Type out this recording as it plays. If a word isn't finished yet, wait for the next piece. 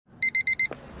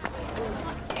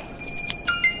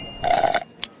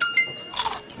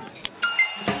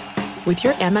With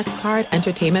your Amex card,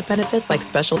 entertainment benefits like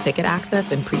special ticket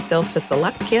access and pre-sales to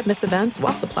select can't-miss events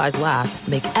while supplies last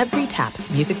make every tap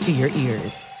music to your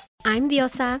ears. I'm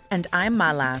Diosa. And I'm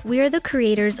Mala. We are the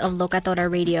creators of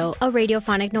Locatora Radio, a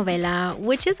radiophonic novela,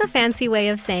 which is a fancy way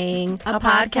of saying a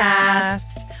podcast.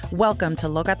 Welcome to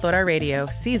Locatora Radio,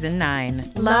 Season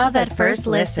 9. Love at first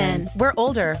listen. We're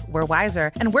older, we're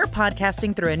wiser, and we're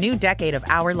podcasting through a new decade of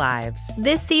our lives.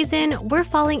 This season, we're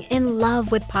falling in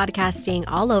love with podcasting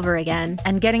all over again.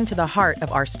 And getting to the heart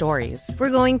of our stories.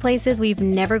 We're going places we've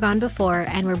never gone before,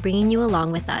 and we're bringing you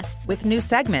along with us. With new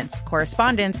segments,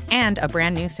 correspondence, and a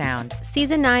brand new sound.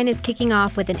 Season 9 is kicking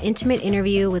off with an intimate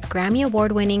interview with Grammy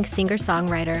Award-winning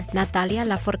singer-songwriter Natalia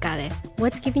Lafourcade.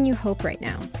 What's giving you hope right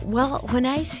now? Well, when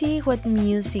I see what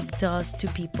music does to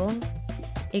people,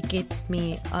 it gives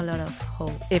me a lot of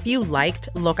hope. If you liked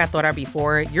Locatora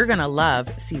before, you're going to love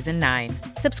Season 9.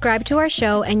 Subscribe to our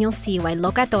show and you'll see why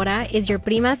Locatora is your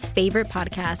prima's favorite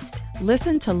podcast.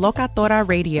 Listen to Locatora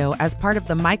Radio as part of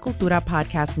the My Cultura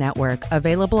Podcast Network,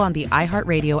 available on the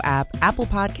iHeartRadio app, Apple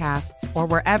Podcasts, or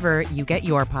wherever you get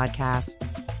your podcasts.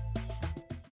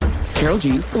 Carol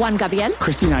G, Juan Gabriel,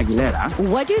 Christina Aguilera.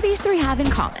 What do these three have in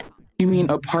common? You mean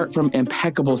apart from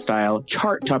impeccable style,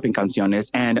 chart-topping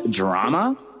canciones, and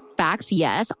drama? Facts,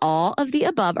 yes, all of the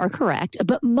above are correct,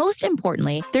 but most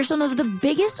importantly, they're some of the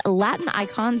biggest Latin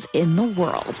icons in the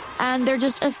world. And they're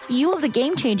just a few of the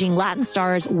game-changing Latin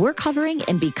stars we're covering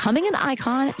in Becoming an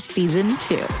Icon Season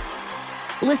 2.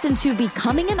 Listen to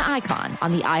Becoming an Icon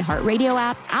on the iHeartRadio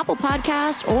app, Apple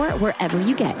Podcasts, or wherever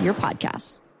you get your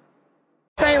podcasts.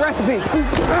 Same recipe.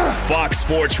 Fox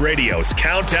Sports Radio's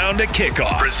Countdown to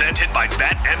Kickoff, presented by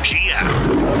BetMGM.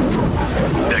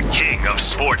 The king of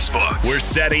sportsbooks. We're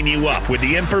setting you up with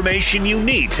the information you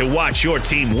need to watch your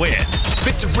team win.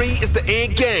 Victory is the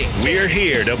end game. We're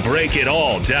here to break it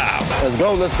all down. Let's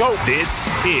go, let's go. This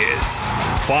is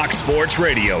Fox Sports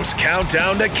Radio's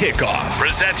Countdown to Kickoff,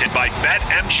 presented by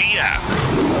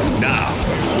BetMGM. Now,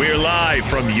 we're live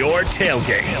from your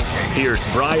tailgate. Here's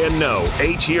Brian Noe,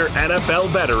 8-year NFL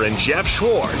veteran Jeff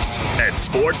Schwartz, and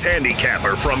sports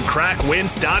handicapper from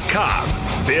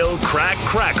crackwins.com, Bill Crack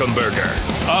Krackomberger.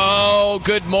 Oh,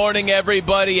 good morning,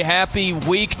 everybody. Happy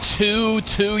week 2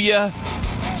 to you.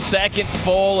 Second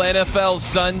full NFL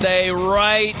Sunday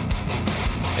right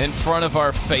in front of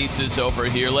our faces over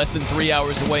here. Less than 3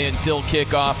 hours away until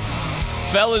kickoff.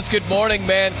 Fellas, good morning,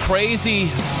 man. Crazy.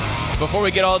 Before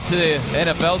we get on to the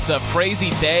NFL stuff,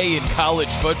 crazy day in college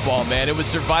football, man. It was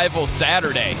Survival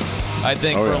Saturday, I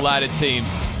think, for a lot of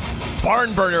teams.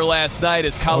 Barn burner last night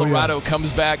as Colorado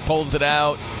comes back, pulls it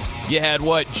out. You had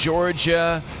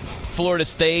Georgia, Florida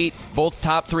State, both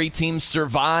top 3 teams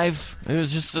survive. It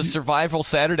was just a Survival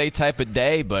Saturday type of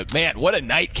day, but man, what a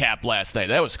nightcap last night.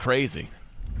 That was crazy.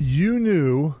 You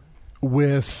knew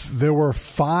there were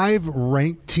 5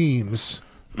 ranked teams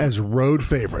as road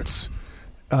favorites.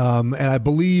 And I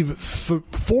believe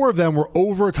 4 of them were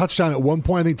over a touchdown at one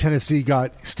point. I think Tennessee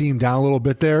got steamed down a little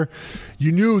bit there.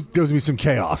 You knew there was going to be some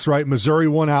chaos, right? Missouri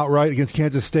won outright against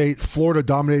Kansas State. Florida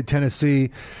dominated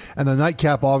Tennessee. And the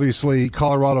nightcap, obviously,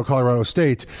 Colorado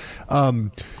State.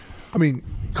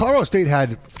 Colorado State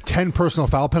had 10 personal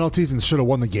foul penalties and should have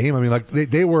won the game.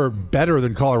 They were better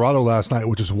than Colorado last night,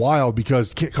 which is wild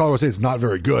because Colorado State is not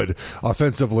very good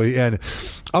offensively. And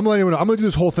I'm going to do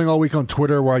this whole thing all week on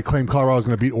Twitter where I claim Colorado's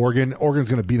going to beat Oregon. Oregon's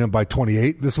going to beat them by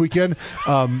 28 this weekend.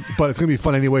 But it's going to be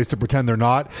fun anyways to pretend they're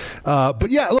not. But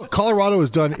yeah, look, Colorado has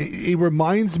done, it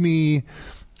reminds me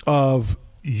of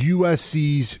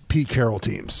USC's Pete Carroll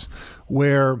teams,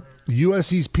 where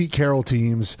USC's Pete Carroll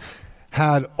teams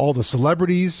had all the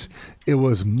celebrities. It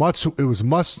was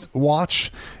must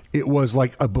watch. It was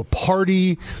like a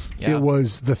party. Yeah. It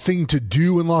was the thing to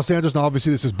do in Los Angeles. Now,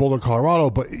 obviously, this is Boulder, Colorado,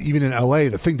 but even in LA,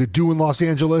 the thing to do in Los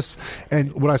Angeles.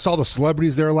 And when I saw the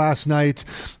celebrities there last night,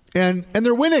 and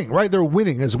they're winning, right? They're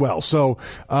winning as well. So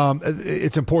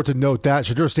it's important to note that.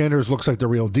 Shadur Sanders looks like the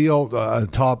real deal,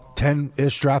 top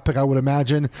 10-ish draft pick, I would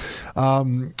imagine.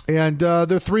 And they're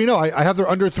 3-0. I have their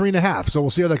under 3.5, so we'll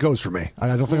see how that goes for me. I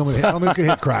don't think it's going to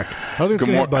hit crack. I don't think it's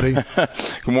going to hit,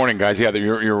 buddy. Good morning, guys. Yeah,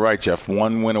 you're right, Jeff.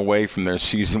 1 win away from their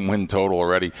season win total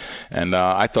already. And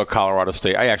I thought Colorado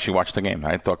State, I actually watched the game.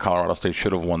 I thought Colorado State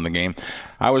should have won the game.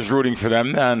 I was rooting for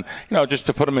them. And, just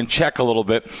to put them in check a little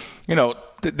bit,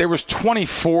 there was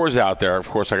 24s out there. Of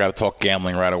course, I got to talk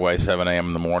gambling right away, 7 a.m.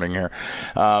 in the morning here.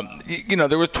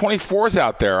 There was 24s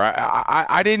out there.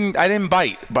 I didn't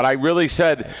bite, but I really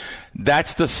said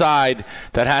that's the side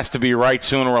that has to be right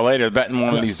sooner or later, betting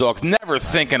one of these dogs. Never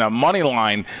thinking a money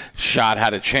line shot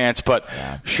had a chance, but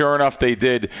sure enough, they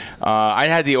did. I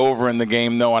had the over in the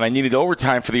game, though, and I needed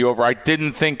overtime for the over. I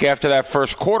didn't think after that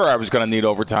first quarter I was going to need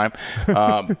overtime.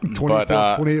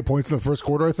 28 points in the first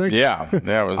quarter, I think. Yeah.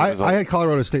 I had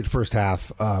Colorado State first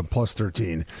half plus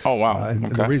 13. Oh, wow. And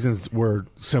the reasons were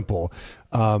simple.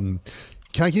 Can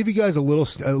I give you guys a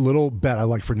little bet I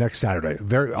like for next Saturday?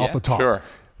 Off the top. Sure.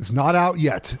 It's not out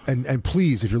yet, and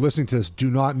please, if you're listening to this,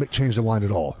 do not change the line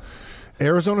at all.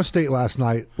 Arizona State last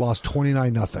night lost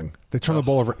 29-0. They turned the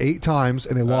ball over 8 times,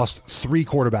 and they lost 3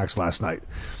 quarterbacks last night.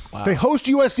 Wow. They host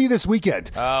USC this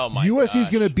weekend. Oh my USC is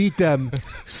going to beat them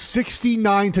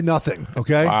 69-0.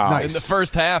 Okay, wow. Nice. In the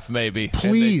first half, maybe.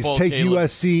 Please take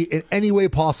USC in any way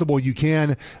possible you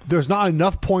can. There's not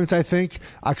enough points, I think,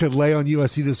 I could lay on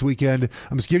USC this weekend.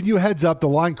 I'm just giving you a heads up. The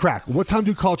line crack. What time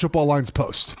do college football lines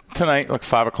post? Tonight, like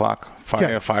 5 o'clock.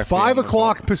 5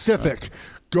 o'clock Pacific.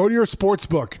 Go to your sports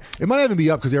book. It might even be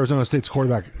up because Arizona State's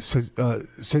quarterback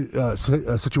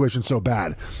situation's so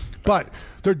bad. But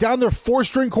they're down their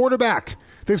 4-string quarterback.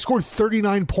 They've scored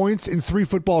 39 points in 3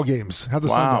 football games. Have the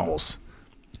Sun Devils.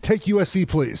 Take USC,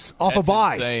 please. Off a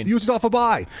bye. USC's off a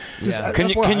bye.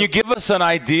 Can you give us an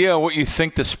idea what you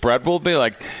think the spread will be?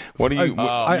 Like, what do you? You're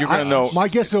going to know. My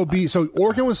guess will be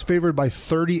Oregon was favored by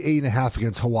 38.5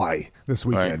 against Hawaii this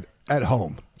weekend at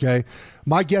home. Okay,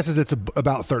 my guess is it's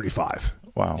about 35.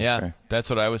 Wow. Yeah, okay. That's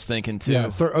what I was thinking too. Yeah,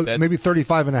 maybe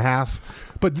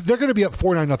 35.5. But they're going to be up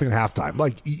 49-0 at halftime.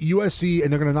 Like USC,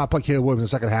 and they're going to not play Caleb Williams in the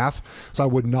second half. So I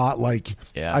would not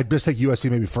I'd just take USC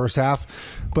maybe first half.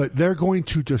 But they're going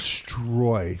to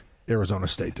destroy Arizona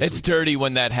State this weekend. Dirty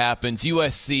when that happens.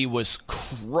 USC was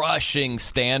crushing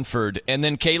Stanford, and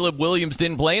then Caleb Williams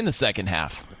didn't play in the second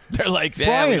half. They're like,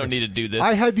 Brian, we don't need to do this.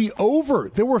 I had the over.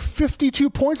 There were 52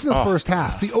 points in the first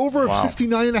half. The over of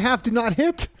 69.5 did not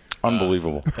hit.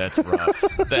 Unbelievable. That's rough.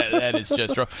 that is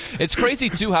just rough. It's crazy,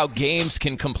 too, how games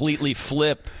can completely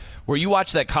flip. Where you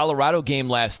watched that Colorado game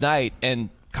last night, and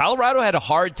Colorado had a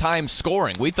hard time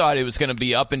scoring. We thought it was going to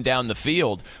be up and down the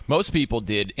field. Most people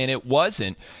did, and it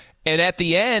wasn't. And at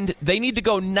the end, they need to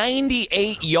go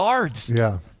 98 yards.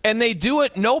 Yeah. And they do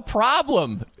it no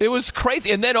problem. It was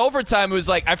crazy. And then overtime, it was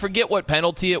like, I forget what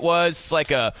penalty it was. It's like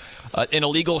an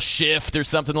illegal shift or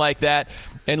something like that.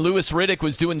 And Louis Riddick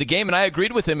was doing the game, and I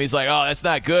agreed with him. He's like, oh, that's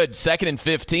not good. 2nd and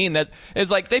 15. It's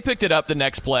like they picked it up the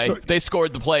next play. They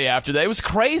scored the play after that. It was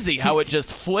crazy how it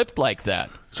just flipped like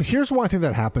that. So here's why I think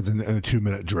that happens in a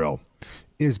 2-minute drill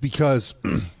is because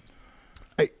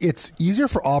it's easier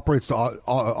for offense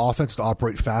to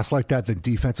operate fast like that than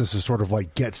defenses to sort of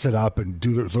like get set up and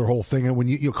do their whole thing. And when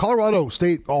you Colorado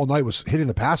State all night was hitting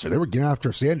the passer, they were getting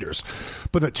after Sanders.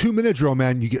 But the 2-minute drill,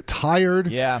 man, you get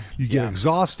tired, you get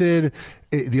exhausted.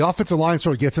 The offensive line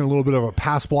sort of gets in a little bit of a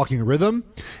pass blocking rhythm,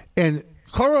 and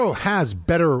Colorado has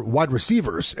better wide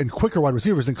receivers and quicker wide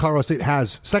receivers than Colorado State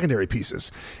has secondary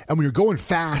pieces. And when you're going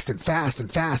fast and fast and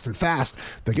fast and fast,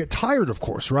 they get tired, of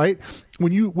course, right?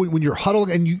 When you're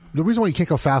huddling, and the reason why you can't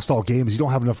go fast all game is you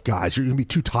don't have enough guys. You're going to be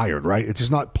too tired, right? It's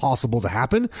just not possible to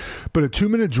happen. But a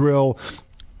 2-minute drill,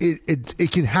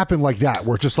 it can happen like that,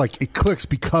 where it's just like it clicks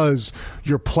because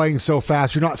you're playing so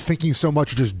fast. You're not thinking so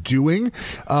much, you're just doing.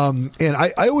 And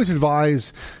I always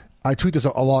advise, I tweet this a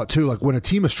lot too, like when a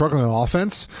team is struggling on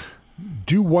offense,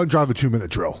 do one drive a 2-minute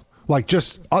drill. Like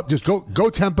just go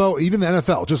tempo, even the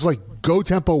NFL, just like go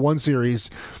tempo one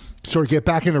series, sort of get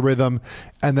back into rhythm,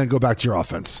 and then go back to your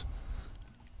offense.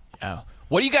 Yeah.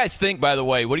 What do you guys think, by the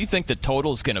way? What do you think the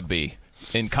total is going to be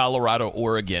in Colorado,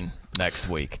 Oregon next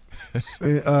week?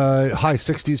 High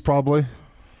 60s probably.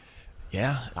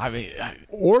 Yeah. I mean,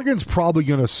 Oregon's probably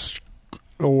going to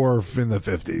score in the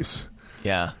 50s.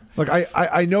 Yeah. Like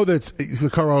I know that the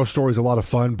Colorado story is a lot of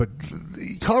fun, but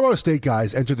Colorado State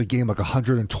guys entered the game like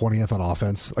 120th on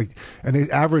offense, and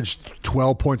they averaged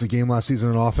 12 points a game last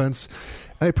season on offense,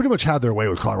 and they pretty much had their way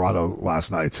with Colorado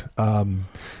last night. And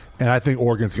I think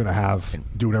Oregon's going to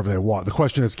do whatever they want. The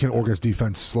question is, can Oregon's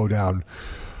defense slow down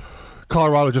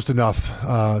Colorado just enough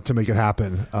to make it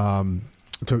happen?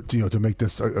 To make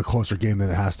this a closer game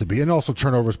than it has to be. And also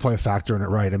turnovers play a factor in it,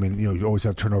 right? I mean, you always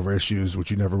have turnover issues,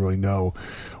 which you never really know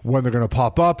when they're going to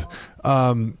pop up.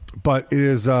 But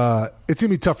it's going to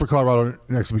be tough for Colorado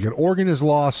next weekend. Oregon has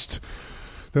lost.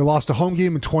 They lost a home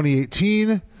game in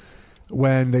 2018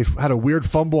 when they had a weird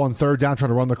fumble on 3rd down trying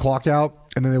to run the clock out.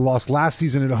 And then they lost last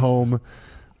season at home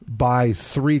by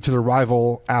 3 to their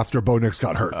rival after Bo Nix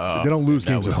got hurt. They don't lose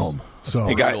games at home. So,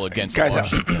 hey guys,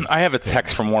 I have a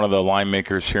text from one of the line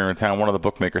makers here in town, one of the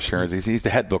bookmakers here. He's the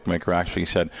head bookmaker, actually. He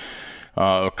said,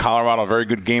 Colorado, very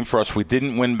good game for us. We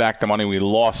didn't win back the money. We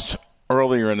lost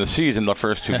earlier in the season, the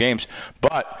first 2 games,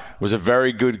 but it was a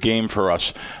very good game for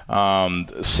us.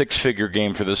 6-figure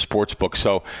game for this sports book.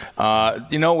 So,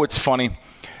 what's funny?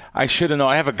 I should have known.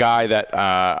 I have a guy that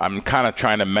I'm kind of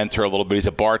trying to mentor a little bit. He's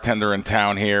a bartender in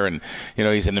town here, and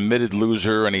he's an admitted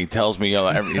loser. And he tells me,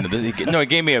 he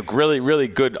gave me a really, really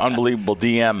good, unbelievable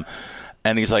DM.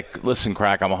 And he's like, "Listen,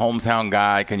 Crack, I'm a hometown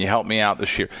guy. Can you help me out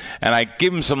this year?" And I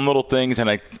give him some little things,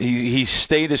 and he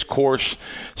stayed his course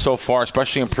so far,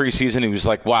 especially in preseason. He was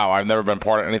like, "Wow, I've never been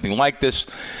part of anything like this,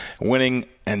 winning."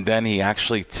 And then he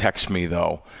actually texted me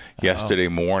though yesterday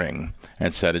morning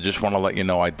and said, "I just want to let you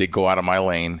know I did go out of my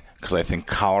lane because I think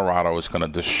Colorado is going to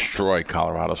destroy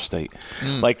Colorado State."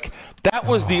 Like, that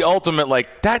was the ultimate,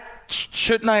 like, that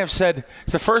shouldn't I have said?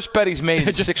 It's the first bet he's made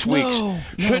in 6 weeks. No.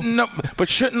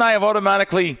 Shouldn't I have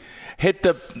automatically hit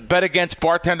the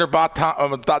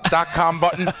betagainstbartender.com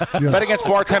button? Yes.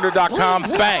 Betagainstbartender.com,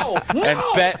 bang, and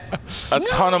bet a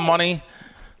ton of money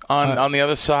on the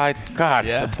other side. God,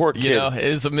 the poor kid. It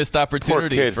is a missed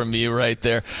opportunity from you right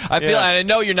there. I feel, and I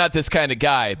know you're not this kind of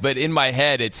guy, but in my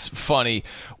head it's funny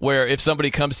where if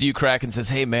somebody comes to you, Crack, and says,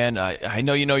 "Hey, man, I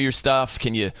know you know your stuff.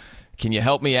 Can you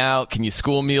help me out? Can you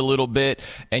school me a little bit?"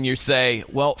 And you say,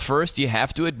 "Well, first you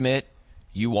have to admit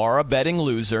you are a betting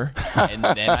loser, and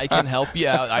then I can help you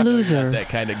out." I know you're not that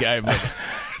kind of guy, but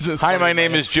hi, my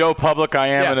name is Joe Public. I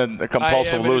am a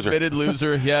compulsive loser. An admitted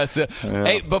loser, yes.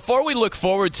 Hey, before we look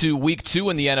forward to Week 2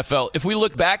 in the NFL, if we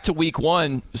look back to Week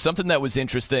 1, something that was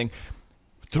interesting,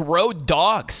 the road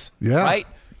dogs, right?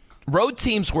 Road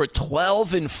teams were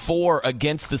 12-4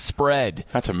 against the spread.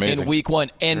 That's amazing. In Week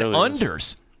 1. And really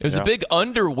unders. It was a big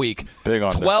under week. Big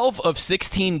under. 12 of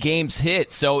 16 games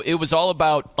hit. So it was all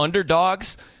about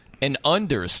underdogs and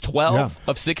unders. 12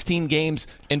 of 16 games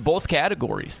in both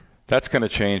categories. That's going to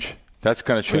change. That's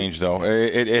going to change, though.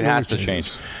 It has to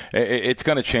change. It's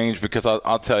going to change because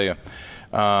I'll tell you,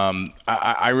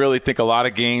 I really think a lot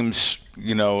of games,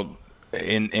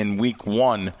 in Week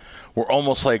 1 were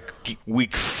almost like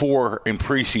Week 4 in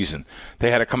preseason. They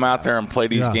had to come out there and play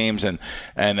these games, and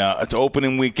it's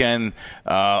opening weekend.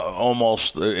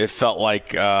 Almost, it felt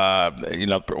like like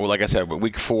I said,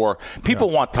 Week 4. People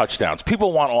want touchdowns.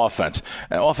 People want offense.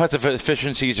 And offensive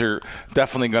efficiencies are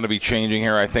definitely going to be changing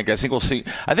here. I think we'll see.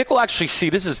 I think we'll actually see.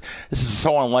 This is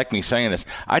so unlike me saying this.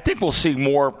 I think we'll see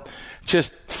more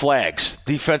just flags,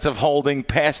 defensive holding,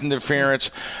 pass interference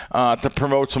to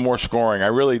promote some more scoring. I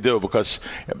really do, because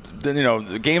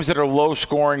the games that are low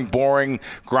scoring, boring,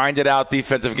 grinded out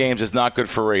defensive games is not good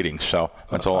for ratings. So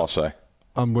that's all I'll say.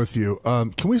 I'm with you.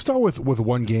 Can we start with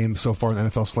one game so far in the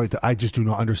NFL slate that I just do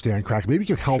not understand, Crack? Maybe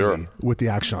you can help me with the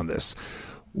action on this.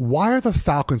 Why are the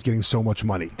Falcons getting so much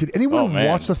money? Did anyone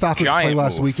watch the Falcons play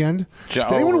last weekend?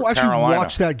 Did anyone actually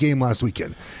watch that game last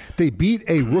weekend? They beat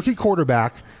a rookie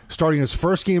quarterback starting his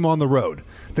first game on the road.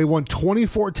 They won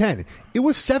 24-10. It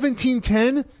was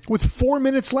 17-10 with 4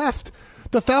 minutes left.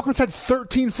 The Falcons had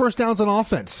 13 first downs on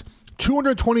offense,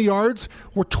 220 yards,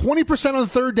 were 20% on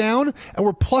third down, and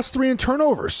were +3 in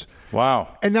turnovers.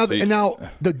 Wow. And now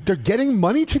they're getting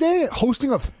money today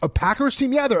hosting a Packers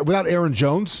team. Yeah, they're without Aaron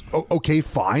Jones. Okay,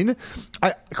 fine.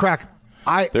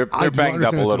 They're banged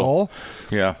up a little.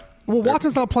 Yeah. Well,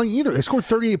 Watson's not playing either. They scored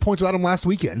 38 points without him last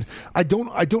weekend. I don't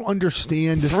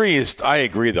understand. 3 is. I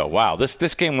agree, though. Wow,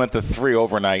 this game went to 3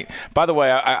 overnight. By the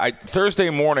way, I Thursday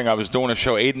morning I was doing a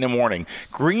show 8 in the morning.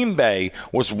 Green Bay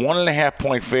was 1.5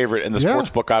 point favorite in the sports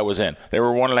book I was in. They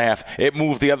were 1.5. It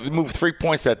moved 3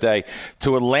 points that day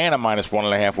to Atlanta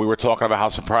 -1.5. We were talking about how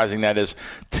surprising that is.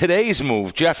 Today's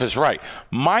move, Jeff is right,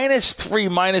 -3,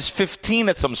 -15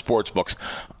 at some sports books.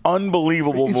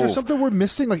 Unbelievable move. Is there something we're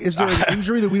missing? Like, is there an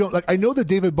injury that we don't like? I know that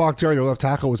David Bakhtiari, the left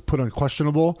tackle, was put on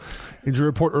questionable injury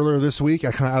report earlier this week,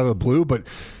 kind of out of the blue, but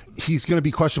he's going to be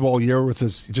questionable all year with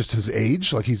his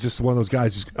age. Like, he's just one of those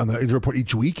guys on the injury report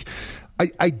each week.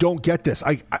 I don't get this.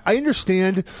 I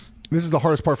understand. This is the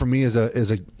hardest part for me as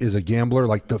a gambler,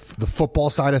 like the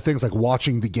football side of things, like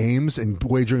watching the games and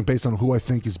wagering based on who I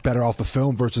think is better off the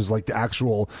film versus like the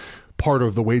actual part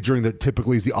of the wagering that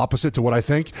typically is the opposite to what I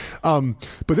think. But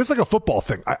this is like a football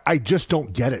thing. I just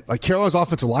don't get it. Like, Carolina's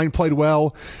offensive line played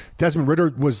well. Desmond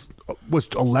Ridder was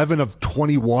 11 of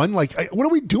 21. Like, what are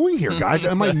we doing here, guys?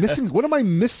 Am I missing? What am I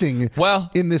missing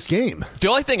in this game? The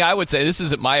only thing I would say, this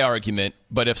isn't my argument,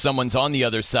 but if someone's on the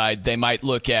other side, they might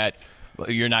look at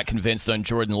You're not convinced on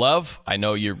Jordan Love. I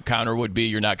know your counter would be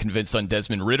you're not convinced on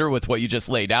Desmond Ridder with what you just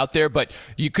laid out there, but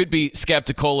you could be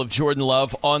skeptical of Jordan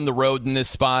Love on the road in this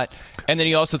spot. And then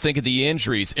you also think of the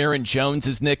injuries. Aaron Jones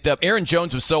is nicked up. Aaron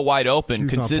Jones was so wide open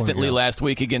consistently last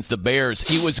week against the Bears.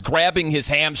 He was grabbing his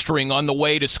hamstring on the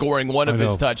way to scoring one of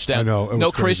his touchdowns.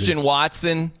 No Christian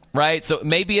Watson. Right? So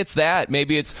maybe it's that.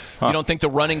 Maybe it's you don't think the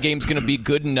running game's going to be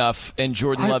good enough and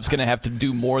Jordan Love's going to have to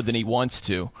do more than he wants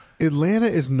to. Atlanta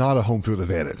is not a home field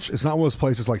advantage. It's not one of those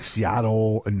places like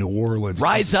Seattle and New Orleans.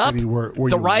 Rise up. Where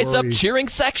the Rise Up cheering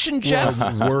section, Jeff.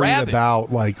 Worried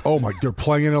about, like, oh, my, they're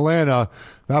playing in Atlanta.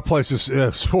 That place is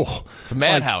it's a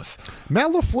madhouse.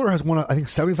 Matt LaFleur has won, I think,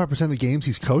 75% of the games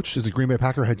he's coached as a Green Bay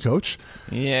Packer head coach.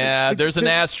 Yeah, there's an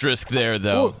asterisk there,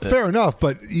 though. Well, fair enough,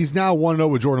 but he's now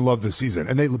 1-0 with Jordan Love this season.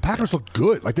 And the Packers look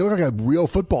good. Like, they look like a real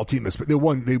football team. They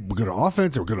were good on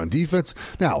offense. They were good on defense.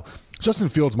 Now, Justin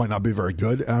Fields might not be very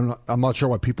good, and I'm not sure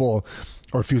why people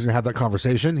are refusing to have that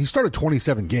conversation. He started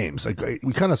 27 games. Like,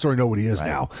 we kind of sort of know what he is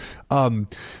now.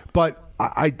 But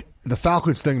the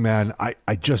Falcons thing, man,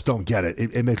 I just don't get it.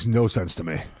 It makes no sense to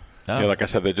me. Yeah, like I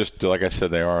said,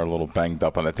 they are a little banged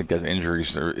up, and I think that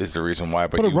injuries is the reason why.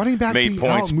 But a running back made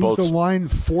points, moves the line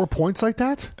 4 points like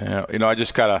that. Yeah, I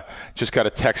just got a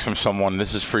text from someone.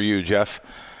 This is for you, Jeff.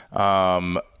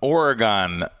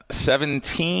 Oregon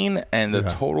 17, and the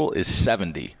total is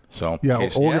 70. So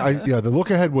the look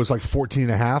ahead was like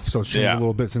 14.5, so it's changed a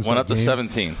little bit since went that up to game.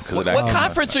 17. What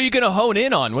conference are you going to hone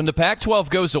in on when the Pac-12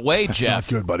 goes away, That's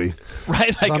Jeff? Not good, buddy.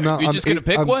 Right? Like, are you just going to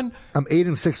pick one? I'm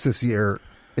 8-6 this year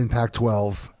in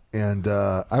Pac-12. And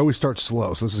I always start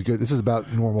slow, so this is good. This is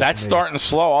about normal. That's starting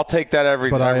slow. I'll take that every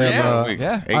week.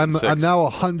 I'm now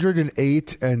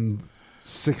 108 and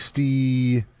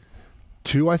 62,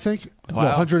 I think.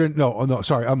 Wow.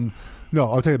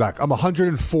 I'll take it back. I'm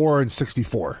 104 and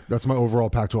 64. That's my overall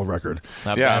Pac-12 record.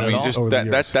 Not bad at all.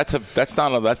 That's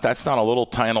not a little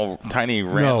tiny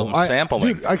random sample.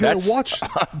 Dude, I watch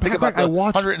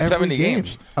 170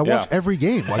 games. I watch every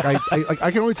game. Like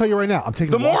I can only tell you right now. I'm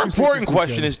taking the more important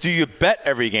question is, do you bet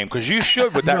every game? Because you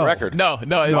should with that record. No. I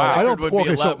don't. Would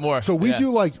be a lot more. So we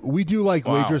do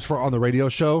wagers for on the radio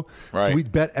show. Right. So we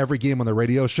bet every game on the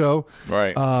radio show.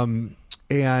 Right.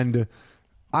 And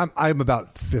I'm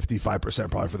about 55%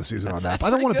 probably for the season on that. I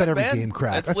don't want to bet every game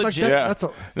crap. That's legit.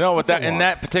 In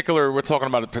that particular, we're talking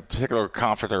about a particular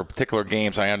conference or particular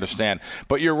games. I understand,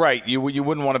 but you're right. You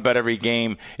wouldn't want to bet every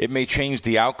game. It may change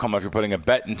the outcome if you're putting a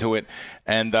bet into it.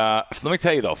 And let me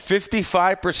tell you though,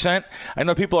 55%. I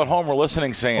know people at home are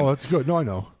listening saying, "Oh, that's good." No, I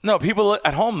know. No, people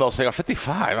at home they'll say, "Oh,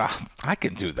 55. I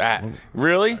can do that."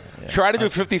 Really? Yeah. Try to do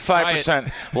 55%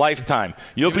 lifetime.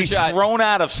 You'll be thrown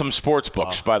out of some sports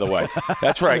books. By the way,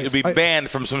 that's right. You'll be banned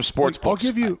from some sports books.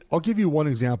 I'll give you one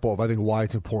example of I think why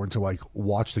it's important to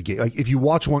watch the game. Like if you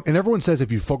watch one, and everyone says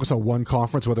if you focus on one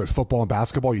conference, whether it's football and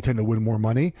basketball, you tend to win more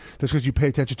money. That's because you pay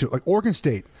attention to like Oregon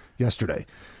State yesterday.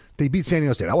 They beat San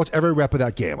Diego State. I watched every rep of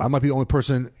that game. I might be the only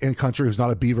person in the country who's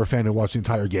not a Beaver fan who watched the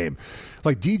entire game.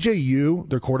 Like DJU,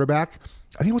 their quarterback,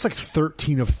 I think it was like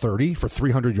 13 of 30 for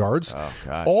 300 yards. Oh,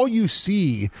 God. All you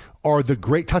see are the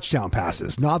great touchdown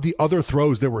passes, not the other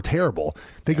throws that were terrible.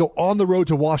 They go on the road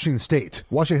to Washington State.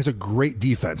 Washington has a great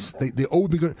defense. They always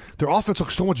be good. Their offense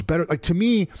looks so much better. Like to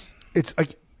me, it's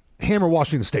like hammer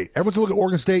Washington State. Everyone's looking at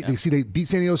Oregon State. They see they beat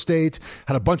San Diego State,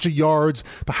 had a bunch of yards.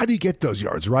 But how do you get those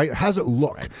yards, right? How does it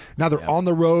look? Right. Now they're on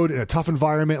the road in a tough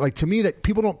environment. Like to me, that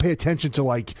people don't pay attention to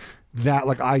like that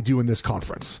like I do in this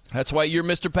conference. That's why you're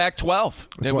Mr. Pac-12.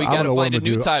 Then we got to find a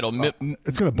new title.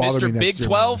 It's going to bother me next Mr. Big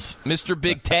 12, Mr.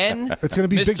 Big 10. It's going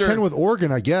to be Big 10 with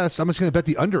Oregon, I guess. I'm just going to bet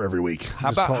the under every week. How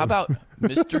about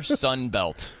Mr. Sun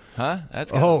Belt? Huh?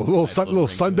 That's little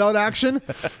Sun Belt action.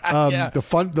 The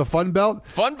Fun Belt. Fun Belt,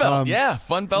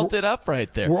 Fun Belt it up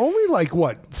right there. We're only like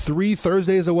what 3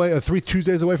 Tuesdays away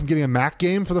from getting a MAC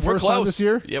game for the first time this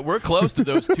year. Yeah, we're close to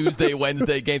those Tuesday,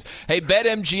 Wednesday games. Hey,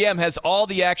 BetMGM has all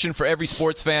the action for every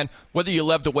sports fan. Whether you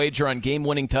love to wager on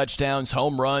game-winning touchdowns,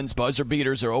 home runs, buzzer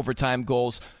beaters, or overtime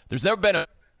goals, there's never been a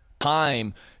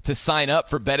time to sign up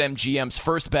for BetMGM's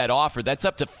first bet offer. That's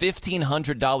up to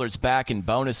 $1,500 back in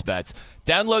bonus bets.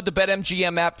 Download the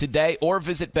BetMGM app today or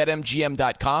visit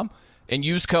BetMGM.com and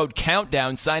use code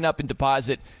COUNTDOWN. Sign up and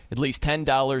deposit at least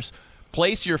 $10.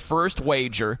 Place your first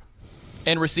wager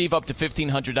and receive up to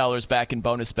 $1,500 back in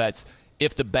bonus bets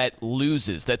if the bet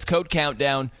loses. That's code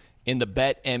COUNTDOWN in the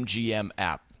BetMGM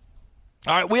app.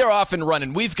 All right, we are off and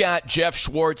running. We've got Jeff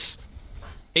Schwartz,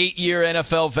 8-year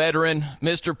NFL veteran,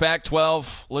 Mr.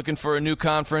 Pac-12, looking for a new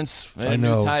conference and a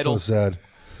new title.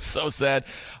 So sad.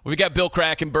 We got Bill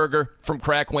Krackomberger from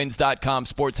crackwins.com,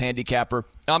 sports handicapper.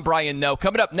 I'm Brian Noe.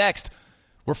 Coming up next,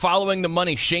 We're following the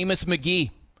money. Seamus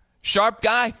McGee, sharp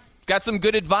guy, got some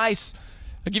good advice.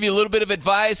 I'll give you a little bit of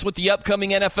advice with the upcoming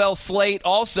NFL slate.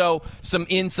 Also, some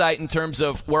insight in terms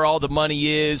of where all the money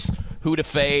is, who to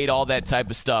fade, all that type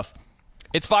of stuff.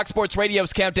 It's Fox Sports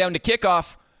Radio's Countdown to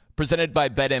Kickoff, presented by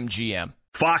BetMGM.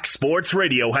 Fox Sports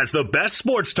Radio has the best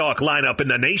sports talk lineup in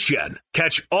the nation.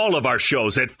 Catch all of our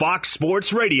shows at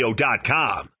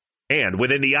foxsportsradio.com. And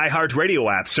within the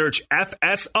iHeartRadio app, search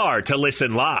FSR to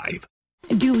listen live.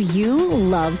 Do you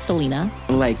love Selena?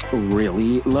 Like,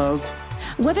 really love?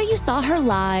 Whether you saw her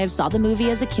live, saw the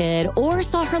movie as a kid, or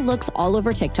saw her looks all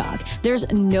over TikTok, there's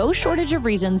no shortage of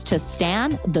reasons to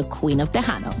stan the Queen of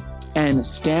Tejano. And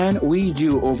Stan, we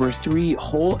do over 3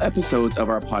 whole episodes of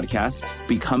our podcast,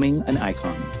 Becoming an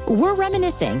Icon. We're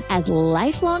reminiscing as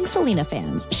lifelong Selena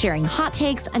fans, sharing hot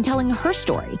takes and telling her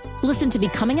story. Listen to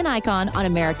Becoming an Icon on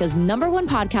America's #1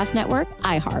 podcast network,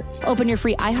 iHeart. Open your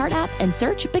free iHeart app and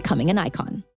search Becoming an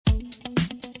Icon.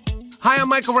 Hi, I'm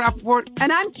Michael Rappaport.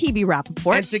 And I'm Kibi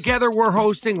Rappaport. And together we're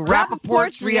hosting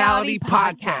Rappaport's Reality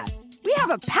Podcast. We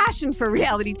have a passion for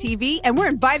reality TV, and we're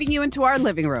inviting you into our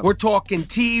living room. We're talking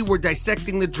tea, we're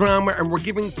dissecting the drama, and we're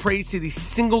giving praise to the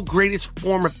single greatest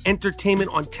form of entertainment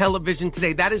on television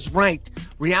today. That is right.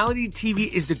 Reality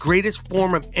TV is the greatest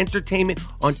form of entertainment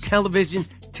on television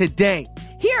today.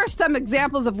 Here are some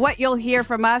examples of what you'll hear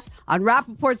from us on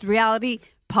Rappaport's Reality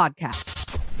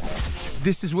Podcast.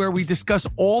 This is where we discuss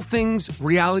all things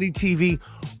reality TV,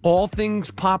 all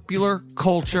things popular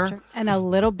culture. And a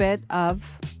little bit of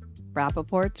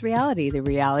Rappaport's reality, the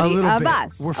reality of bit.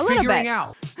 us. We're figuring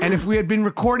out. And if we had been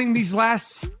recording these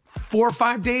last 4 or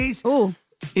 5 days,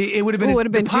 it would have been, the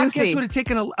podcast juicy. would have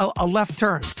taken a left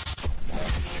turn.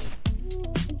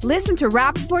 Listen to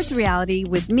Rappaport's Reality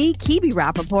with me, Kibi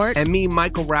Rappaport. And me,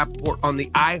 Michael Rappaport, on the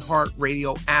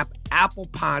iHeartRadio app, Apple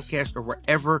Podcast, or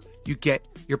wherever you get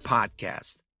your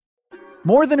podcast.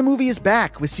 More Than a Movie is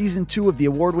back with Season 2 of the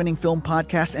award-winning film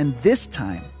podcast, and this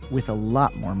time with a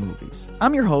lot more movies.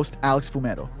 I'm your host, Alex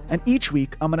Fumero, and each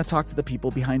week I'm going to talk to the people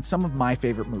behind some of my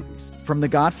favorite movies. From The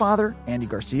Godfather, Andy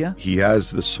Garcia. He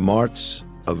has the smarts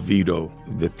of Vito,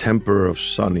 the temper of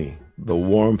Sonny, the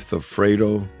warmth of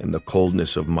Fredo, and the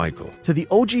coldness of Michael. To the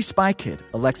OG Spy Kid,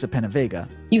 Alexa Penavega.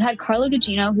 You had Carla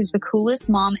Gugino, who's the coolest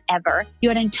mom ever. You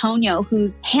had Antonio,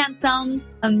 who's handsome,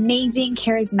 amazing,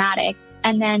 charismatic.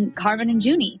 And then Carmen and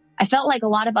Junie. I felt like a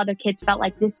lot of other kids felt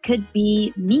like this could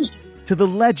be me. To the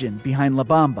legend behind La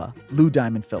Bamba, Lou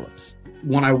Diamond Phillips.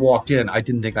 When I walked in, I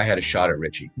didn't think I had a shot at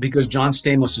Richie because John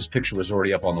Stamos' picture was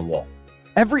already up on the wall.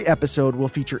 Every episode will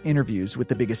feature interviews with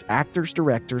the biggest actors,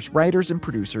 directors, writers, and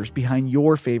producers behind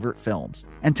your favorite films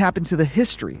and tap into the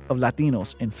history of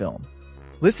Latinos in film.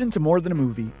 Listen to More Than a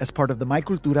Movie as part of the My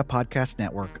Cultura Podcast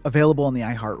Network, available on the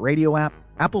iHeartRadio app,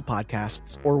 Apple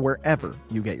Podcasts, or wherever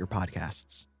you get your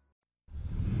podcasts.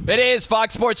 It is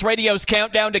Fox Sports Radio's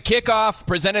Countdown to Kickoff,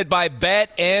 presented by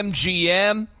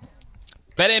BetMGM.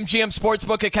 BetMGM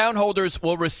Sportsbook account holders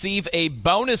will receive a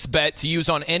bonus bet to use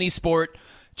on any sport.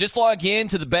 Just log in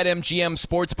to the BetMGM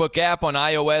Sportsbook app on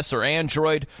iOS or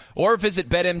Android, or visit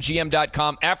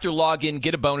BetMGM.com. After login,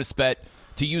 get a bonus bet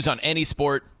to use on any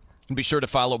sport. And be sure to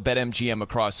follow BetMGM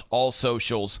across all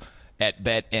socials at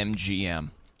BetMGM.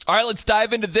 All right, let's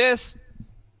dive into this.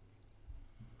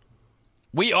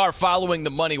 We are following the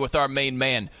money with our main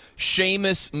man,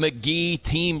 Seamus McGee,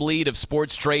 team lead of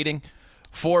sports trading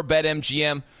for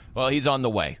BetMGM. Well, he's on the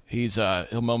way.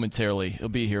 He'll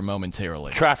be here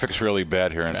momentarily. Traffic's really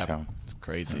bad here in town. It's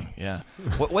crazy, yeah.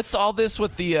 What's all this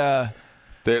with the?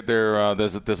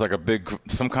 There's like a big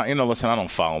some kind. Listen, I don't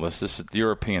follow this. This is the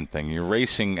European thing. You're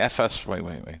racing FS. Wait.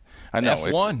 I know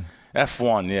F1.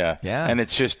 F1, yeah. And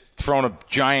it's just thrown a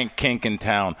giant kink in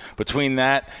town. Between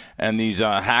that and these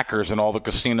hackers and all the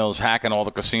casinos, hacking all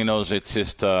the casinos, it's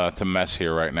just it's a mess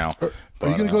here right now. Are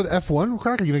you going to go to F1,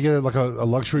 Crack? Are you going to get like a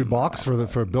luxury box for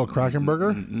Bill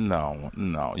Krakenberger?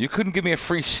 No. You couldn't give me a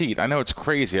free seat. I know it's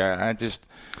crazy. I just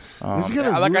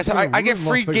like I said, I get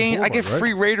free game. I get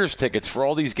free Raiders tickets for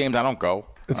all these games. I don't go.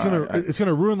 It's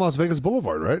gonna ruin Las Vegas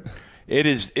Boulevard, right? It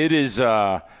is.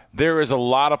 There is a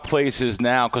lot of places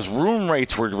now because room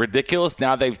rates were ridiculous.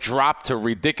 Now they've dropped to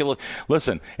ridiculous.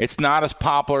 Listen, it's not as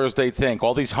popular as they think.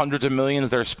 All these hundreds of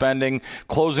millions they're spending,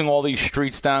 closing all these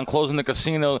streets down, closing the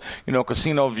casino,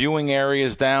 casino viewing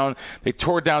areas down. They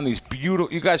tore down these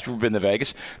beautiful. You guys have been to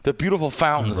Vegas? The beautiful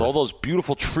fountains, all those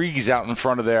beautiful trees out in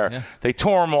front of there. Yeah. They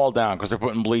tore them all down because they're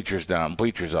putting bleachers up.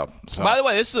 So. By the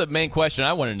way, this is the main question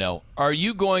I want to know. Are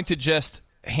you going to just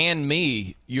hand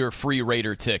me your free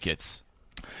Raider tickets?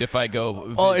 if I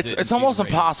go. Well, it's almost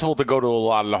impossible to go to a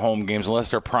lot of the home games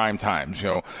unless they're prime times,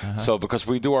 So because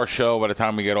we do our show by the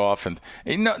time we get off, and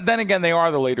then again, they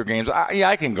are the later games.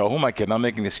 I can go. Who am I kidding? I'm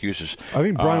making excuses. I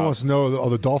think Brian wants to know: are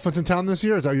the Dolphins in town this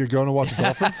year? Is that you're going to watch the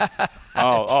Dolphins?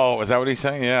 Oh, is that what he's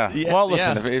saying? Yeah. Well,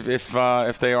 listen,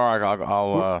 if they are,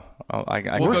 I'll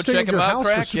we'll go check them out,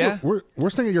 Crack. We're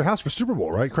staying at your house for Super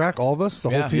Bowl, right, Crack? All of us, the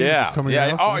whole team, just coming to your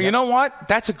house. Oh, you know what?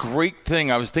 That's a great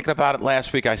thing. I was thinking about it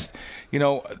last week.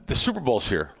 The Super Bowl's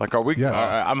here. Like, are we? Yes,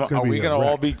 are we going to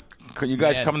all be? You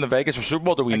guys coming to Vegas for Super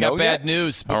Bowl? Do we know yet? I got bad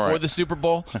news. Before the Super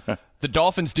Bowl, the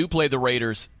Dolphins do play the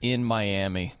Raiders in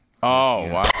Miami. Oh,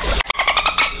 wow.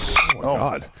 Oh,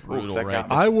 God. Brutal, right?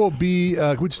 I will be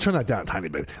we just turn that down a tiny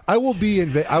bit. I'll be in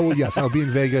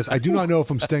Vegas. I do not know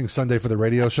if I'm staying Sunday for the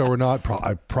radio show or not.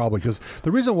 Probably, because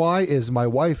the reason why is my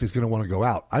wife is going to want to go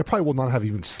out. I probably will not have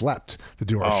even slept to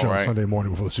do our show Sunday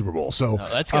morning before the Super Bowl. So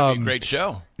that's going to be a great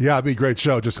show. Yeah, it'd be a great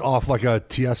show, just off like a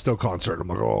Tiesto concert. I'm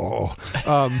like,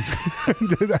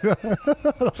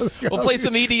 we'll play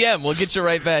some EDM. We'll get you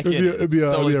right back in. It'd be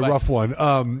a rough one.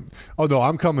 No,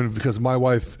 I'm coming because my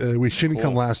wife, she didn't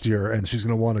come last year, and she's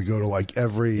going to want to go to like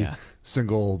every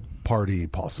single party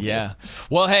possible. Yeah.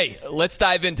 Well, hey, let's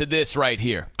dive into this right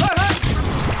here.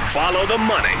 Follow the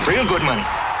money. Real good money.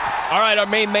 All right, our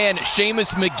main man,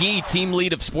 Seamus McGee, team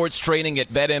lead of sports trading at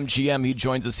BetMGM. He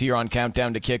joins us here on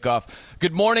Countdown to Kickoff.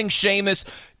 Good morning, Seamus.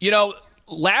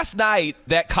 Last night,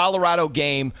 that Colorado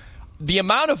game, the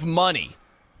amount of money,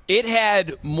 it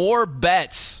had more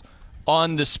bets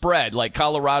on the spread, like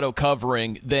Colorado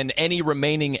covering, than any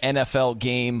remaining NFL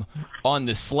game on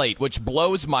the slate, which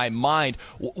blows my mind.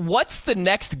 What's the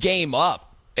next game up?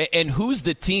 And who's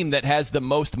the team that has the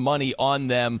most money on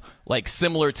them, like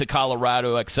similar to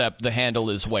Colorado, except the handle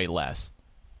is way less?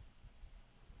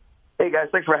 Hey guys,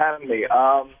 thanks for having me.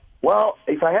 Well,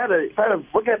 if I had to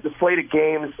look at the slate of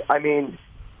games, I mean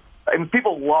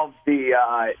people love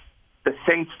the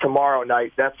Saints tomorrow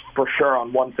night. That's for sure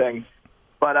on one thing.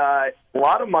 But a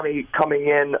lot of money coming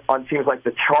in on teams like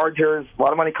the Chargers, a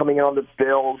lot of money coming in on the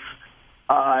Bills,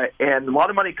 and a lot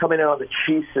of money coming in on the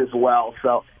Chiefs as well.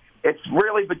 So it's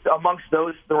really amongst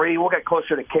those three. We'll get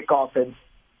closer to kickoff and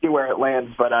see where it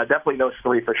lands, but definitely those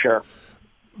three for sure.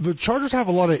 The Chargers have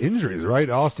a lot of injuries, right?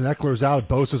 Austin Eckler's out.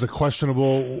 Bosa's a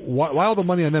questionable. Why all the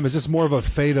money on them? Is this more of a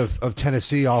fate of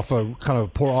Tennessee off a kind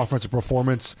of poor offensive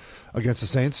performance against the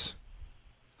Saints?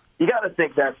 You got to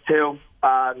think that, too.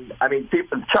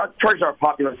 Chargers are a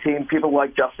popular team. People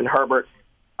like Justin Herbert.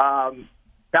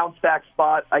 Bounce back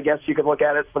spot, I guess you could look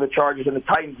at it for the Chargers. And the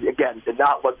Titans, again, did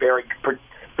not look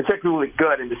particularly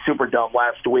good in the Superdome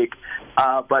last week.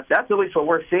 But that's at least what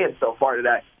we're seeing so far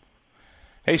today.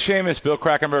 Hey, Seamus, Bill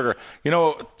Krackenberger.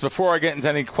 Before I get into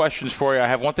any questions for you, I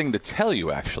have one thing to tell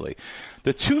you, actually.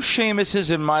 The two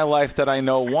Seamuses in my life that I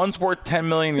know, one's worth $10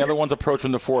 million, the other one's approaching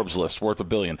the Forbes list, worth $1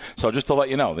 billion. So just to let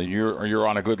you know that you're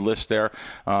on a good list there.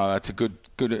 That's a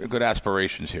good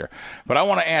aspirations here. But I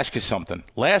want to ask you something.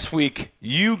 Last week,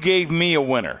 you gave me a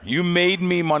winner. You made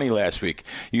me money last week.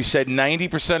 You said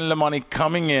 90% of the money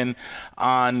coming in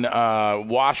on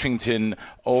Washington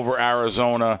over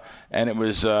Arizona, and it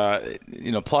was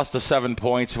plus the 7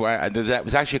 points. There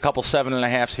was actually a couple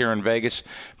 7.5s here in Vegas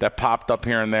that popped up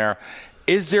here and there.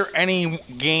 Is there any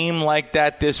game like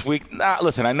that this week?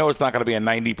 Listen, I know it's not going to be a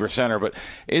 90%er, but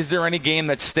is there any game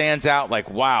that stands out like,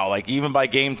 wow, like even by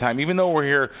game time, even though we're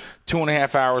here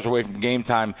 2.5 hours away from game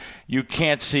time, you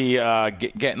can't see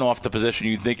getting off the position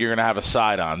you think you're going to have a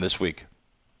side on this week?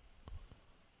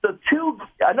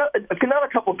 Another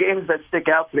couple games that stick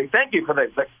out to me. Thank you for the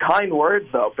kind words,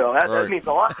 though, Bill. That means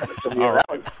a lot to me. That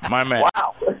was, my man.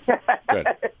 Wow. Good.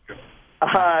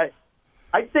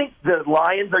 I think the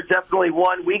Lions are definitely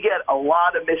one. We get a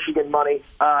lot of Michigan money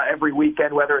every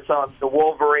weekend, whether it's on the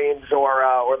Wolverines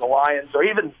or the Lions or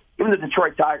even the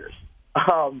Detroit Tigers.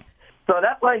 So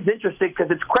that line's interesting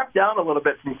because it's crept down a little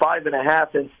bit from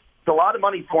 5.5, and it's a lot of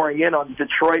money pouring in on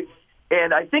Detroit.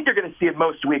 And I think you're going to see it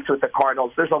most weeks with the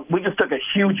Cardinals. We just took a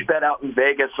huge bet out in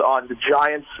Vegas on the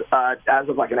Giants as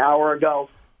of like an hour ago.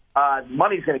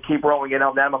 Money's going to keep rolling in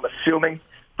on them, I'm assuming.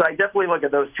 So I definitely look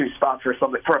at those two spots for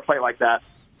a play like that.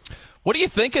 What do you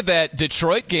think of that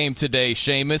Detroit game today,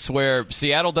 Seamus, where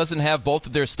Seattle doesn't have both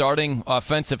of their starting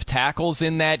offensive tackles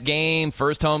in that game?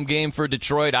 First home game for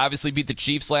Detroit. Obviously beat the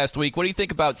Chiefs last week. What do you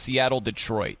think about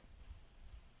Seattle-Detroit?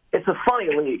 It's a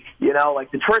funny league,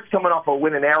 like Detroit's coming off a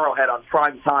win in Arrowhead on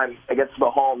prime time against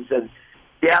Mahomes, and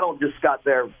Seattle just got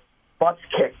their butts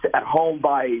kicked at home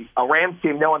by a Rams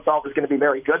team no one thought was going to be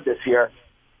very good this year.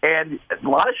 And a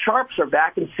lot of sharps are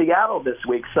back in Seattle this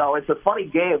week, so it's a funny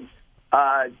game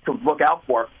to look out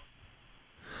for.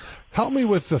 Help me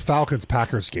with the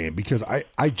Falcons-Packers game, because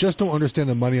I just don't understand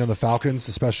the money on the Falcons,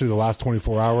 especially the last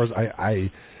 24 hours.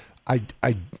 I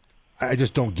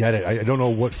just don't get it. I don't know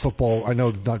what football. I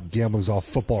know not gambling's all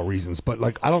football reasons, but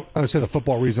I don't understand the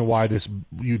football reason why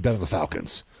you bet on the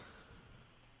Falcons.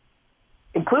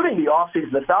 Including the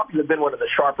offseason, the Falcons have been one of the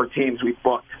sharper teams we've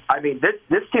booked. I mean,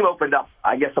 this team opened up,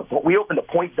 we opened a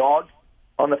point dog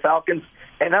on the Falcons,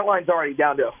 and that line's already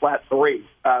down to a flat 3,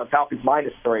 Falcons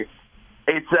 -3.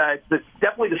 It's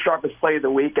definitely the sharpest play of the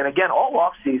week. And again, all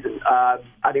offseason,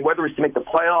 whether it's to make the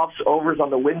playoffs, overs on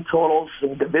the win totals,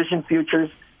 and division futures,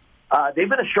 they've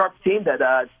been a sharp team that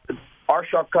our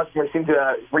sharp customers seem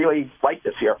to really like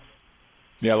this year.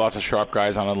 Yeah, lots of sharp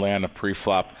guys on Atlanta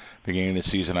pre-flop beginning of the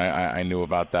season. I knew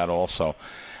about that also.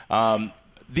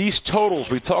 These totals,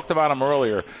 we talked about them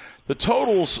earlier. The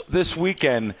totals this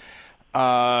weekend,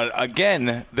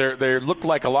 again, they look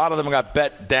like a lot of them got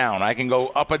bet down. I can go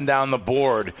up and down the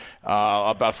board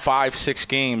about 5-6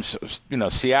 games.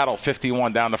 Seattle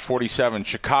 51 down to 47,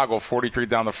 Chicago 43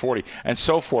 down to 40, and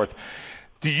so forth.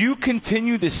 Do you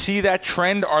continue to see that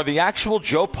trend? Are the actual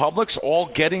Joe Publics all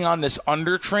getting on this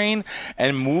under train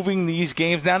and moving these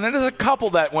games down? And there's a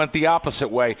couple that went the opposite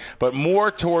way, but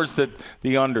more towards the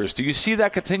unders. Do you see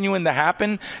that continuing to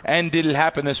happen? And did it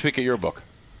happen this week at your book?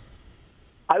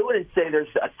 I wouldn't say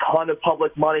there's a ton of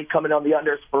public money coming on the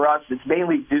unders for us. It's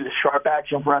mainly due to sharp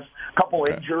action for us. A couple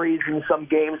injuries in some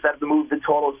games that have moved the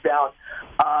totals down.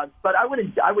 But I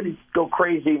wouldn't go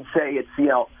crazy and say it's,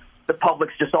 the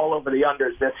public's just all over the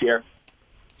unders this year.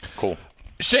 Cool.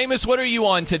 Seamus, what are you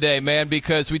on today, man?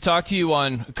 Because we talk to you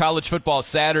on college football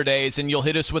Saturdays, and you'll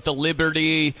hit us with the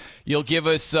Liberty. You'll give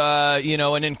us,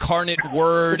 an incarnate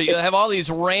word. You'll have all these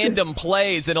random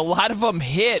plays, and a lot of them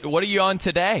hit. What are you on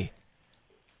today?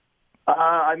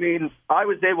 I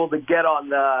was able to get on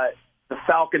the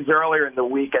Falcons earlier in the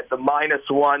week at the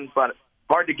 -1, but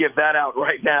hard to give that out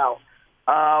right now.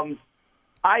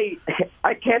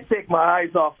 I can't take my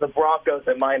eyes off the Broncos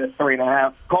at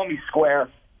 -3.5. Call me square,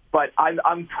 but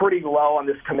I'm pretty low on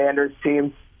this Commanders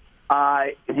team.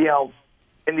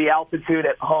 In the altitude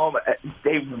at home,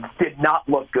 they did not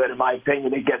look good, in my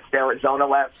opinion, against Arizona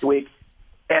last week.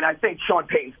 And I think Sean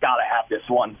Payton's got to have this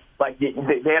one. They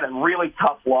had a really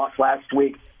tough loss last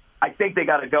week. I think they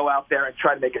got to go out there and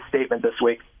try to make a statement this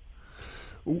week.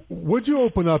 What'd you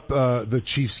open up the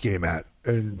Chiefs game at,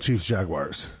 in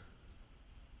Chiefs-Jaguars?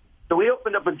 So we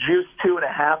opened up a juice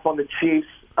 2.5 on the Chiefs.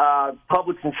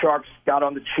 Publix and Sharps got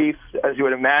on the Chiefs, as you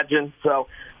would imagine. So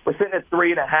we're sitting at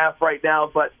 3.5 right now,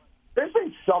 but there's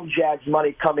been some Jags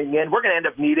money coming in. We're going to end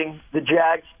up needing the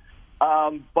Jags,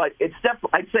 but it's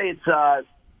I'd say it's a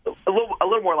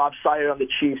little more lopsided on the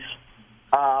Chiefs.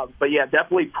 But yeah,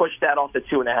 definitely push that off the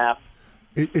 2.5.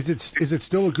 Is it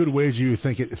still a good wager, you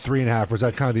think, at 3.5, or is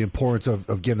that kind of the importance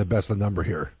of getting the best of the number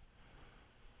here?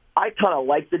 I kind of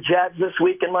like the Jags this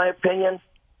week, in my opinion.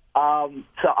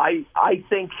 So I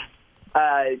think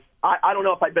I don't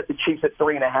know if I bet the Chiefs at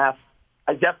 3.5.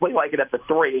 I definitely like it at the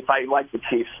 3 if I like the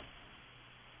Chiefs.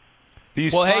 Hey,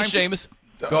 Seamus.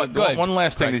 Go ahead. One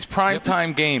last thing. These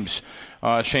primetime games,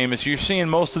 Seamus, you're seeing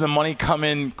most of the money come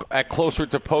in at closer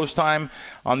to post time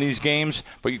on these games.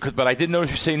 But I did notice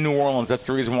you say New Orleans. That's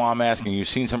the reason why I'm asking. You've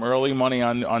seen some early money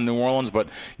on New Orleans, but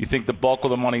you think the bulk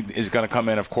of the money is going to come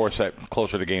in, of course, at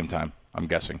closer to game time, I'm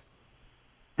guessing.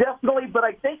 Definitely, but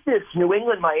I think this New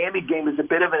England-Miami game is a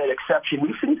bit of an exception.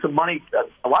 We've seen some money,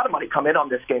 a lot of money come in on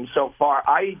this game so far.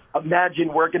 I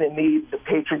imagine we're going to need the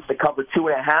Patriots to cover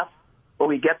 2.5 when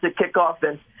we get to kickoff.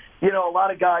 And, a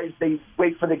lot of guys, they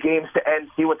wait for the games to end,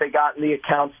 see what they got in the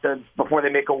accounts before they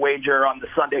make a wager on the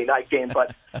Sunday night game.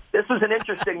 But this was an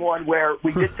interesting one where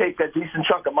we did take a decent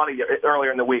chunk of money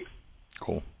earlier in the week.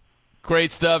 Cool.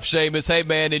 Great stuff, Seamus. Hey,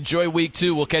 man, enjoy week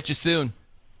 2. We'll catch you soon.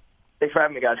 Thanks for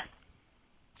having me, guys.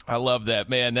 I love that,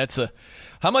 man.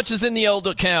 How much is in the old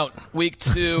account? Week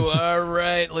 2. All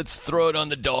right, let's throw it on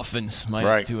the Dolphins.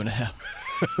 -2.5.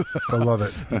 I love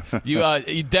it.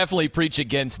 You definitely preach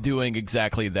against doing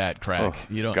exactly that, Craig.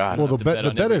 You don't. Well, the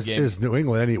bet is New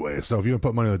England anyway. So if you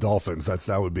put money on the Dolphins,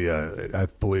 that would be I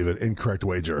believe, an incorrect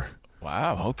wager.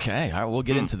 Wow. Okay. All right, we'll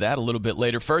get into that a little bit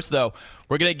later. First, though,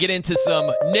 we're going to get into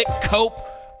some Nick Cope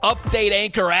update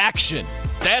anchor action.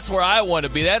 That's where I want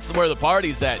to be. That's where the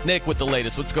party's at. Nick with the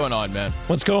latest. What's going on, man?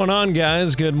 What's going on,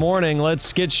 guys? Good morning.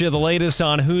 Let's get you the latest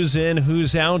on who's in,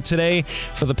 who's out today.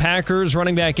 For the Packers,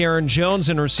 running back Aaron Jones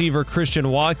and receiver Christian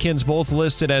Watkins both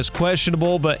listed as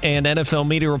questionable, and NFL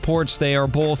media reports they are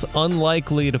both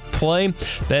unlikely to play.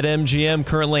 BetMGM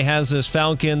currently has this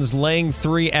Falcons laying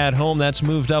 3 at home. That's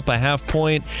moved up a half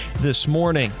point this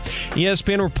morning.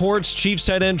 ESPN reports Chiefs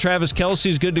tight end Travis Kelce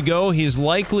is good to go. He's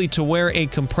likely to wear a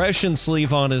compression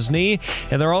sleeve on his knee,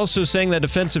 and they're also saying that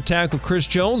defensive tackle Chris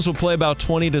Jones will play about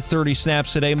 20 to 30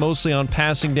 snaps today, mostly on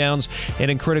passing downs and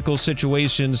in critical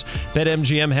situations.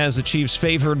 BetMGM has the Chiefs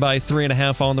favored by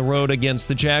 3.5 on the road against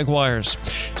the Jaguars.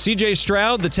 C.J.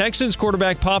 Stroud, the Texans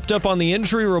quarterback, popped up on the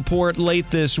injury report late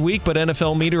this week, but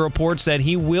NFL media reports that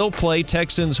he will play.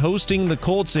 Texans hosting the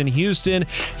Colts in Houston.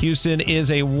 Houston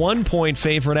is a 1-point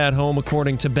favorite at home,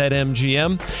 according to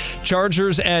BetMGM.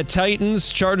 Chargers at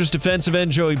Titans. Chargers defensive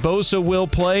end Joey Bosa will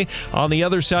play. On the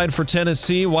other side for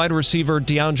Tennessee, wide receiver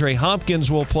DeAndre Hopkins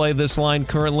will play. This line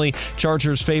currently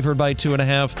Chargers favored by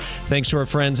 2.5, thanks to our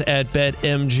friends at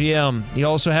BetMGM. You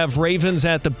also have Ravens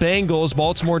at the Bengals.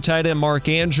 Baltimore tight end Mark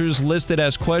Andrews listed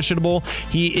as questionable.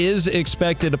 He is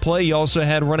expected to play. You also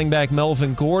had running back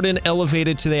Melvin Gordon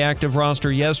elevated to the active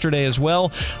roster yesterday as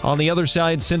well. On the other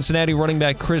side, Cincinnati running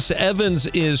back Chris Evans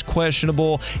is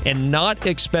questionable and not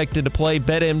expected to play.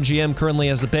 BetMGM currently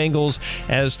has the Bengals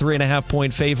as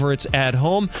 3.5-point favorites at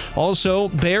home. Also,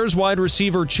 Bears wide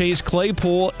receiver Chase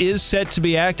Claypool is set to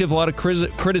be active. A lot of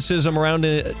criticism around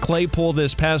Claypool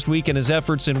this past week and his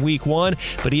efforts in week 1,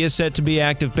 but he is set to be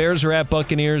active. Bears are at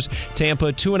Buccaneers.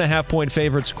 Tampa, 2.5-point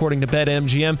favorites according to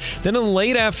BetMGM. Then in the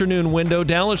late afternoon window,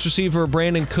 Dallas receiver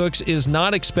Brandon Cooks is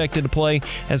not expected to play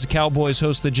as the Cowboys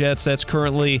host the Jets. That's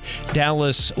currently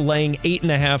Dallas laying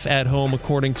 8.5 at home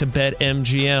according to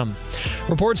BetMGM.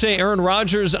 Reports say Aaron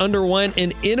Rodgers underwent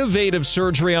an innovative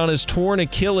surgery on his torn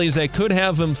Achilles that could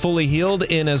have him fully healed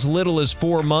in as little as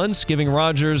 4 months, giving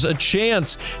Rodgers a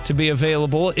chance to be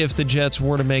available if the Jets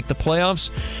were to make the playoffs.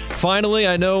 Finally,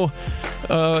 I know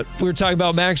we were talking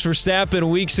about Max Verstappen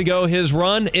weeks ago. His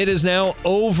run, it is now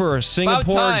over.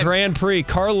 Singapore Grand Prix.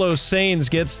 Carlos Sainz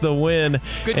gets the win.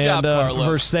 Good job, Carlos.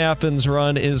 Verstappen's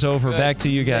run is over. Good. Back to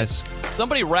you guys.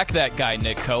 Somebody wreck that guy,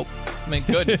 Nick Cope. I mean,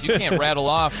 goodness, you can't rattle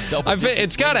off.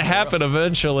 It's got to happen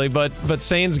eventually, but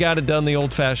Sainz got it done the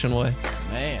old-fashioned way.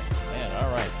 Man,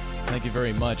 all right. Thank you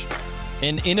very much.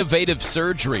 An innovative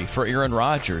surgery for Aaron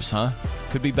Rodgers, huh?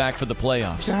 Could be back for the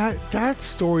playoffs. That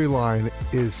storyline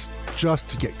is just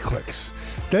to get clicks.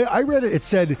 I read it. It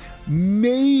said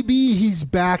maybe he's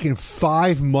back in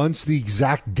 5 months. The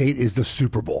exact date is the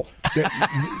Super Bowl.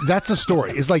 That's the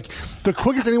story. It's like the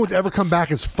quickest anyone's ever come back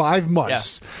is 5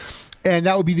 months. Yeah. And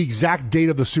that would be the exact date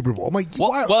of the Super Bowl. I'm like,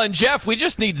 well, and Jeff, we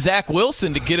just need Zach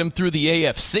Wilson to get him through the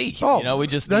AFC. Oh, we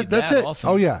just need that's it. Also.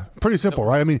 Oh yeah, pretty simple,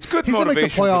 right? I mean, it's good he's motivation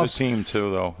make the playoffs. For the team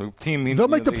too, though. They'll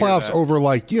make the playoffs over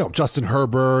Justin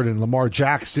Herbert and Lamar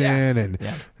Jackson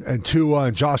and Tua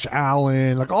and Josh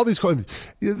Allen, like all these.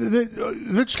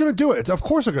 They're just going to do it. Of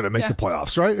course, they're going to make the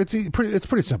playoffs, right? It's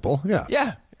pretty simple.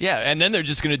 Yeah, and then they're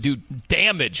just going to do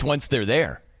damage once they're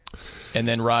there. And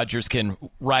then Rodgers can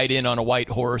ride in on a white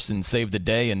horse and save the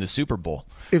day in the Super Bowl.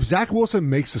 If Zach Wilson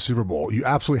makes the Super Bowl, you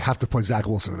absolutely have to play Zach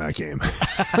Wilson in that game.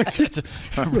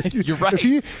 You're right.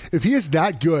 If he is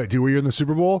that good to where you're in the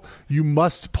Super Bowl, you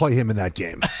must play him in that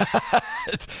game.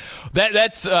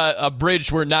 That's a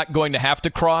bridge we're not going to have to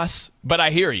cross, but I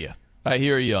hear you. I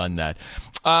hear you on that.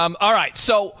 All right,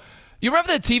 so you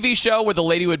remember the TV show where the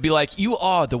lady would be like, "You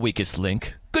are the weakest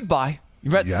link. Goodbye."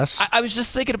 Yes. I was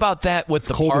just thinking about that with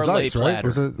the cold parlay as ice, platter.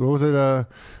 Right? What was it?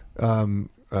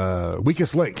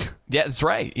 Weakest link. Yeah, that's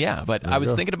right. Yeah, but I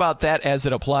was thinking about that as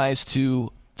it applies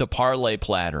to the parlay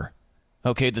platter.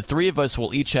 Okay, the three of us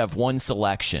will each have one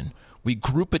selection. We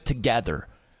group it together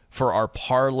for our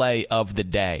parlay of the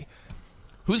day.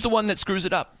 Who's the one that screws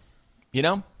it up? You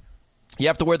know? You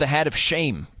have to wear the hat of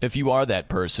shame if you are that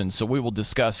person. So we will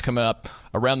discuss coming up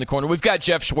around the corner. We've got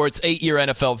Jeff Schwartz, 8-year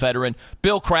NFL veteran.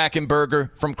 Bill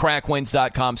Krackenberger from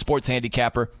crackwins.com, sports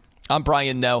handicapper. I'm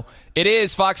Brian Noe. It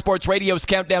is Fox Sports Radio's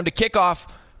Countdown to Kickoff,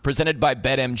 presented by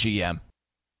BetMGM.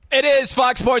 It is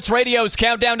Fox Sports Radio's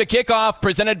Countdown to Kickoff,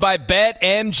 presented by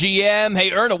BetMGM.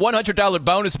 Hey, earn a $100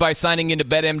 bonus by signing into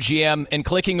BetMGM and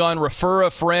clicking on Refer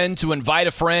a Friend to invite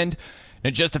a friend.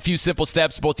 In just a few simple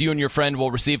steps, both you and your friend will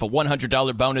receive a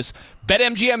 $100 bonus.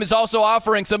 BetMGM is also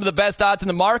offering some of the best odds in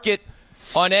the market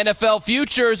on NFL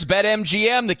futures.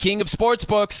 BetMGM, the king of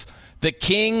sportsbooks, the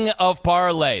king of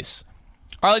parlays.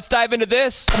 All right, let's dive into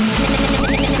this.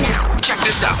 Check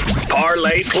this out.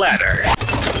 Parlay Platter.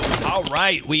 All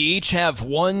right, we each have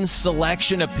one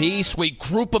selection apiece. We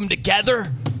group them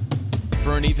together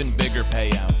for an even bigger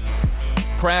payout.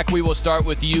 Crack, we will start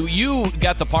with you. You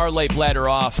got the parlay platter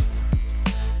off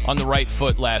on the right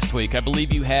foot last week. I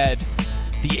believe you had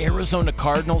the Arizona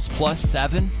Cardinals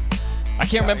 +7. I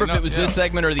can't remember if it was this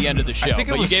segment or the end of the show,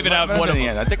 but you gave it out one of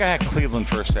them. I think I had Cleveland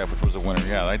first half, which was a winner.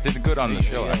 Yeah, I did good on the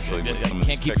show, actually. I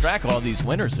can't keep track of all these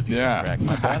winners of yours, Crack.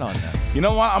 My bad on that. You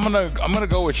know what? I'm gonna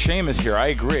go with Seamus here. I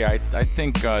agree. I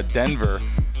think Denver.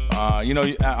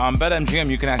 On BetMGM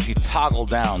you can actually toggle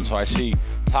down. So I see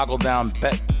toggle down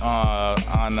bet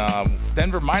on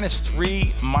Denver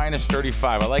 -3,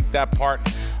 -35. I like that part.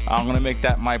 I'm going to make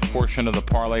that my portion of the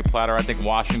parlay platter. I think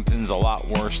Washington's a lot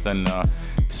worse than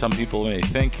some people may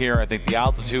think here. I think the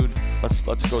altitude.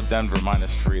 Let's go Denver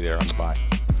 -3 there on the bye.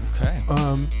 Okay.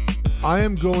 I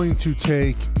am going to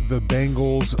take the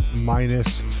Bengals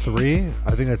 -3.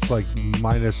 I think that's like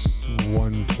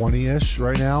 -120-ish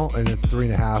right now, and it's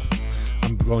 3.5.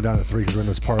 I'm going down to 3 because we're in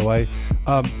this parlay.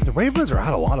 The Ravens are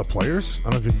out a lot of players. I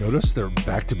don't know if you've noticed. They're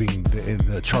back to being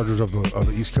the Chargers of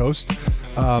the East Coast.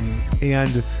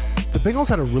 And the Bengals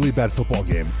had a really bad football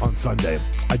game on Sunday.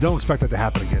 I don't expect that to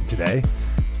happen again today.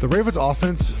 The Ravens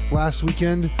offense last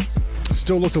weekend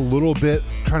still looked a little bit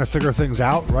trying to figure things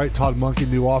out, right? Todd Monken,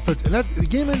 new offense. And the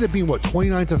game ended up being,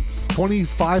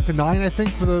 25-9, I think,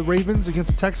 for the Ravens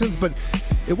against the Texans. But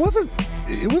it was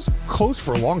close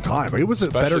for a long time. It was a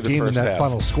better game than that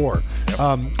final score. Yep.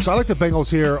 So I like the Bengals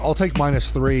here. I'll take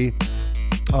 -3.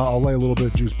 I'll lay a little bit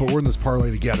of juice, but we're in this parlay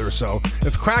together. So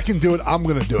if Crack can do it, I'm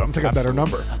going to do it. I'm going to take a better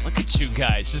number. Look at you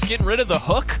guys. Just getting rid of the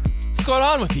hook. What's going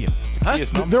on with you? Huh?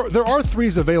 There are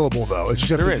 3s available, though. It's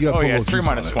just there is. It's 3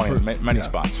 -20 in many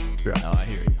spots. Yeah. No, I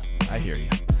hear you.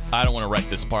 I don't want to wreck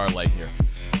this parlay here.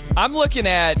 I'm looking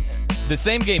at the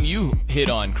same game you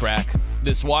hit on, Crack,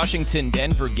 this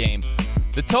Washington-Denver game.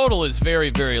 The total is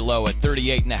very, very low at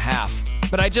 38.5.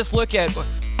 But I just look at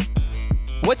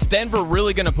what's Denver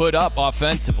really going to put up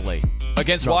offensively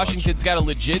against Washington's got a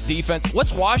legit defense.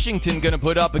 What's Washington going to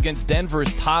put up against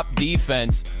Denver's top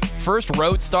defense? First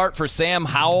road start for Sam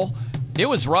Howell. It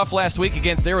was rough last week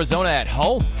against Arizona at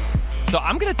home. So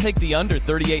I'm going to take the under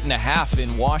 38.5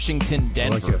 in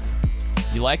Washington-Denver. I like it.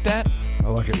 You like that? I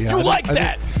like it, yeah. You like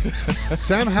that?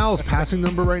 Sam Howell's passing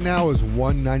number right now is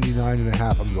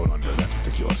 199.5. I'm going under. That's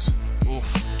ridiculous.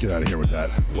 Oof. Get out of here with that.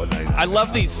 199. I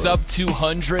love these sub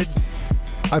 200.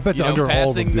 I bet the under on all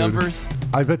of them, dude. Numbers.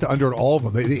 I bet the under on all of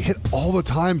them. They hit all the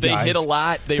time, guys. They hit a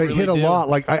lot. They really hit a do. lot.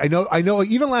 Like I know. Like,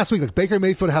 even last week, like Baker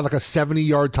Mayfield had like a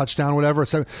 70-yard touchdown, or whatever,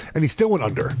 and he still went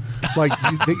under. Like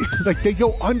they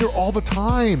go under all the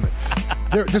time.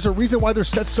 There's a reason why they're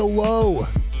set so low.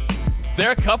 There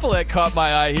are a couple that caught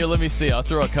my eye here. Let me see. I'll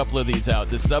throw a couple of these out.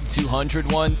 The sub 200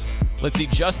 ones. Let's see.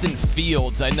 Justin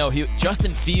Fields. I know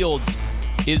Justin Fields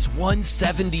is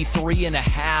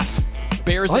 173.5.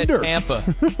 Bears under. At Tampa.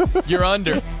 You're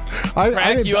under.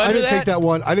 I didn't take that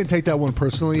one. I didn't take that one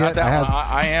personally yet.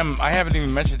 I haven't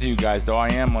even mentioned to you guys though. I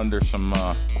am under some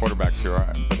quarterbacks here.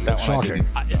 But that shocking.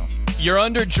 You're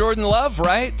under Jordan Love,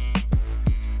 right?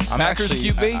 Packers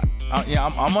QB.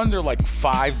 I'm under like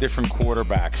 5 different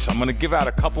quarterbacks. I'm going to give out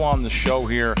a couple on the show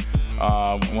here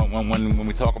when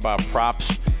we talk about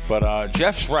props. But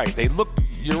Jeff's right.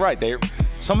 You're right.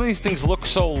 Some of these things look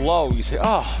so low. You say,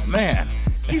 oh man.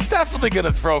 He's definitely going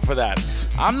to throw for that.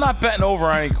 I'm not betting over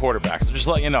on any quarterbacks. I'll just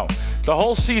let you know. The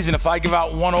whole season, if I give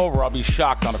out one over, I'll be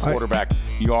shocked on a quarterback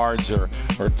yards or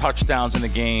touchdowns in the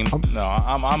game.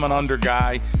 I'm an under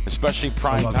guy, especially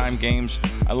primetime games.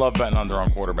 I love betting under on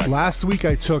quarterbacks. Last week,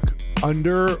 I took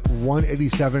under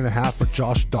 187.5 for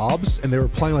Josh Dobbs, and they were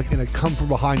playing like in a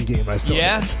come-from-behind game, and I still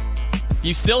hit.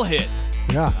 You still hit.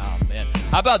 Yeah. Oh, man.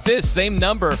 How about this? Same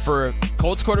number for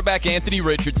Colts quarterback Anthony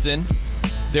Richardson.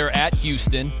 They're at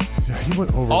Houston. Yeah, he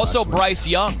went over. Also, Bryce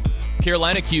Young,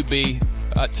 Carolina QB,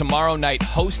 tomorrow night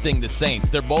hosting the Saints.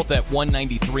 They're both at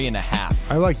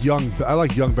 193.5. I like Young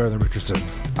better than Richardson.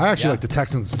 I actually like the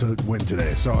Texans to win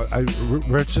today, so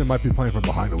Richardson might be playing from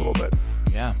behind a little bit.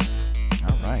 Yeah.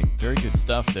 All right. Very good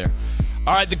stuff there.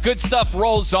 All right, the good stuff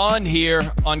rolls on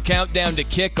here on Countdown to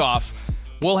Kickoff.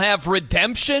 We'll have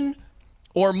redemption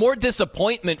or more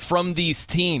disappointment from these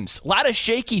teams. A lot of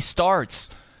shaky starts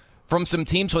from some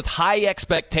teams with high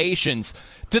expectations.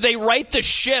 Do they right the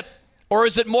ship, or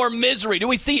is it more misery? Do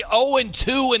we see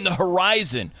 0-2 in the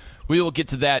horizon? We will get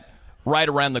to that right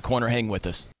around the corner. Hang with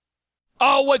us.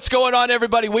 Oh, what's going on,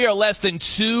 everybody? We are less than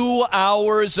 2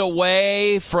 hours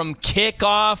away from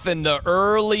kickoff in the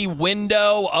early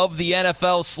window of the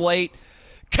NFL slate.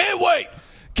 Can't wait.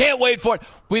 Can't wait for it.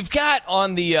 We've got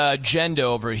on the agenda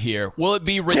over here, will it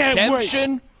be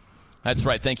redemption That's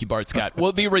right. Thank you, Bart Scott. Will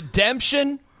it be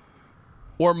redemption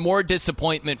or more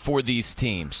disappointment for these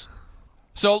teams?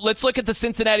 So let's look at the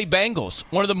Cincinnati Bengals,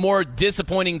 one of the more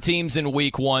disappointing teams in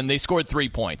Week 1. They scored 3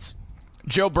 points.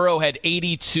 Joe Burrow had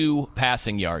 82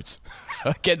 passing yards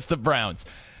against the Browns.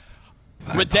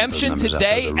 Redemption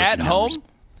today at home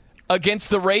against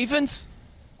the Ravens,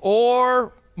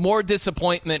 or more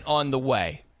disappointment on the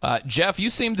way? Jeff,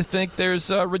 you seem to think there's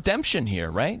redemption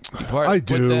here, right? I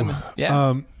do.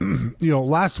 Yeah.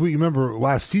 Last week, remember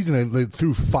last season, they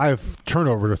threw 5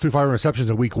 turnovers or threw 5 interceptions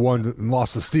in Week 1 and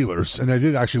lost the Steelers. And they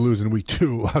did actually lose in Week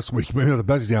 2 last week. Maybe not the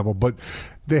best example, but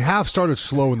they have started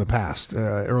slow in the past,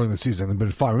 early in the season, and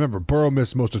been fine. Remember, Burrow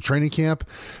missed most of training camp,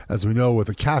 as we know, with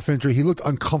a calf injury. He looked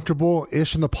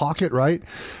uncomfortable-ish in the pocket, right?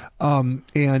 And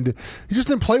he just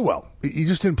didn't play well.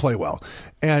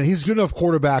 And he's a good enough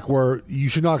quarterback where you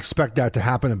should not expect that to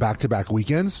happen in back-to-back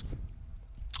weekends.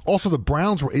 Also, the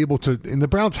Browns were able to, and the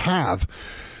Browns have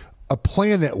a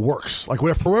plan that works. Like,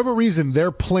 for whatever reason,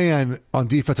 their plan on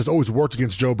defense has always worked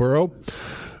against Joe Burrow.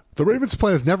 The Ravens'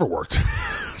 plan has never worked.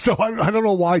 So I don't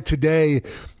know why today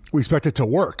we expect it to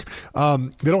work.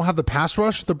 They don't have the pass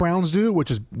rush the Browns do,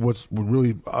 which is what's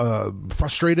really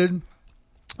frustrated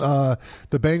the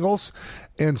Bengals.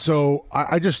 And so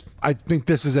I think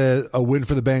this is a win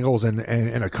for the Bengals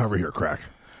and a cover here, Crack.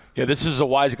 Yeah, this is a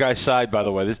wise guy side, by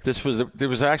the way. There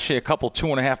was actually a couple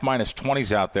 2.5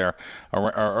 -20s out there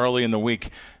early in the week,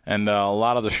 and a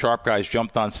lot of the sharp guys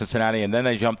jumped on Cincinnati, and then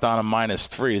they jumped on a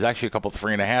 -3. There's actually a couple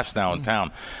 3.5s now in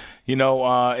town.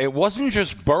 It wasn't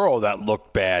just Burrow that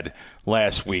looked bad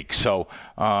last week. So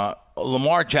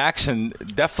Lamar Jackson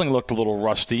definitely looked a little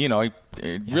rusty.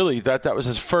 That was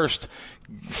his first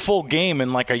full game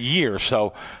in like a year.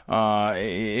 So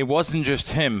it wasn't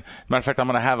just him. Matter of fact, I'm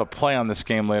going to have a play on this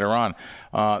game later on.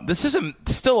 This is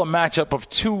still a matchup of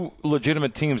 2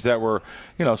 legitimate teams that were,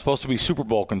 supposed to be Super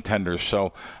Bowl contenders.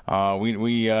 So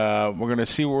we're going to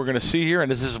see what we're going to see here.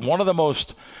 And this is one of the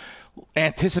most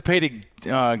anticipated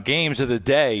games of the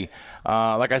day.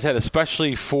 Like I said,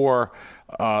 especially for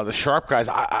the sharp guys.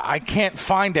 I can't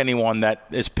find anyone that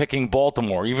is picking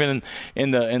Baltimore, even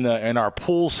in our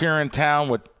pools here in town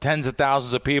with tens of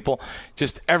thousands of people.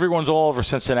 Just everyone's all over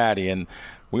Cincinnati, and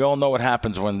we all know what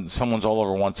happens when someone's all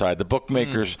over one side. The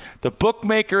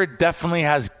bookmaker definitely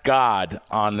has God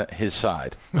on his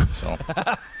side. So.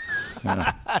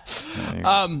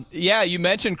 You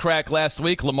mentioned, Crack, last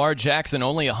week. Lamar Jackson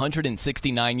only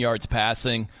 169 yards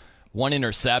passing, 1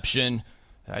 interception.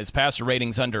 His passer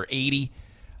rating's under 80.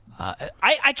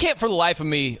 I can't for the life of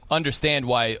me understand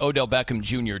why Odell Beckham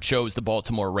Jr. chose the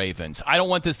Baltimore Ravens. I don't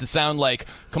want this to sound like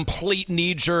complete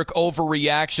knee-jerk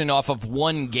overreaction off of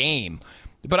one game.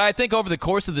 But I think over the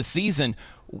course of the season,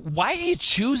 why are you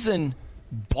choosing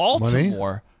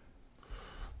Baltimore?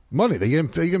 Money. They gave him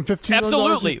 $15 million.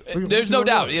 Absolutely. There's no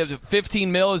doubt. $15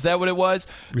 million, is that what it was?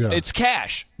 Yeah. It's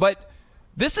cash. But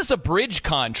this is a bridge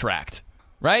contract,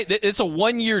 right? It's a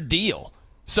 1-year deal.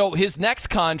 So his next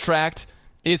contract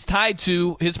is tied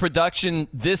to his production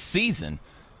this season.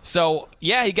 So,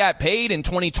 yeah, he got paid in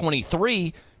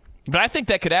 2023, but I think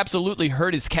that could absolutely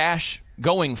hurt his cash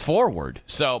going forward.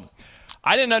 So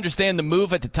I didn't understand the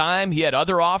move at the time. He had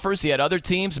other offers. He had other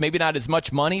teams, maybe not as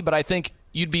much money, but I think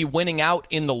you'd be winning out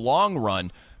in the long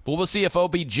run. But we'll see if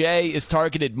OBJ is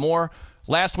targeted more.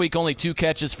 Last week, only 2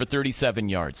 catches for 37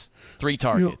 yards, 3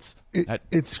 targets.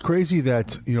 It's crazy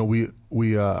that we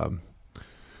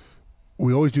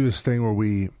always do this thing where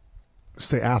we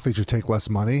say athletes should take less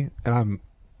money, and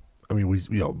you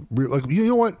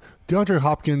know what? DeAndre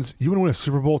Hopkins, you want to win a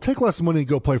Super Bowl, take less money and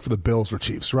go play for the Bills or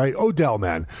Chiefs, right? Odell,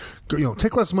 man,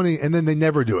 take less money, and then they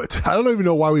never do it. I don't even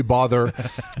know why we bother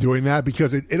doing that,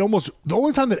 because it almost, the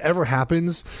only time that ever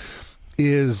happens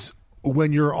is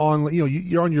when you're on,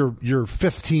 you're on your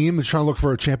 5th team and trying to look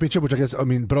for a championship, which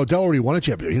but Odell already won a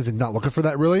championship. He's not looking for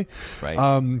that really. Right.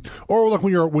 Or like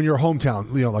when you're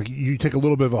hometown, like you take a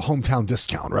little bit of a hometown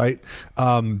discount, right?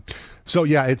 So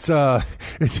yeah, it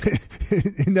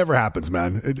never happens,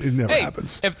 man. It never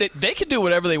happens. If they can do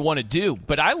whatever they want to do,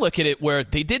 but I look at it where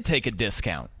they did take a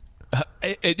discount.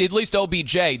 At least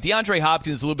OBJ. DeAndre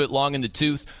Hopkins is a little bit long in the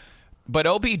tooth. But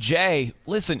OBJ,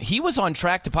 listen, he was on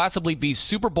track to possibly be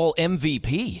Super Bowl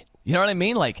MVP. You know what I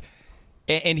mean?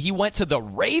 And he went to the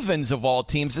Ravens of all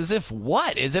teams as if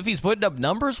what? As if he's putting up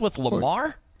numbers with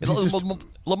Lamar?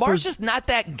 Lamar's just not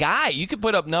that guy. You could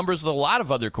put up numbers with a lot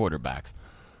of other quarterbacks.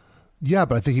 Yeah,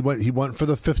 but I think he went for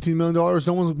the $15 million.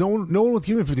 No one was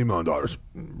giving $15 million. Brian.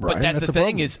 But that's the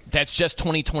thing is that's just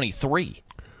 2023.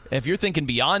 If you're thinking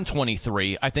beyond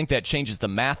 23, I think that changes the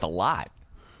math a lot.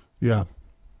 Yeah.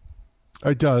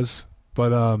 It does,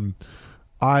 but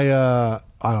I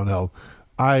I don't know.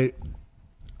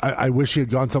 I wish he had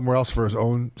gone somewhere else for his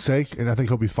own sake, and I think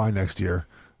he'll be fine next year.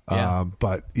 Yeah.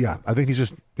 But yeah, I think he's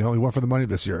just, he went for the money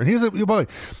this year. And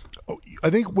I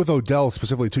think with Odell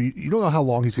specifically too, you don't know how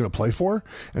long he's going to play for,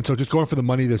 and so just going for the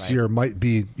money this year might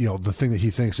be, the thing that he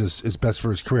thinks is best for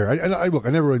his career. I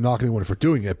never really knock anyone for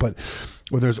doing it, but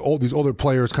when there's these older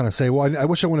players kind of say, well, I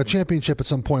wish I won a championship at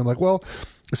some point. I'm like, well,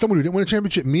 as someone who didn't win a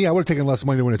championship, I would have taken less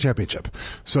money to win a championship.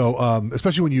 So,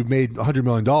 especially when you've made $100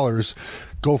 million,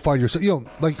 go find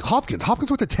yourself. Like Hopkins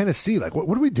went to Tennessee. Like,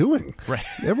 what are we doing? Right.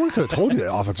 Everyone could have told you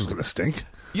that offense was going to stink.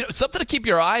 Something to keep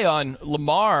your eye on.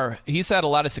 Lamar, he's had a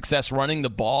lot of success running the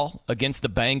ball against the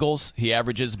Bengals. He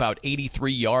averages about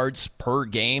 83 yards per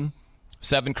game,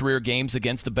 7 career games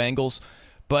against the Bengals.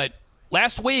 But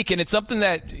last week, and it's something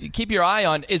that you keep your eye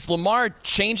on, is Lamar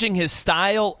changing his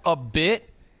style a bit?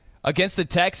 Against the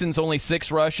Texans, only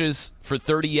 6 rushes for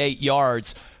 38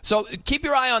 yards. So keep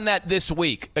your eye on that this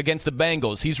week against the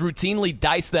Bengals. He's routinely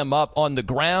diced them up on the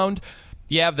ground.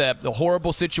 You have the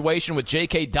horrible situation with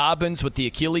J.K. Dobbins with the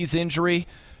Achilles injury.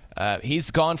 He's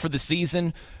gone for the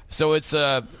season. So it's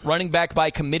a running back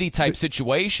by committee type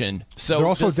situation. So they're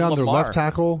also down their left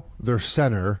tackle, their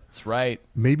center. That's right.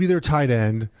 Maybe their tight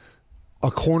end, a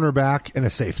cornerback, and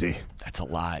a safety. That's a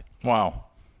lot. Wow.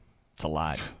 It's a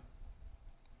lot.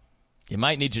 You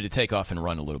might need you to take off and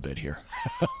run a little bit here,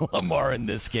 Lamar, in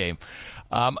this game.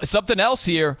 Something else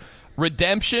here,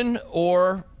 redemption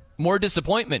or more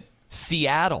disappointment.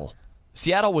 Seattle.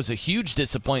 Seattle was a huge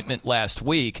disappointment last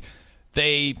week.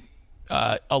 They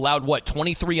allowed,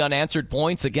 23 unanswered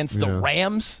points against the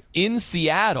Rams in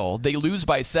Seattle. They lose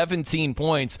by 17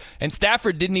 points, and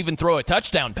Stafford didn't even throw a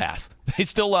touchdown pass. They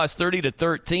still lost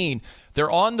 30-13.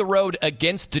 They're on the road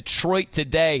against Detroit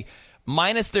today,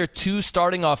 minus their 2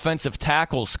 starting offensive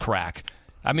tackles crack.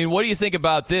 I mean, what do you think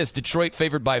about this? Detroit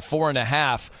favored by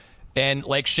 4.5. And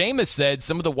like Seamus said,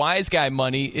 some of the wise guy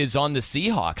money is on the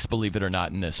Seahawks, believe it or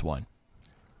not, in this one.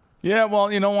 Yeah,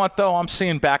 well, you know what, though? I'm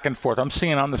seeing back and forth. I'm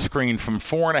seeing on the screen from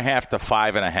 4.5 to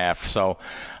 5.5. So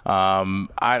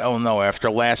I don't know.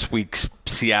 After last week's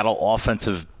Seattle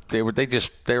offensive,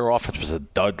 their offense was a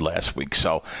dud last week.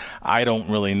 So I don't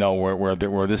really know where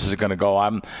this is going to go.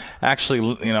 I'm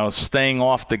actually, staying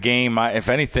off the game. If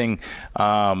anything,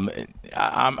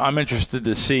 I'm interested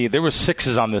to see. There were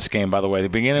 6s on this game, by the way. The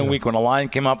beginning of the week when the line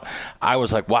came up, I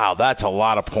was like, wow, that's a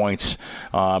lot of points.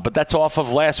 But that's off of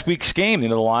last week's game.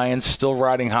 The Lions still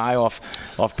riding high off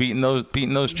beating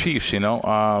those Chiefs.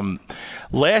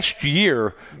 Last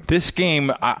year, this game,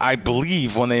 I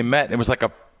believe when they met, it was like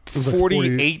a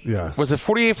 48. Was it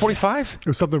 48-45? It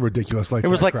was something ridiculous like that.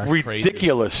 It was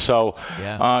ridiculous. So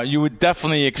you would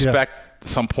definitely expect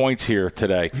some points here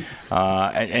today.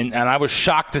 And I was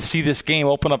shocked to see this game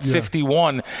open up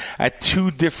 51 at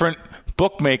 2 different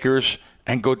bookmakers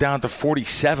and go down to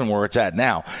 47 where it's at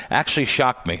now. Actually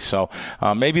shocked me. So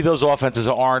maybe those offenses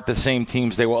aren't the same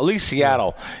teams they were. At least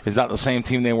Seattle is not the same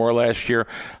team they were last year.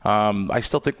 I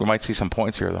still think we might see some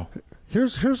points here, though.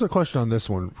 Here's the question on this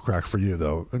one, Crack, for you,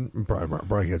 though. And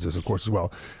Brian gets this, of course, as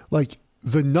well. Like,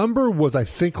 the number was, I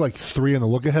think, 3 on the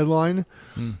look-ahead line.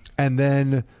 And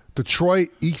then Detroit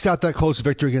ekes out that close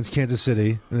victory against Kansas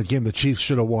City in a game the Chiefs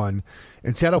should have won.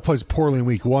 And Seattle plays poorly in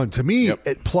week 1. To me,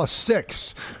 at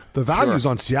 +6, the value is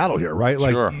on Seattle here, right?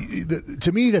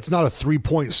 To me, that's not a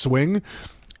 3-point swing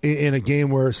in a game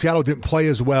where Seattle didn't play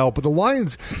as well. But the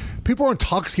Lions, people are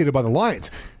intoxicated by the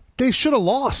Lions. They should have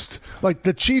lost. Like,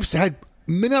 the Chiefs had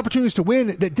many opportunities to win.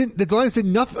 The Lions did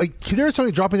nothing. Like, Kadarius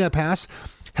Toney dropping that pass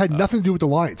had nothing to do with the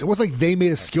Lions. It wasn't like they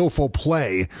made a skillful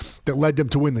play that led them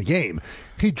to win the game.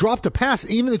 He dropped a pass.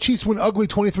 Even the Chiefs went ugly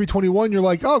 23-21. You're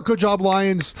like, oh, good job,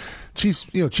 Lions. Chiefs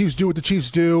do what the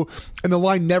Chiefs do. And the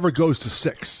line never goes to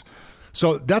 6.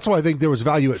 So that's why I think there was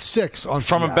value at 6 on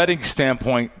From Seattle. A betting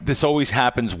standpoint, this always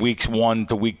happens weeks 1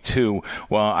 to week 2.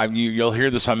 Well, you'll hear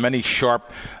this on many sharp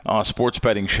sports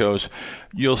betting shows.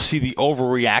 You'll see the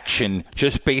overreaction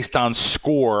just based on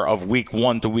score of week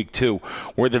 1 to week 2,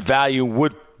 where the value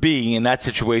would be in that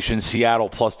situation Seattle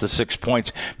plus the 6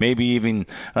 points, maybe even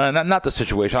not the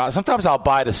situation. Sometimes I'll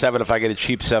buy the 7 if I get a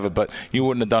cheap 7, but you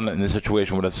wouldn't have done it in this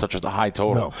situation with such a high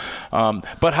total. No.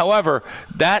 But however,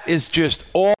 that is just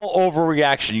all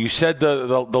overreaction. You said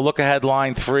the look ahead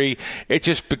line 3. It's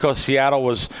just because Seattle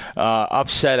was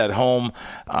upset at home,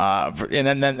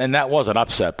 and that was an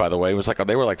upset, by the way. It was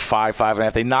they were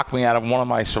 5.5. They knocked me out of one of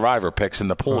my Survivor picks in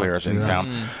the pool here in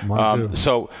town. Mine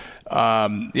too.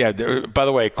 By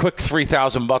the way, quick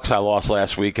 $3,000 I lost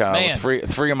last week.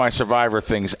 Three of my Survivor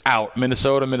things out.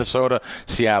 Minnesota,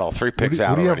 Seattle. 3 picks out.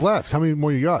 What do you already. have left? How many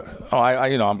more you got? Oh,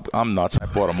 I'm nuts. I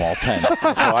bought them all 10. So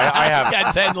I have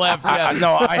got 10 left.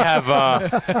 Yeah. I have.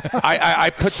 I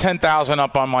put 10,000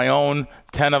 up on my own,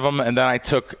 10 of them, and then I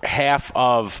took half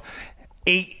of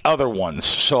 8 other ones.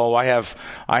 So I have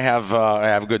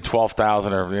a good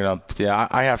 12,000, or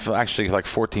I have actually like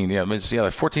 14.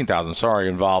 Like 14,000. Sorry,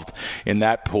 involved in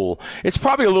that pool. It's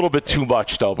probably a little bit too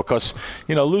much though, because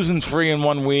losing 3 in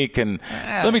 1 week. And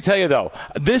let me tell you though,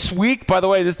 this week, by the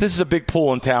way, this is a big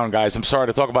pool in town, guys. I'm sorry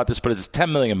to talk about this, but it's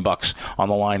 $10 million on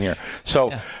the line here.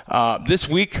 So this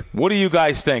week, what do you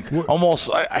guys think?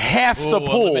 Almost half the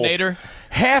pool. Eliminator?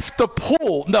 Half the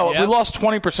pool. No, we lost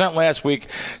 20% last week,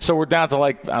 so we're down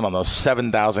to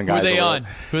 7,000 guys.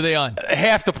 Who are they on?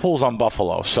 Half the pool's on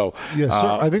Buffalo. So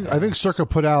I think Circa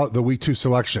put out the week 2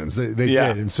 selections. They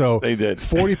did, and so they did.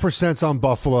 40%'s on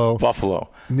Buffalo.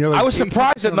 I was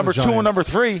surprised at number 2 and number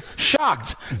 3.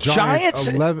 Shocked. Giants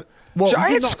 11.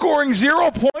 Giants scoring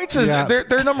 0 points.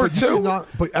 They're number 2.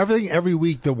 But every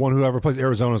week, whoever plays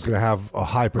Arizona is going to have a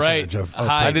high percentage of.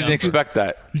 I didn't expect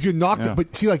that. You can knock them,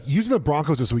 but see, using the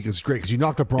Broncos this week is great because you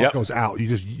knock the Broncos out. You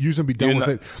just use them, be done with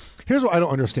it. Here's what I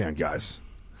don't understand, guys.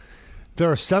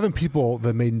 There are 7 people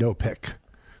that made no pick.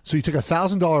 So you took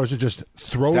 $1,000 to just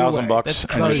throw it away. $1,000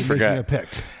 and just forget. A pick.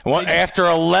 After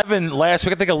 11 last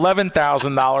week, I think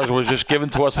 $11,000 was just given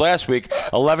to us last week.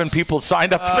 11 people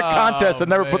signed up for the contest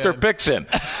and never put their picks in.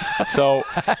 So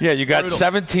you got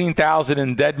 $17,000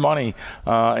 in dead money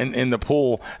in the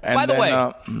pool. And by the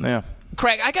way,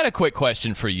 Craig, I got a quick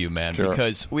question for you, man,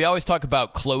 because we always talk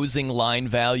about closing line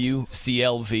value,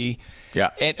 CLV.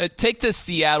 Yeah. And take the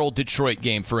Seattle-Detroit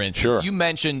game, for instance. Sure. You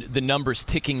mentioned the numbers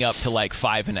ticking up to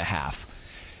 5.5.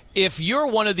 If you're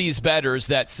one of these bettors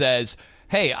that says,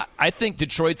 hey, I think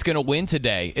Detroit's going to win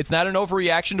today, it's not an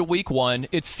overreaction to week 1.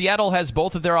 It's Seattle has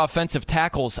both of their offensive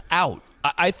tackles out.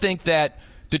 I think that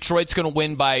Detroit's going to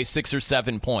win by 6 or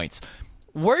 7 points.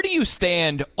 Where do you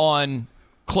stand on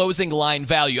closing line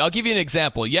value? I'll give you an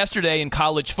example. Yesterday in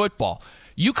college football,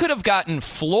 you could have gotten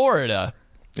Florida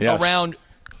around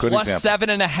plus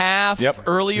 7.5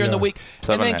 earlier in the week.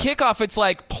 And then kickoff, it's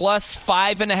plus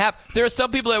 5.5. There are some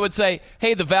people that would say,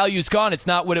 hey, the value's gone. It's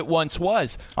not what it once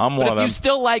was. But if you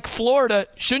still like Florida,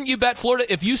 shouldn't you bet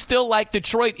Florida? If you still like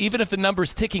Detroit, even if the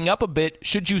number's ticking up a bit,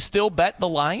 should you still bet the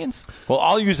Lions? Well,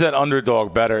 I'll use that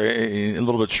underdog better, a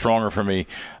little bit stronger for me.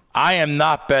 I am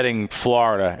not betting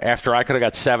Florida after I could have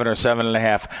got 7 or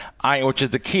 7.5, which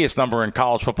is the keyest number in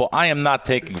college football. I am not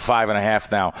taking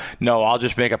 5.5 now. No, I'll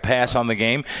just make a pass on the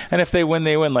game. And if they win,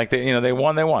 they win. They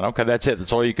won, they won. Okay, that's it.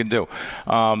 That's all you can do.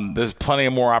 There's plenty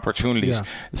of more opportunities. Yeah.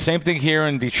 Same thing here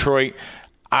in Detroit.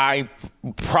 I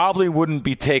probably wouldn't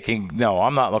be taking. No,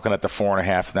 I'm not looking at the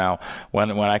 4.5 now.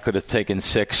 When I could have taken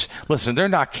 6. Listen, they're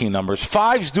not key numbers.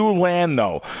 5s do land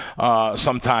though.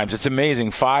 Sometimes it's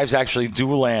amazing. 5s actually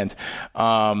do land.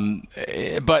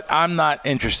 But I'm not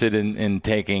interested in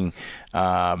taking.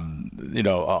 A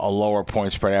lower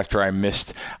point spread after I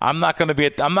missed. I'm not going to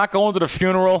the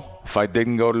funeral if I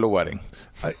didn't go to the wedding.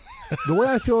 The way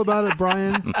I feel about it,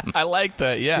 Brian, I like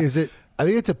that. Yeah, I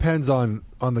think it depends on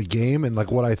the game and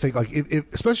what I think.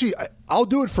 Especially, I'll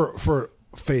do it for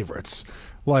favorites.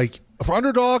 For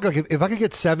underdog, if I could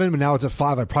get 7, but now it's at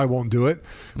 5, I probably won't do it.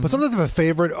 But sometimes if a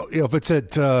favorite, if it's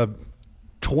at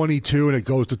 22 and it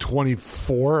goes to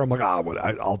 24, I'm like,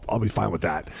 I'll be fine with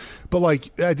that. But I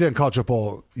did in college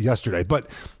football yesterday. But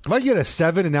if I get a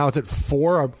 7 and now it's at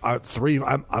 4, 3,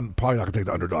 I'm probably not going to take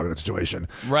the underdog in that situation.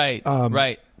 Right.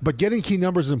 Right. But getting key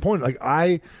numbers is important.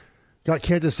 I got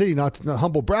Kansas City, not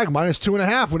humble brag, minus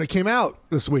 2.5 when it came out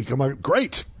this week. I'm like,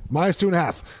 great, minus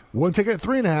 2.5. Wouldn't take it at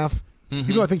 3.5.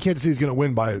 Even though I think Kansas City is going to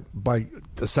win by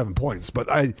 7 points, but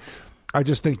I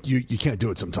just think you can't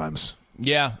do it sometimes.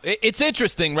 Yeah, it's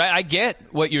interesting, right? I get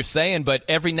what you're saying, but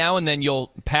every now and then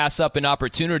you'll pass up an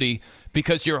opportunity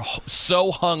because you're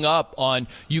so hung up on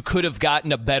you could have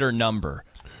gotten a better number,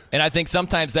 and I think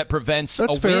sometimes that prevents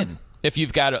win if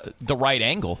you've got the right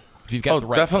angle. You've got the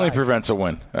right definitely side. Prevents a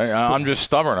win. I'm just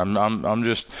stubborn. I'm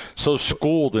just so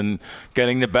schooled in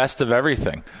getting the best of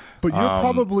everything. But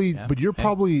you're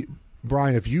probably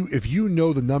Brian. If you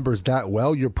know the numbers that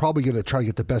well, you're probably going to try to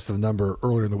get the best of the number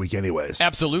earlier in the week, anyways.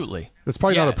 Absolutely. That's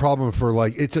probably not a problem for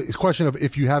it's a question of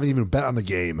if you haven't even bet on the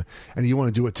game and you want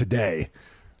to do it today.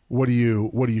 What do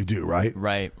you do, right?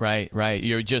 Right.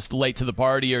 You're just late to the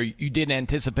party, or you didn't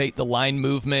anticipate the line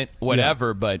movement,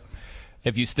 whatever, but.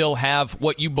 If you still have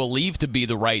what you believe to be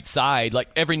the right side,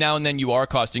 every now and then you are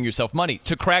costing yourself money.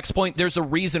 To Crack's point, there's a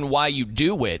reason why you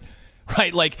do it,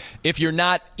 right? If you're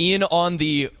not in on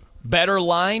the better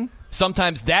line,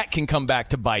 sometimes that can come back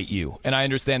to bite you. And I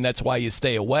understand that's why you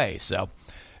stay away. So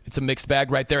it's a mixed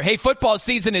bag right there. Hey, football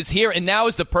season is here, and now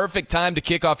is the perfect time to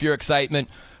kick off your excitement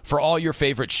for all your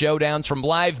favorite showdowns, from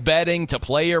live betting to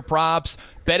player props.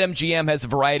 BetMGM has a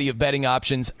variety of betting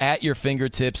options at your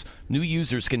fingertips. New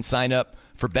users can sign up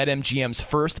for BetMGM's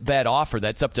first bet offer.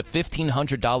 That's up to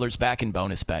 $1,500 back in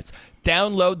bonus bets.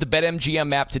 Download the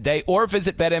BetMGM app today or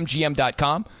visit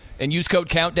BetMGM.com and use code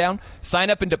COUNTDOWN.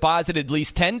 Sign up and deposit at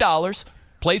least $10.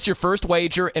 Place your first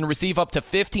wager and receive up to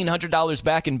 $1,500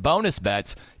 back in bonus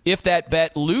bets if that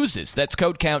bet loses. That's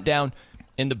code COUNTDOWN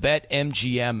in the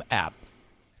BetMGM app.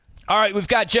 All right, we've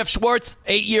got Jeff Schwartz,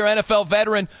 8-year NFL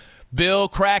veteran, Bill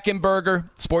Krackomberger,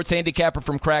 sports handicapper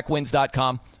from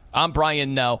crackwins.com. I'm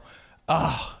Brian Noe.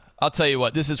 Oh, I'll tell you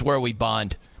what, this is where we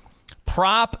bond.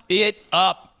 Prop it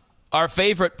up. Our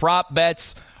favorite prop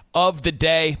bets of the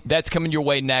day. That's coming your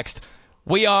way next.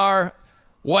 We are,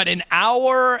 an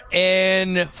hour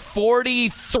and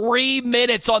 43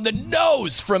 minutes on the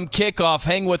nose from kickoff.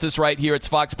 Hang with us right here. It's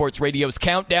Fox Sports Radio's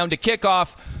Countdown to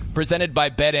Kickoff, presented by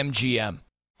BetMGM.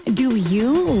 Do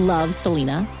you love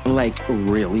Selena? Like,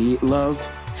 really love?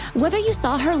 Whether you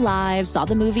saw her live, saw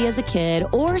the movie as a kid,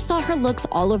 or saw her looks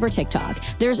all over TikTok,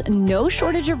 there's no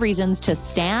shortage of reasons to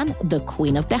stan the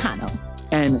Queen of Tejano.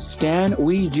 And Stan,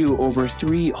 we do over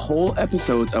 3 whole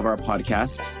episodes of our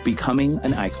podcast, Becoming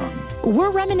an Icon. We're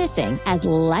reminiscing as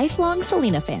lifelong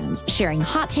Selena fans, sharing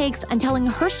hot takes and telling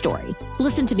her story.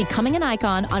 Listen to Becoming an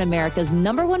Icon on America's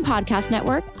 #1 podcast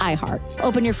network, iHeart.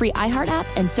 Open your free iHeart app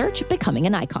and search Becoming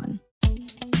an Icon.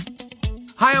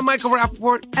 Hi, I'm Michael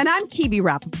Rappaport. And I'm Kibi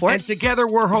Rappaport. And together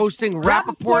we're hosting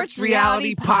Rappaport's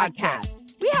Reality Podcast.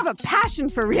 We have a passion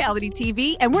for reality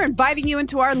TV, and we're inviting you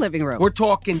into our living room. We're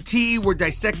talking tea, we're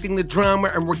dissecting the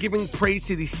drama, and we're giving praise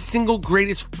to the single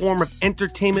greatest form of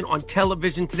entertainment on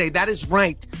television today. That is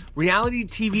right. Reality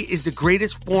TV is the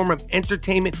greatest form of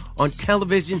entertainment on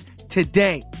television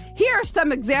today. Here are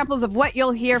some examples of what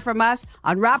you'll hear from us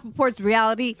on Rappaport's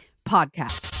Reality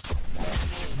Podcast.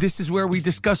 This is where we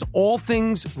discuss all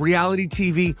things reality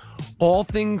TV, all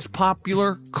things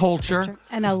popular culture.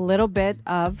 And a little bit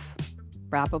of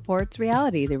Rappaport's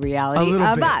reality, the reality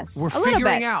of bit. us. We're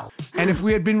figuring out. And if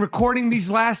we had been recording these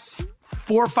last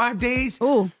 4 or 5 days,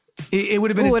 it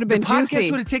would have been, the podcast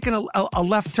juicy. would have taken a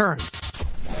left turn.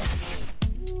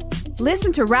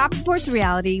 Listen to Rappaport's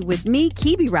Reality with me,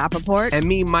 Kibi Rappaport. And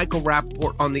me, Michael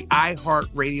Rappaport, on the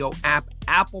iHeartRadio app,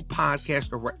 Apple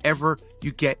Podcast, or wherever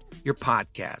you get your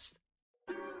podcast.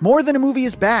 More Than a Movie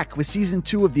is back with season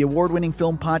 2 of the award-winning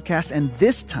film podcast, and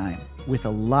this time with a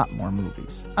lot more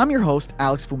movies. I'm your host,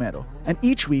 Alex Fumero, and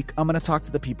each week I'm going to talk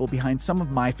to the people behind some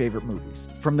of my favorite movies.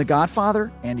 From The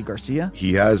Godfather, Andy Garcia.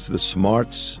 He has the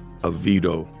smarts of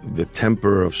Vito, the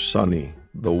temper of Sonny,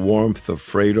 the warmth of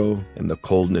Fredo, and the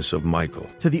coldness of Michael.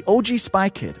 To the OG Spy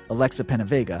Kid, Alexa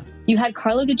Penavega. You had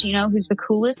Carla Gugino, who's the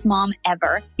coolest mom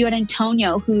ever. You had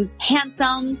Antonio, who's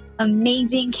handsome,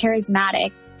 amazing,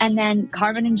 charismatic. And then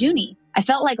Carvin and Junie. I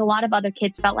felt like a lot of other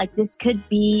kids felt like this could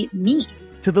be me.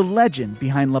 To the legend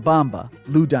behind La Bamba,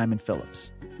 Lou Diamond Phillips.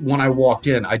 When I walked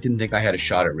in, I didn't think I had a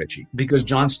shot at Richie because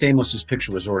John Stamos'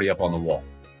 picture was already up on the wall.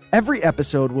 Every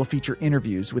episode will feature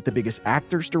interviews with the biggest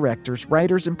actors, directors,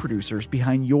 writers, and producers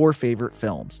behind your favorite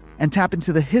films and tap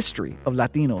into the history of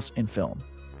Latinos in film.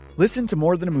 Listen to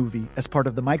More Than a Movie as part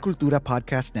of the My Cultura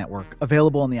podcast network,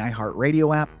 available on the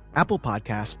iHeartRadio app, Apple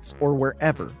Podcasts, or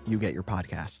wherever you get your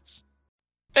podcasts.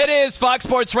 It is Fox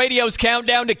Sports Radio's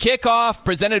Countdown to Kickoff,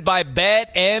 presented by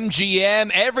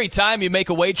BetMGM. Every time you make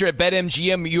a wager at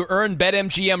BetMGM, you earn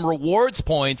BetMGM rewards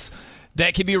points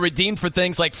that can be redeemed for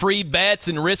things like free bets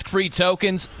and risk-free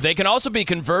tokens. They can also be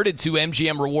converted to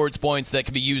MGM rewards points that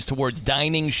can be used towards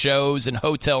dining, shows, and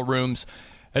hotel rooms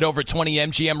at over 20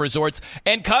 MGM resorts.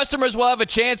 And customers will have a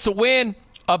chance to win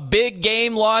a big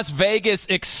game Las Vegas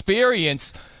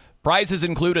experience. Prizes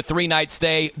include a 3-night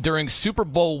stay during Super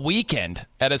Bowl weekend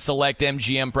at a select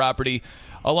MGM property,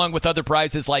 along with other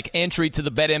prizes like entry to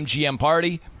the BetMGM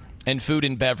party and food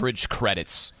and beverage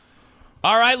credits.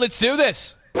 All right, let's do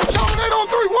this. Prop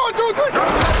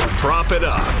it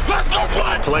up. Let's go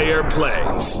play. Player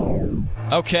plays.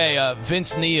 Okay,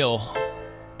 Vince Neil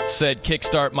said,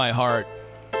 kickstart my heart.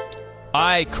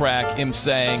 I, Crack, am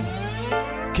saying,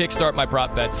 kickstart my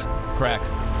prop bets, Crack.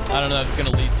 I don't know if it's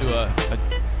going to lead to a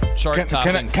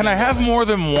chart-topping. Can I have more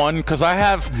than one? Because I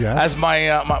have, as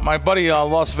my buddy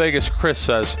Las Vegas Chris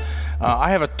says,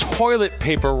 I have a toilet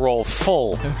paper roll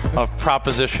full of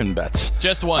proposition bets.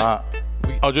 Just one.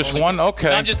 Just one? Okay.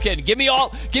 No, I'm just kidding. Give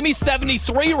me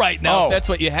 73 right now, if that's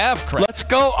what you have, Craig. Let's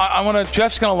go.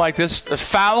 Jeff's gonna like this. The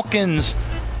Falcons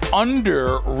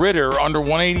under Ritter, under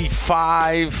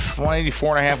 185,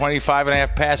 184.5,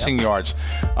 185.5 passing yards.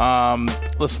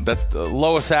 Listen, that's the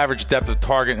lowest average depth of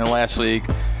target in the last league.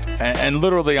 And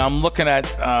literally, I'm looking at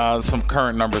some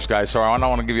current numbers, guys, so I don't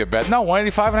want to give you a bet. No,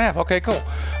 185.5. Okay, cool.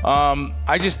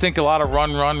 I just think a lot of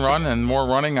run, and more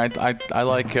running. I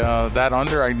like that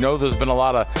under. I know there's been a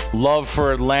lot of love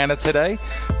for Atlanta today,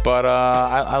 but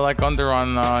I like under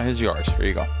on his yards. Here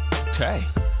you go. Okay.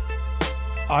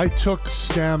 I took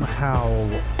Sam Howell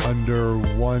under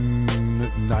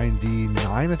 199,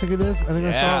 I think it is. I think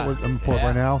I saw it. I'm pulling it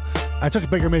right now. I took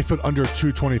Baker Mayfield under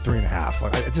 223.5.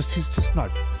 Like, he's just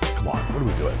not. Come on, what are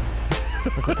we doing?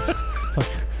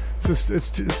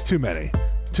 It's too many.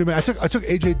 I took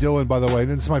AJ Dillon, by the way.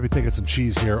 This might be taking some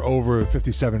cheese here, over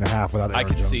 57.5 without Aaron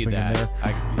Jones being in there.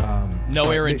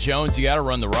 No Aaron Jones, you got to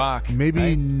run the rock.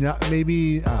 Maybe not.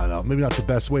 Maybe I don't know. Maybe not the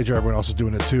best wager. Everyone else is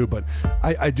doing it too, but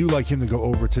I do like him to go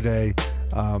over today,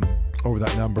 over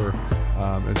that number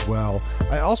as well.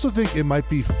 I also think it might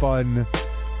be fun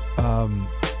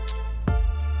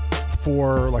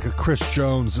for like a Chris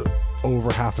Jones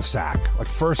over half a sack, like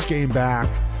first game back,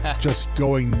 just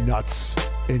going nuts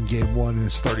in game one in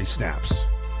his 30 snaps.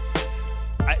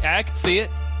 I can see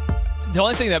it. The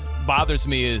only thing that bothers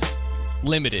me is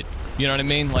limited. You know what I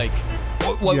mean? Like,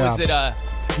 what was it?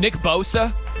 Nick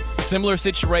Bosa, similar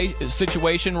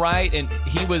situation, right? And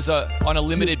he was on a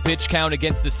limited pitch count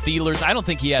against the Steelers. I don't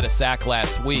think he had a sack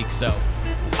last week. So,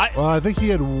 I think he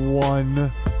had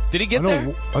one. Did he get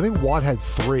there? I think Watt had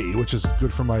 3, which is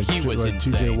good for my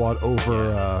TJ Watt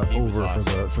over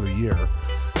awesome. for the year.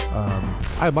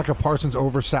 I had Micah Parsons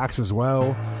over sacks as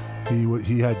well.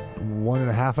 He had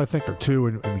 1.5, I think, or 2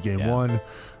 in game one.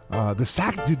 The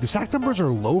sack numbers are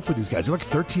low for these guys. They're like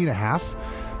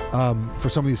 13.5 for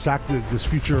some of these this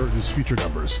future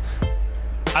numbers.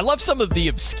 I love some of the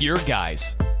obscure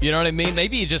guys. You know what I mean?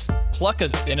 Maybe you just pluck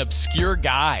an obscure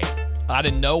guy out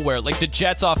of nowhere. Like the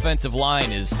Jets' offensive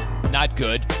line is not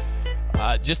good.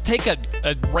 Just take a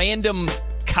random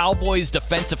Cowboys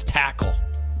defensive tackle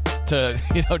to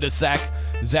sack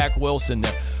Zach Wilson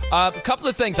there. A couple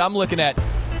of things I'm looking at.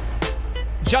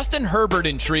 Justin Herbert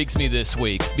intrigues me this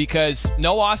week because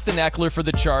no Austin Eckler for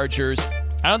the Chargers.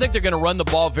 I don't think they're going to run the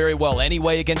ball very well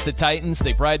anyway against the Titans.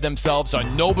 They pride themselves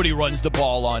on nobody runs the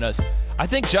ball on us. I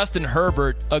think Justin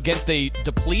Herbert against a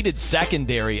depleted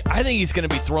secondary, I think he's going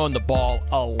to be throwing the ball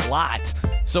a lot.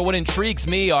 So what intrigues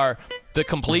me are the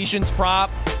completions prop.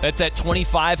 That's at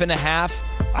 25.5.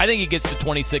 I think he gets to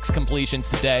 26 completions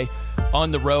today on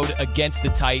the road against the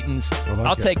Titans.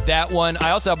 I'll take that one.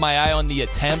 I also have my eye on the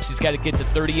attempts. He's got to get to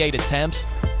 38 attempts.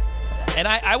 And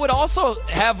I would also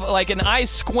have like an eye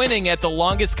squinting at the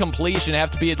longest completion,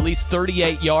 have to be at least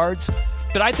 38 yards.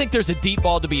 But I think there's a deep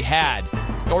ball to be had,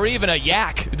 or even a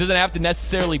yak. It doesn't have to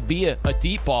necessarily be a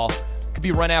deep ball. It could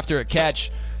be run after a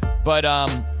catch. But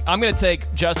I'm going to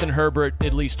take Justin Herbert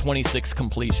at least 26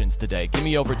 completions today. Give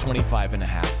me over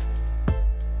 25.5.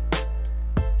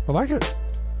 I like it.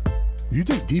 You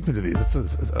dig deep into these.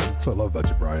 That's what I love about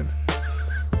you, Brian.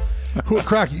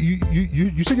 Crack,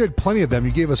 you said you had plenty of them.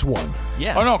 You gave us one.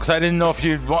 Yeah. Oh, no, because I didn't know if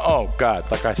you'd want... Oh, God,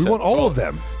 like I said. We want all of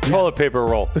them. Toilet paper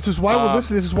roll. This is why we're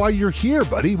listening. This is why you're here,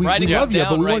 buddy. We love you,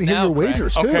 but we want to hear your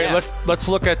wagers, too. Okay, let's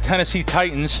look at Tennessee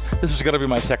Titans. This is going to be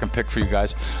my second pick for you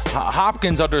guys.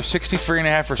 Hopkins under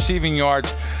 63.5 receiving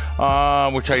yards,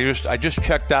 which I just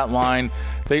checked that line.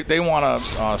 They want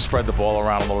to spread the ball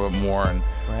around a little bit more.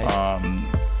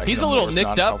 And he's a little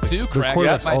nicked up, too, Craig. The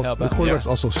quarterbacks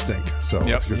also stink, so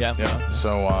that's good. Yeah.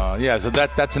 So, so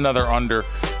that's another under.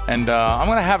 And I'm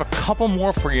going to have a couple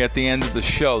more for you at the end of the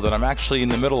show that I'm actually in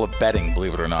the middle of betting,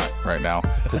 believe it or not, right now,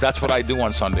 because that's what I do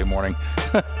on Sunday morning.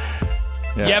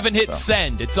 You haven't hit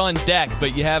send. It's on deck,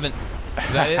 but you haven't.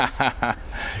 Is that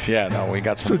it? Yeah, no, we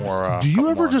got some more. Do you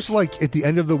ever just like at the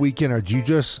end of the weekend, or do you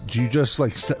just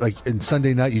like in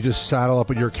Sunday night, you just saddle up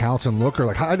at your accounts and look, or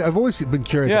like I've always been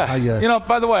curious how you. You know,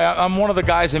 by the way, I'm one of the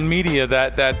guys in media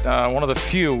that one of the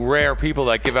few rare people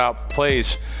that give out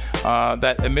plays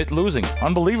that admit losing.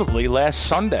 Unbelievably, last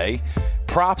Sunday,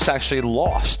 props actually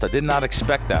lost. I did not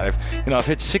expect that. I've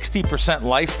hit 60%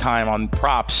 lifetime on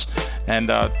props and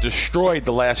destroyed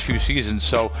the last few seasons.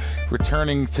 So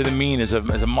returning to the mean is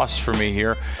a must for me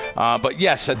here. But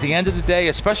yes, at the end of the day,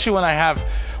 especially when I have,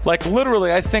 like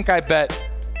literally, I think I bet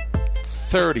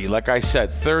 30, like I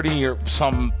said, 30 or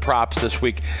some props this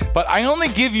week. But I only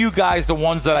give you guys the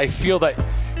ones that I feel that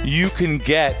you can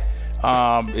get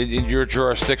in your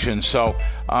jurisdiction. So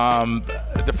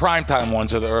the primetime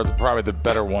ones are probably the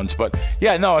better ones. But,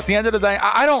 yeah, no, at the end of the day,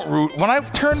 I don't root. When I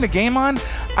turn the game on,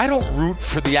 I don't root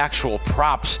for the actual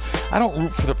props. I don't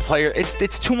root for the player.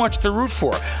 It's too much to root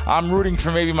for. I'm rooting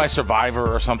for maybe my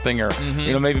survivor or something, or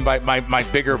maybe my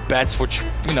bigger bets, which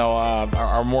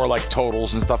are more like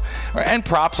totals and stuff. And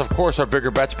props, of course, are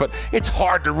bigger bets, but it's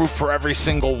hard to root for every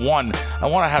single one. I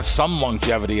want to have some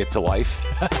longevity to life.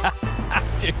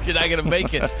 Dude, you're not going to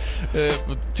make it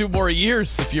 2 more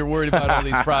years if you're worried about all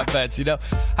these prop bets. A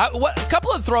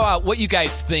couple of throw out what you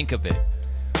guys think of it.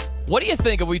 What do you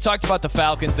think of? We talked about the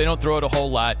Falcons. They don't throw it a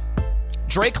whole lot.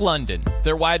 Drake London,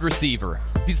 their wide receiver.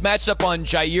 He's matched up on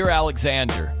Jair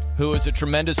Alexander, who is a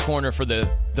tremendous corner for the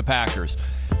Packers.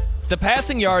 The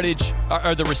passing yardage,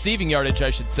 or the receiving yardage, I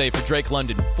should say, for Drake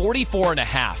London,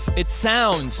 44.5. It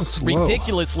sounds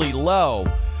ridiculously low,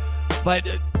 but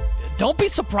don't be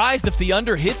surprised if the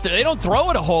under hits. They don't throw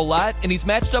it a whole lot, and he's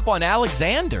matched up on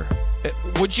Alexander.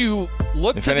 Would you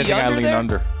look if to anything, the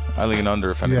under there? I lean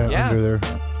under. If anything. Yeah, under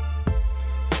there.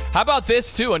 How about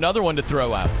this, too? Another one to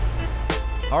throw out.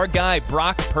 Our guy,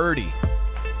 Brock Purdy.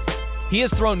 He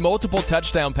has thrown multiple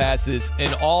touchdown passes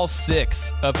in all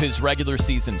 6 of his regular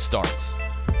season starts.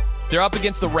 They're up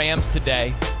against the Rams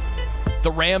today.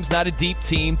 The Rams, not a deep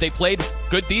team. They played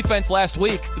good defense last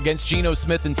week against Geno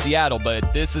Smith in Seattle,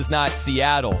 but this is not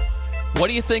Seattle. What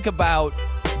do you think about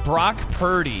Brock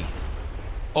Purdy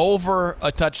over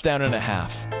a touchdown and a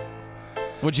half?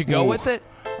 Would you go with it?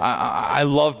 I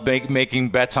love making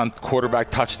bets on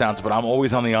quarterback touchdowns, but I'm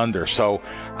always on the under. So,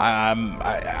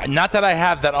 not that I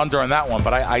have that under on that one,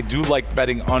 but I do like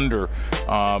betting under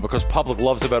because public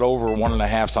loves to bet over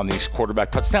 1.5s on these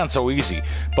quarterback touchdowns. So easy.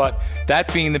 But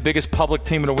that being the biggest public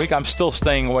team of the week, I'm still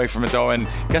staying away from it, though. And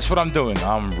guess what I'm doing?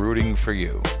 I'm rooting for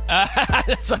you.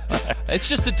 It's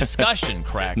just a discussion,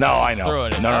 Crack. No, I know. Throw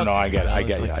it in. No, I get it. I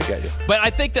get you. But I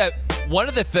think that one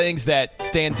of the things that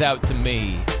stands out to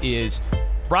me is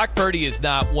Brock Purdy is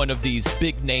not one of these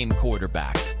big-name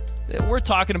quarterbacks. We're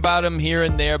talking about him here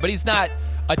and there, but he's not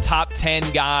a top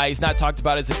 10 guy. He's not talked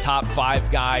about as a top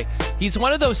 5 guy. He's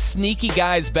one of those sneaky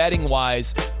guys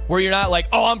betting-wise where you're not like,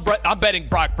 I'm betting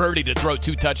Brock Purdy to throw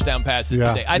 2 touchdown passes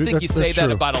today. I think you say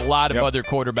that about a lot of other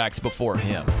quarterbacks before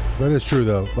him. That is true,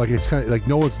 though. Like, it's kind of like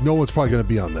no one's probably going to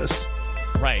be on this.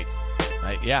 Right.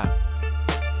 Yeah.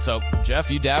 So, Jeff,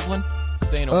 you dabbling?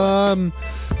 Staying away?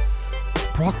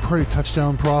 Brock Purdy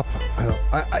touchdown prop.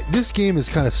 This game has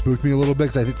kind of spooked me a little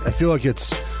bit because I feel like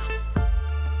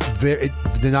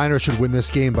the Niners should win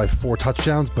this game by 4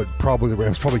 touchdowns, but probably the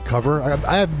Rams cover.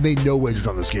 I have made no wagers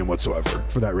on this game whatsoever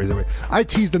for that reason. I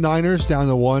teased the Niners down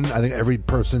to 1. I think every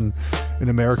person in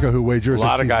America who wagers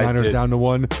has teased the Niners down to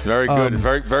 1. Very good.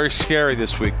 Very, very scary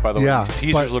this week, by the way. These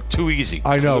teasers look too easy.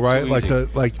 I know, right? Like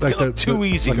too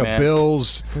easy, man. A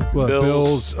Bills,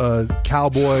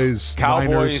 Cowboys.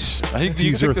 Niners, I think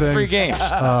you can pick the 3 games.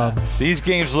 These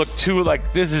games look too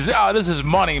like this is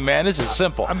money, man. This is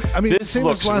simple. I mean, this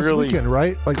looks last weekend,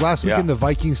 right? Like last weekend, the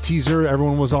Vikings teaser,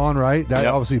 everyone was on, right? That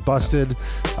obviously busted.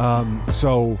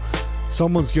 So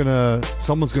someone's gonna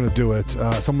do it.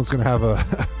 Someone's gonna have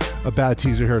a bad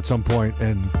teaser here at some point,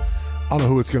 and I don't know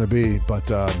who it's gonna be, but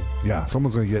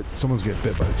someone's gonna get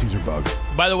bit by the teaser bug.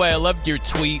 By the way, I loved your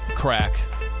tweet, Crack,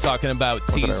 talking about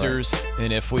teasers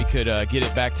and if we could get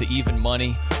it back to even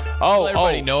money. Let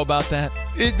everybody know about that.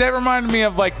 That reminded me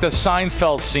of like the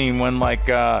Seinfeld scene when like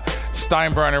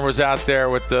Steinbrenner was out there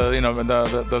with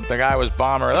the guy was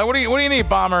Bomber. Like, what do you need,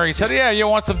 Bomber? He said, you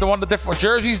want the different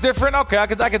jerseys different? Okay, I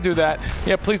could do that.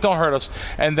 Yeah, please don't hurt us.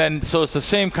 And then so it's the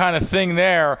same kind of thing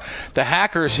there. The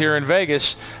hackers here in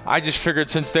Vegas, I just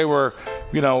figured since they were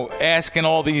asking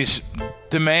all these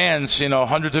demands,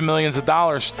 hundreds of millions of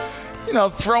dollars.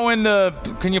 Throw in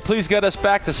can you please get us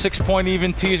back to 6-point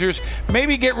even teasers?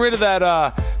 Maybe get rid of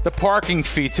that the parking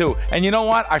fee too. And you know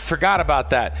what? I forgot about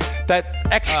that.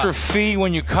 That extra fee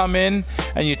when you come in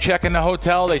and you check in the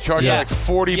hotel, they charge you like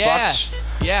 $40.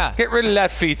 Yeah. Get rid of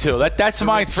that fee too. That's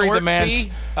my 3 demands.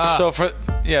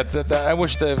 I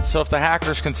wish if the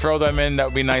hackers can throw them in, that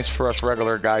would be nice for us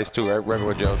regular guys too,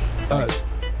 regular Joes.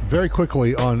 Very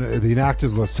quickly on the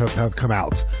inactive lists have come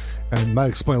out. And might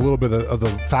explain a little bit of the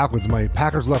Falcons. My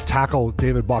Packers left tackle,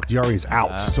 David Bakhtiari, is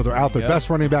out. So they're out their best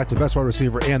running back, their best wide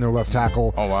receiver, and their left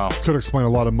tackle. Oh, wow. Could explain a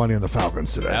lot of money on the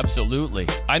Falcons today. Absolutely.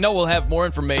 I know we'll have more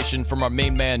information from our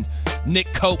main man,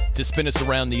 Nick Cope, to spin us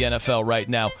around the NFL right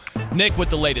now. Nick, with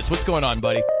the latest. What's going on,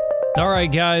 buddy? All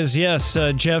right, guys. Yes,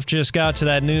 Jeff just got to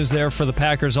that news there for the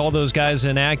Packers. All those guys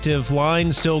inactive.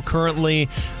 Line still currently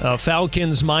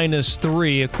Falcons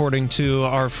 -3, according to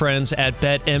our friends at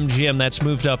BetMGM. That's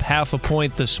moved up half a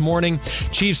point this morning.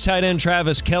 Chiefs tight end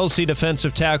Travis Kelce,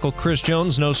 defensive tackle Chris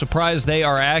Jones. No surprise, they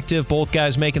are active. Both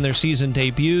guys making their season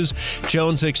debuts.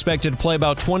 Jones expected to play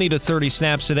about 20 to 30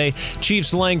 snaps today.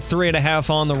 Chiefs laying 3.5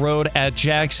 on the road at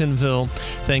Jacksonville,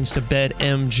 thanks to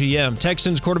BetMGM.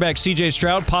 Texans quarterback C.J.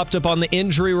 Stroud popped up on the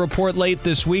injury report late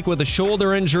this week with a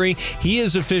shoulder injury. He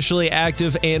is officially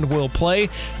active and will play.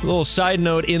 A little side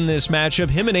note in this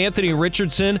matchup, him and Anthony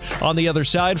Richardson on the other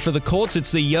side for the Colts.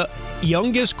 It's the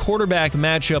youngest quarterback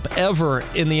matchup ever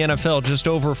in the NFL, just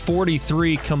over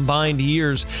 43 combined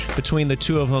years between the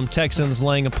two of them. Texans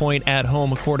laying a point at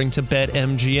home, according to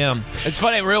BetMGM. It's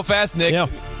funny, real fast, Nick. Yeah.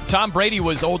 Tom Brady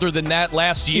was older than that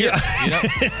last year. Yeah. You know?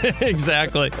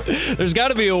 Exactly. There's got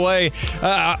to be a way.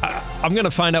 I'm going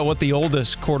to find out what the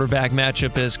oldest quarterback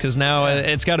matchup is, because now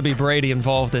it's got to be Brady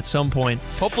involved at some point.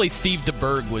 Hopefully Steve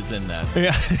DeBerg was in that.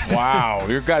 Yeah. Wow.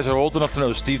 Your guys are old enough to know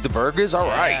who Steve DeBerg is? All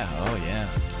right. Oh, yeah.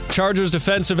 Chargers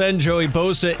defensive end Joey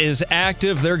Bosa is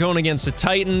active. They're going against the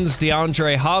Titans.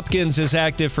 DeAndre Hopkins is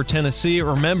active for Tennessee.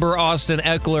 Remember, Austin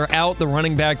Eckler out, the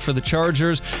running back for the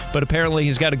Chargers, but apparently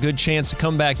he's got a good chance to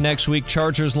come back next week.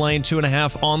 Chargers laying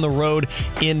 2.5 on the road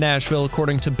in Nashville,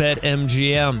 according to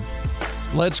BetMGM.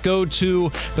 Let's go to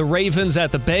the Ravens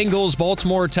at the Bengals.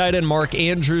 Baltimore tight end Mark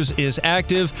Andrews is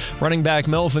active. Running back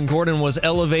Melvin Gordon was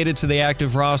elevated to the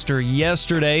active roster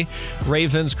yesterday.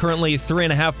 Ravens currently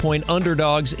 3.5-point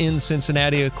underdogs in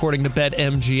Cincinnati, according to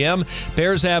BetMGM.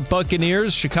 Bears at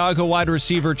Buccaneers. Chicago wide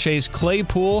receiver Chase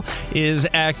Claypool is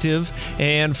active.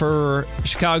 And for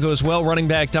Chicago as well, running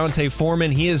back Dante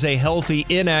Foreman, he is a healthy,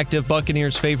 inactive.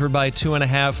 Buccaneers favored by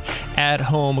 2.5 at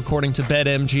home, according to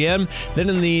BetMGM. Then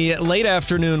in the late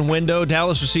afternoon window,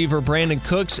 Dallas receiver Brandon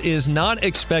Cooks is not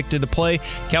expected to play.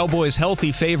 Cowboys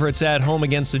healthy favorites at home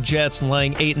against the Jets,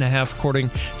 laying 8.5 according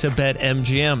to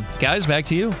BetMGM. Guys, back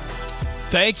to you.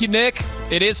 Thank you, Nick.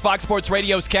 It is Fox Sports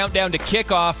Radio's Countdown to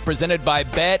Kickoff, presented by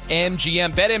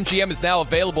BetMGM. BetMGM is now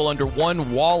available under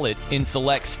one wallet in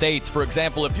select states. For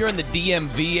example, if you're in the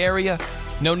DMV area,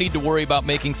 no need to worry about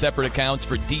making separate accounts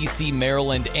for D.C.,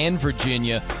 Maryland, and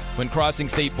Virginia. When crossing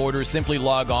state borders, simply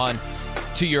log on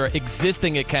to your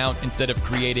existing account instead of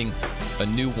creating a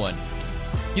new one.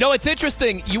 You know, it's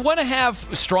interesting. You want to have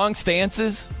strong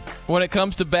stances when it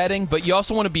comes to betting, but you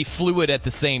also want to be fluid at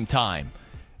the same time.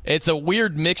 It's a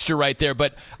weird mixture right there,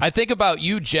 but I think about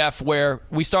you, Jeff, where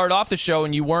we started off the show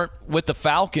and you weren't with the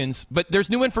Falcons, but there's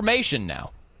new information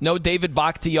now. No David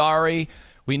Bakhtiari.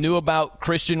 We knew about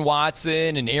Christian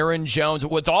Watson and Aaron Jones.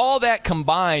 With all that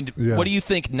combined, What do you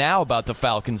think now about the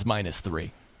Falcons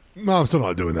 -3? No, I'm still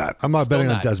not doing that. I'm not betting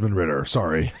on Desmond Ridder.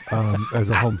 Sorry, as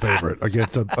a home favorite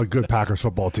against a good Packers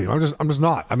football team. I'm just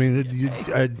not. I mean, if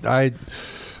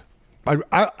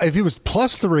he was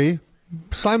 +3,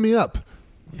 sign me up.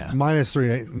 Yeah.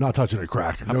 -3, not touching it.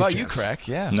 Crack. How about you, Crack?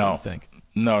 Yeah. No. What do you think?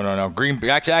 No. Green Bay.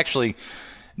 Actually,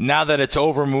 now that it's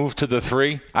over, moved to the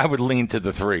 3, I would lean to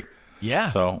the 3.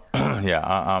 Yeah. So,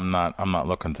 I'm not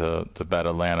looking to bet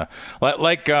Atlanta.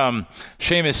 Like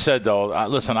Seamus said, though,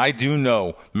 listen, I do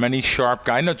know many sharp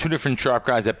guys. I know 2 different sharp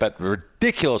guys that bet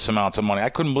ridiculous amounts of money. I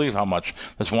couldn't believe how much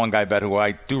this one guy bet, who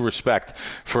I do respect,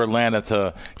 for Atlanta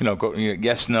to, go,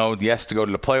 yes to go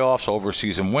to the playoffs,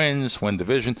 overseason wins, win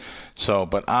division. So,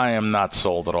 but I am not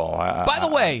sold at all. By the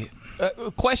way, a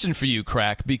question for you,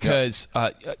 Crack, because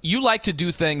you like to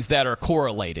do things that are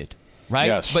correlated, right?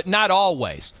 Yes. But not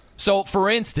always. So, for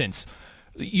instance,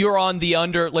 you're on the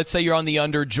under. Let's say you're on the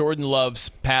under Jordan Love's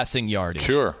passing yardage.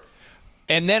 Sure.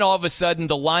 And then all of a sudden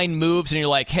the line moves and you're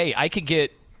like, hey, I could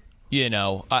get,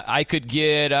 I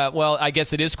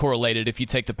guess it is correlated if you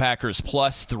take the Packers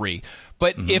 +3.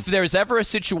 But if there's ever a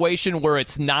situation where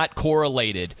it's not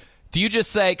correlated, do you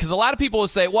just say, because a lot of people will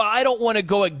say, well, I don't want to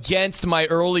go against my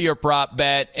earlier prop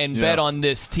bet and bet on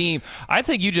this team. I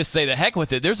think you just say the heck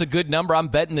with it. There's a good number. I'm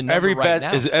betting the number right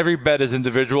now. Every bet is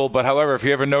individual. But however, if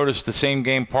you ever notice the same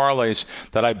game parlays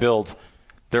that I build,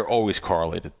 they're always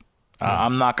correlated.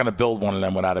 I'm not going to build one of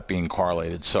them without it being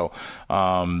correlated. So,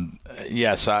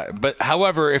 yes. But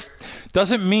however, if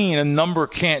doesn't mean a number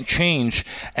can't change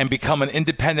and become an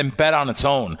independent bet on its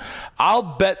own. I'll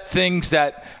bet things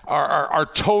that are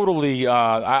totally.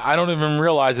 I don't even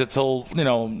realize it till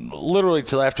literally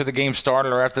till after the game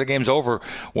started or after the game's over.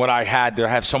 What I had to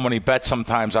have so many bets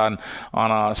sometimes on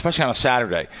especially on a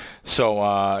Saturday. So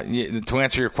to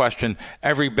answer your question,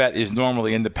 every bet is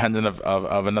normally independent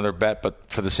of another bet, but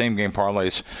for the same game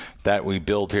parlays that we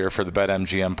build here for the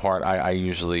BetMGM part, I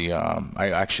usually I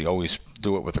actually always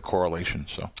do it with a correlation.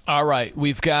 So, all right,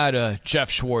 we've got Jeff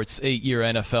Schwartz, 8-year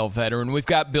NFL veteran. We've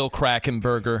got Bill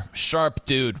Krackomberger, sharp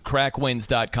dude,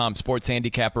 crackwins.com, sports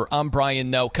handicapper. I'm Brian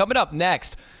Noe. Coming up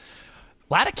next,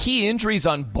 a lot of key injuries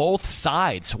on both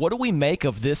sides. What do we make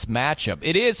of this matchup?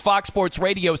 It is Fox Sports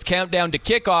Radio's Countdown to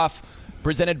Kickoff,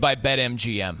 presented by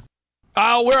BetMGM.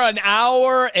 Oh, we're an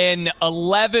hour and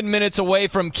 11 minutes away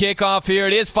from kickoff here.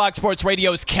 It is Fox Sports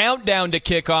Radio's Countdown to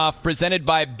Kickoff, presented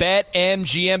by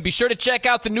BetMGM. Be sure to check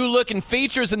out the new look and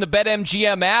features in the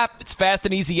BetMGM app. It's fast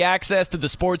and easy access to the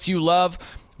sports you love,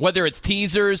 whether it's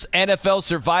teasers, NFL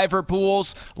survivor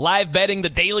pools, live betting, the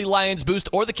Daily Lions Boost,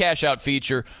 or the cash out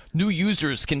feature. New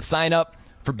users can sign up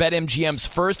for BetMGM's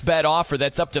first bet offer.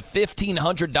 That's up to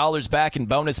 $1,500 back in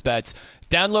bonus bets.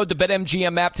 Download the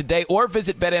BetMGM app today or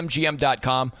visit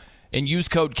BetMGM.com and use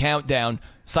code COUNTDOWN.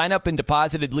 Sign up and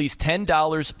deposit at least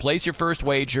 $10, place your first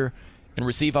wager, and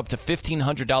receive up to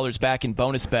 $1,500 back in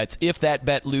bonus bets if that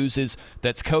bet loses.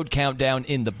 That's code COUNTDOWN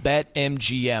in the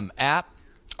BetMGM app.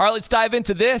 All right, let's dive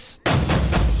into this.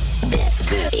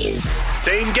 This is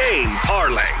Same Game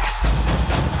Parlays.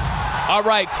 All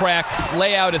right, Crack,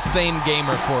 lay out a same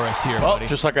gamer for us here, buddy.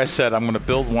 Just like I said, I'm going to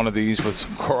build one of these with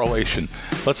some correlation.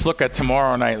 Let's look at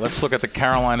tomorrow night. Let's look at the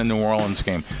Carolina-New Orleans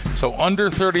game. So under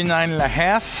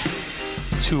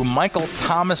 39.5 to Michael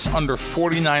Thomas under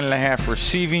 49.5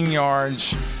 receiving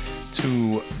yards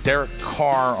to Derek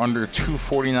Carr under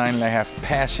 249.5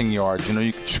 passing yards. You know,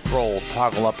 you can scroll,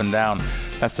 toggle up and down.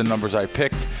 That's the numbers I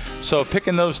picked. So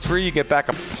picking those three, you get back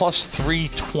a plus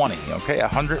 320. Okay,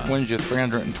 100 wins you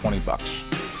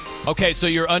 $320. Okay, so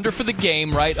you're under for the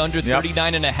game, right? Under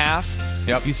 39.5.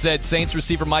 Yep. You said Saints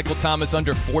receiver Michael Thomas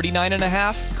under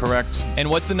 49.5. Correct. And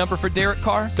what's the number for Derek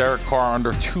Carr? Derek Carr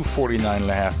under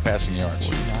 249.5 passing yards.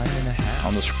 49.5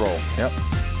 on the scroll. Yep. All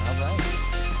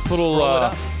right.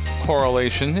 Little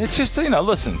correlation. It's just,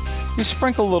 listen. You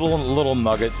sprinkle a little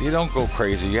nugget. You don't go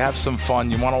crazy. You have some fun.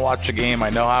 You want to watch a game. I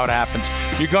know how it happens.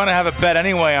 You're going to have a bet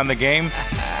anyway on the game.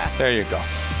 There you go.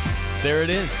 There it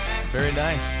is. Very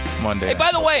nice. Monday. Hey,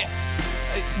 by the way,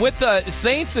 with the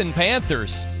Saints and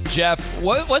Panthers, Jeff,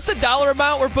 what's the dollar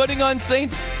amount we're putting on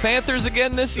Saints Panthers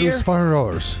again this year? It's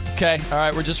 $500. Okay, all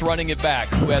right, we're just running it back.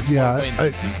 Who has more wins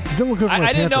this season?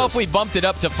 I didn't know if we bumped it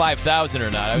up to 5,000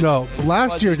 or not. No,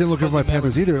 last year it didn't look good for my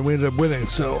Panthers either, and we ended up winning.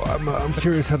 So I'm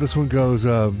curious how this one goes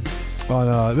on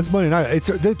this Monday night. It's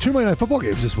there are 2 Monday Night Football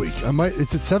games this week.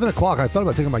 It's at 7 o'clock. I thought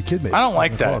about taking my kid. Maybe I don't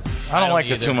like that. I don't like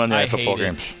the 2 Monday Night Football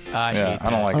games. I hate I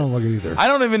don't like it. I don't like it either. I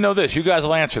don't even know this. You guys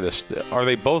will answer this. Are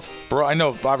they both? I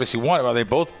know obviously one. Are they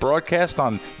both broadcast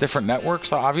on different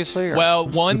networks? Obviously. Or? Well,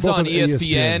 one's on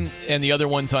ESPN and the other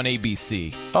one's on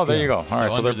ABC. Oh, there you go. All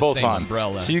right, so they're both on.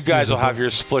 Umbrella. So you guys will have your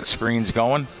split screens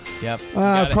going. Yep.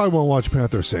 I probably won't watch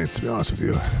Panther Saints, to be honest with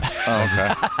you. Oh,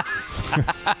 okay.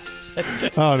 I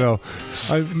don't know.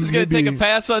 Just going to take a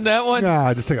pass on that one?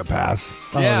 Nah, just take a pass.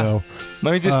 I don't know.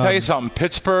 Let me just tell you something.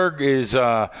 Pittsburgh is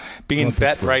being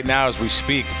bet right now as we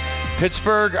speak.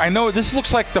 Pittsburgh, I know this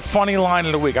looks like the funny line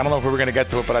of the week. I don't know if we were going to get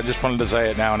to it, but I just wanted to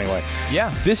say it now anyway. Yeah.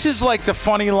 This is like the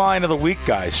funny line of the week,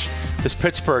 guys, this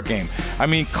Pittsburgh game. I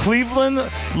mean, Cleveland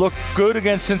looked good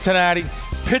against Cincinnati.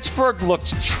 Pittsburgh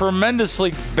looked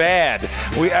tremendously bad.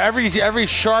 Every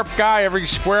sharp guy, every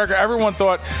square guy, everyone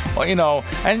thought,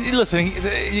 and listen,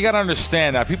 you got to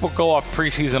understand that. People go off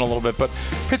preseason a little bit, but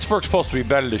Pittsburgh's supposed to be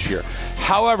better this year.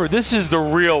 However, this is the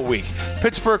real week.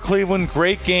 Pittsburgh-Cleveland,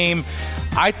 great game.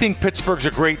 I think Pittsburgh's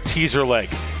a great teaser leg.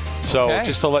 So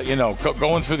just to let you know,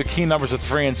 going through the key numbers of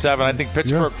 3 and 7, I think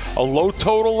Pittsburgh, a low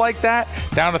total like that,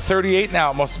 down to 38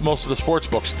 now, most of the sports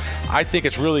books. I think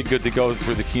it's really good to go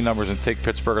through the key numbers and take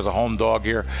Pittsburgh as a home dog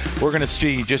here. We're going to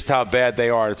see just how bad they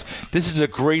are. This is a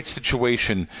great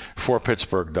situation for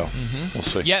Pittsburgh, though. Mm-hmm. We'll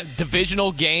see. Yeah,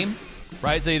 divisional game,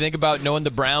 right? So you think about knowing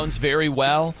the Browns very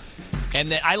well.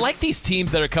 And I like these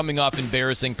teams that are coming off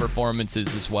embarrassing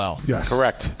performances as well. Yes.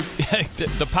 Correct.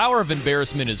 The power of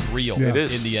embarrassment is real in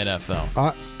the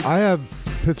NFL. I have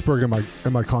Pittsburgh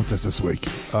in my contest this week.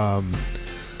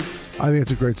 I think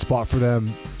it's a great spot for them.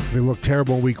 They look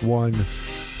terrible in week 1.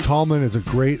 Tallman is a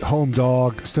great home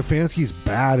dog. Stefanski's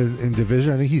bad in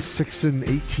division. I think he's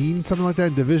 6-18, something like that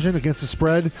in division against the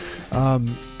spread.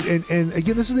 And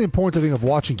again, this is the important thing of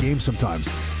watching games sometimes.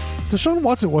 Deshaun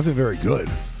Watson wasn't very good.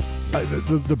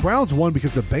 The Browns won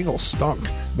because the Bengals stunk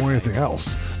more than anything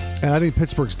else. And I think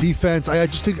Pittsburgh's defense, I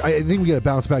think we get a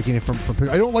bounce back game from Pittsburgh.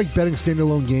 I don't like betting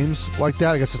standalone games like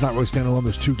that. I guess it's not really standalone.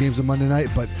 There's 2 games on Monday night,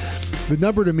 but the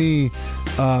number to me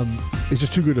is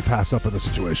just too good to pass up in this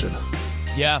situation.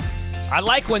 Yeah. I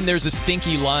like when there's a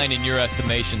stinky line in your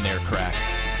estimation there, Crack.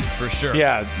 For sure.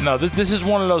 Yeah. No, this is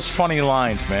one of those funny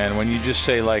lines, man, when you just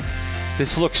say, like,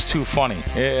 This looks too funny.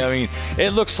 I mean,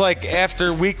 it looks like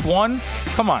after week 1,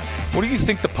 come on. What do you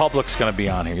think the public's going to be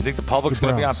on here? You think the public's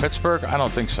going to be on Pittsburgh? I don't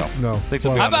think so. No.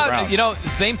 How about,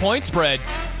 same point spread.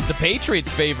 The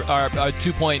Patriots are a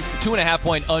 2.5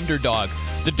 point underdog.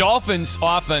 The Dolphins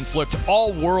offense looked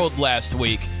all world last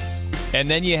week. And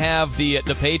then you have the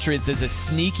Patriots as a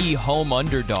sneaky home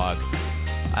underdog.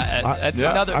 That's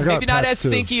another, maybe not as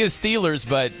stinky as Steelers,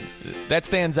 but that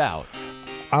stands out.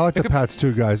 I like the Pats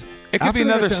too, guys. It could be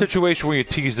another situation where you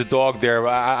tease the dog there.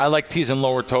 I like teasing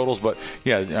lower totals, but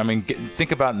yeah, I mean,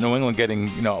 think about New England getting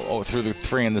through the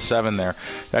 3 and the 7 there.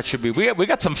 That should be. We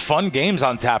got some fun games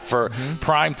on tap for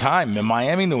prime time in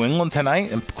Miami, New England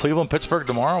tonight, and Cleveland, Pittsburgh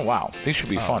tomorrow. Wow, these should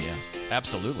be fun. Yeah.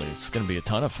 Absolutely, it's going to be a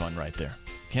ton of fun right there.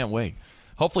 Can't wait.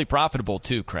 Hopefully profitable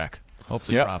too, Craig.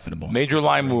 Hopefully profitable. Major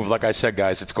line move, like I said,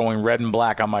 guys. It's going red and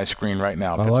black on my screen right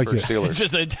now. I like it. Steelers. It's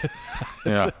just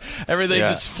everything's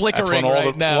just flickering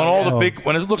right now.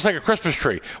 When it looks like a Christmas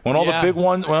tree, when all the big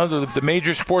ones, when the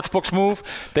major sports books move,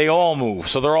 they all move.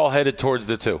 So they're all headed towards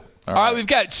the 2. All right, we've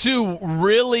got 2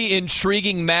 really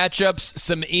intriguing matchups,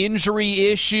 some injury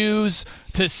issues,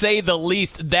 to say the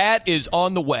least. That is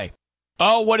on the way.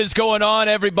 Oh, what is going on,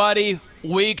 everybody?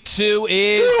 Week 2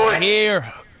 is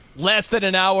here. Less than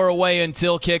an hour away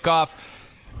until kickoff.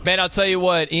 Man, I'll tell you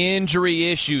what, injury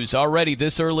issues already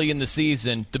this early in the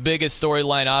season. The biggest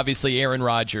storyline, obviously, Aaron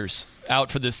Rodgers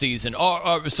out for the season.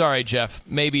 Oh, sorry, Jeff.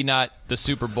 Maybe not the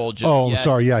Super Bowl just yet. I'm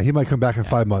sorry. Yeah, he might come back in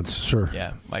 5 months. Sure.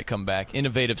 Yeah, might come back.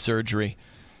 Innovative surgery.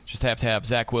 Just have to have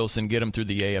Zach Wilson get him through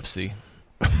the AFC.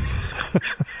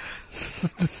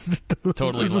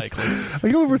 Totally likely. I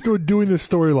can't believe we're doing this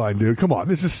storyline, dude. Come on.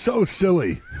 This is so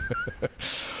silly.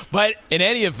 But in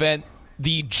any event,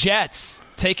 the Jets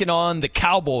taking on the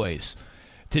Cowboys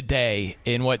today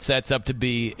in what sets up to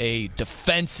be a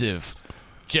defensive,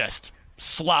 just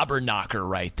slobber knocker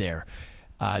right there.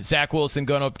 Zach Wilson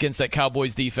going up against that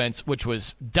Cowboys defense, which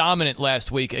was dominant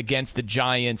last week against the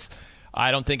Giants.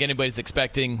 I don't think anybody's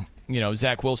expecting,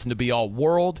 Zach Wilson to be all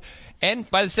world. And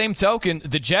by the same token,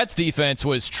 the Jets defense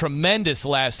was tremendous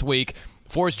last week.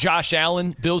 Forced Josh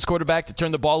Allen, Bills quarterback, to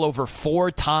turn the ball over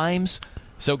 4 times.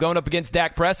 So going up against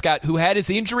Dak Prescott, who had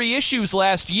his injury issues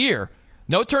last year.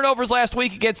 No turnovers last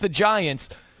week against the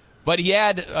Giants, but he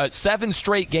had 7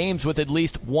 straight games with at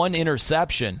least 1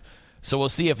 interception. So we'll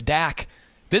see if Dak,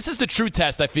 this is the true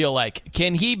test, I feel like.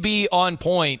 Can he be on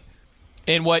point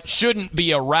in what shouldn't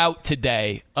be a rout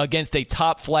today against a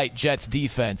top-flight Jets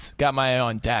defense? Got my eye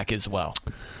on Dak as well.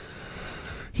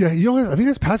 Yeah, I think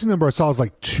his passing number I saw was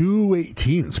like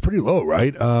 218. It's pretty low,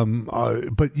 right?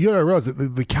 But you got to realize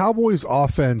that the Cowboys'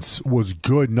 offense was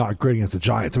good, not great against the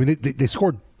Giants. I mean, they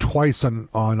scored twice on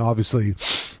obviously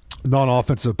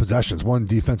non-offensive possessions, 1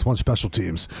 defense, 1 special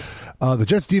teams. The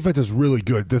Jets' defense is really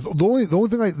good. The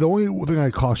only thing I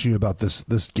caution you about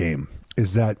this game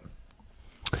is that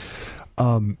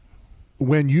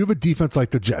when you have a defense like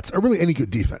the Jets, or really any good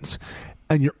defense,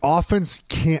 and your offense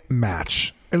can't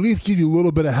match, at least give you a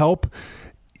little bit of help,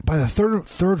 by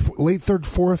the late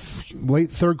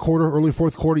third quarter, early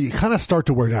fourth quarter, you kind of start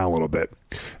to wear down a little bit.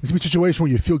 It's a situation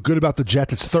where you feel good about the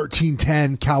Jets. It's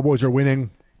 13-10. Cowboys are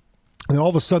winning. And then all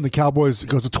of a sudden, the Cowboys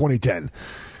goes to 20-10. And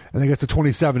then it gets to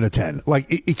 27-10. Like,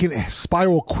 it can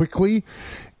spiral quickly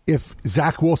if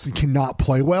Zach Wilson cannot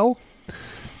play well.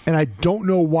 And I don't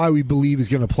know why we believe he's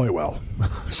going to play well.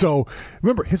 So,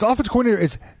 remember, his offense coordinator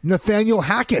is Nathaniel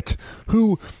Hackett,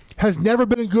 who has never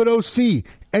been a good OC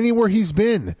anywhere he's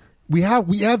been. We have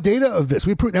data of this.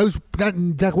 We prove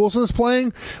that Zach Wilson is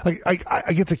playing. I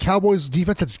get the Cowboys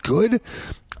defense that's good.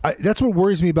 That's what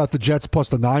worries me about the Jets plus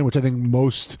the 9, which I think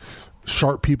most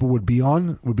sharp people would be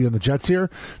on the Jets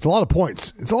here. It's a lot of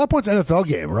points. It's a lot of points NFL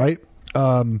game, right?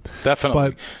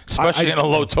 Definitely, but especially in a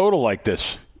low total like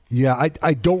this. Yeah,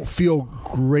 I don't feel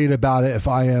great about it if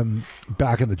I am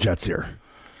back in the Jets here.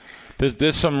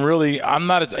 There's some really, I'm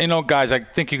not, guys, I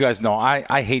think you guys know,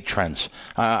 I hate trends.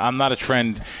 I'm not a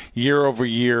trend year over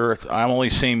year. I'm only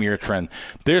same year trend.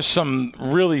 There's some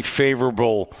really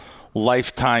favorable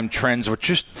lifetime trends, which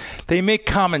just, they make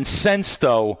common sense,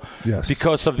 though, yes,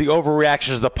 because of the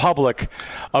overreactions of the public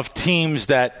of teams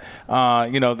that,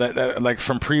 that like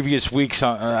from previous weeks,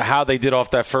 how they did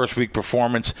off that first week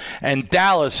performance. And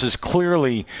Dallas is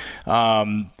clearly,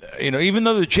 even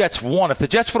though the Jets won, if the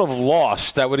Jets would have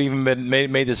lost, that would even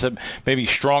made this a maybe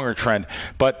stronger trend.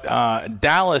 But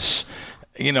Dallas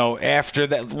after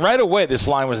that, right away, this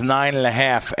line was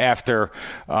 9.5 after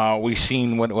we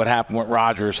seen what happened with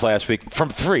Rodgers last week from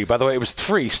 3. By the way, it was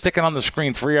 3 sticking on the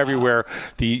screen, 3 everywhere.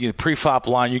 The pre-flop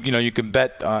line, you can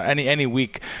bet any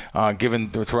week given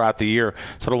throughout the year.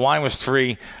 So the line was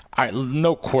 3.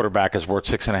 No quarterback is worth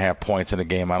 6.5 points in a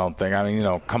game, I don't think. I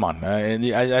mean, come on.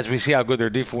 As we see how good their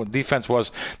defense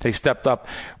was, they stepped up.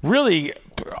 Really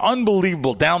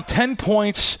unbelievable. Down 10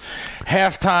 points,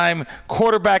 halftime,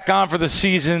 quarterback gone for the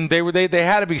season. They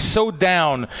had to be so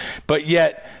down, but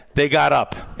yet they got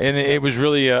up, and it was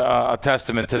really a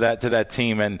testament to that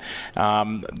team. And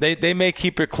they may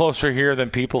keep it closer here than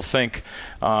people think,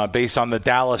 based on the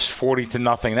Dallas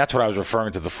 40-0. That's what I was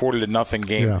referring to, the 40-0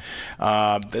 game.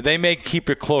 Yeah. They may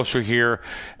keep it closer here.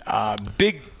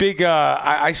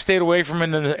 I stayed away from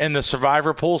in the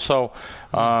survivor pool, so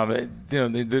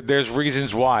there's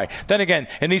reasons why. Then again,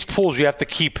 in these pools, you have to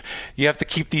keep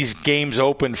these games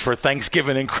open for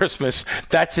Thanksgiving and Christmas.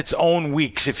 That's its own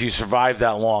weeks if you survive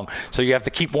that long. So you have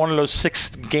to keep one of those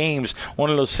 6 games,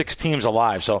 one of those 6 teams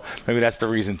alive. So maybe that's the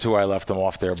reason too I left them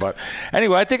off there. But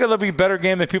anyway, I think it'll be a better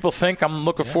game than people think. I'm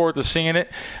looking forward to seeing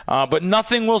it. But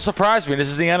nothing will surprise me. This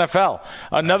is the NFL.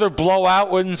 Another blowout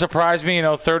wouldn't surprise me.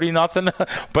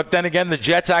 30-0. But then again, the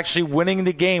Jets actually winning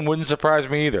the game wouldn't surprise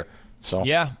me either. So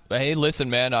yeah. Hey, listen,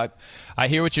 man, I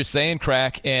hear what you're saying,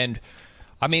 Crack. And,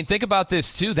 I mean, think about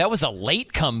this, too. That was a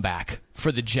late comeback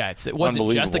for the Jets. It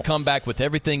wasn't just a comeback with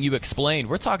everything you explained.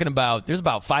 We're talking about there's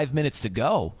about 5 minutes to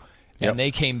go, and they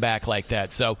came back like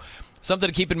that. So something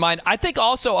to keep in mind. I think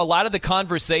also a lot of the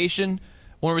conversation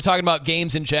when we're talking about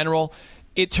games in general,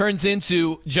 it turns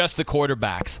into just the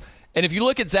quarterbacks. And if you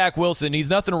look at Zach Wilson,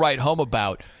 he's nothing to write home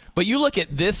about. But you look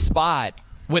at this spot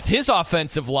with his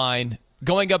offensive line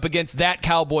going up against that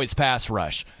Cowboys pass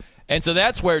rush. And so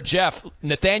that's where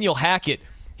Nathaniel Hackett,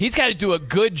 he's got to do a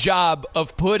good job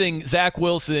of putting Zach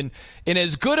Wilson in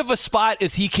as good of a spot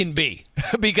as he can be,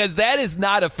 because that is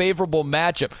not a favorable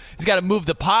matchup. He's got to move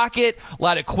the pocket, a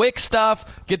lot of quick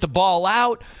stuff, get the ball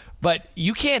out. But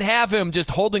you can't have him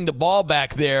just holding the ball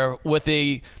back there with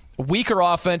a weaker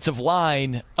offensive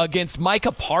line against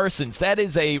Micah Parsons. That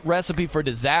is a recipe for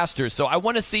disaster. So I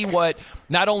want to see what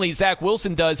not only Zach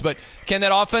Wilson does, but can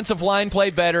that offensive line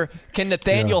play better? Can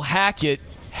Nathaniel Hackett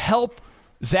help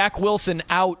Zach Wilson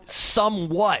out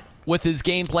somewhat with his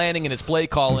game planning and his play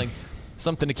calling?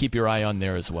 Something to keep your eye on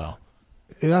there as well.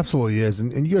 It absolutely is.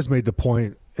 And you guys made the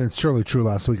point, and it's certainly true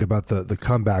last week about the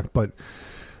comeback. But,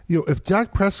 if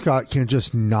Dak Prescott can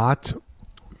just not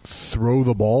throw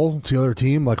the ball to the other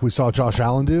team like we saw Josh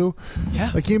Allen do,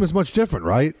 that game is much different,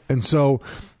 right? And so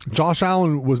Josh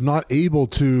Allen was not able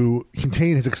to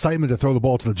contain his excitement to throw the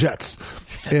ball to the Jets.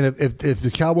 And if the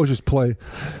Cowboys just play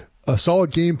a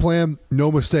solid game plan,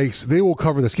 no mistakes, they will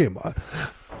cover this game.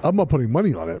 I'm not putting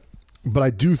money on it, but I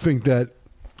do think that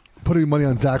putting money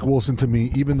on Zach Wilson, to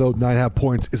me, even though 9.5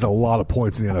 points is a lot of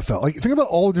points in the NFL. Like, think about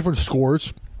all the different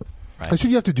scores. Right. That's what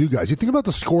you have to do, guys. You think about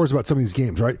the scores about some of these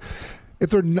games, right? If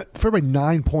they're by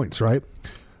 9 points, right?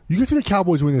 You can see the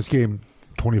Cowboys win this game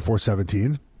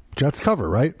 24-17. Jets cover,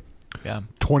 right? Yeah.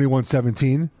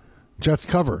 21-17. Jets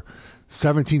cover.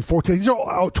 17-14. These are all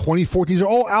out. 20-14. These are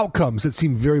all outcomes that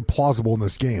seem very plausible in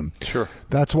this game. Sure.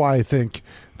 That's why I think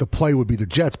the play would be the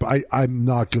Jets, but I'm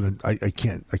not gonna. I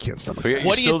can't stomach it.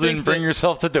 You still didn't bring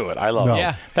yourself to do it. I love it.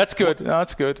 Yeah, that's good. No,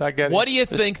 that's good. I get it. What do you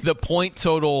think the point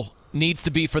total needs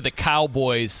to be for the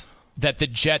Cowboys that the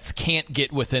Jets can't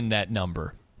get within that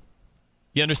number?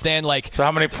 You understand? So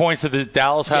how many points did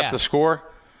Dallas have to score?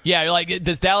 Yeah,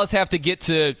 does Dallas have to get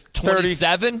to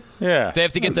 27? Yeah. They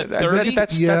have to get to 30?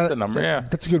 That's the number,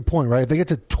 That's a good point, right? If they get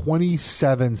to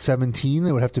 27-17,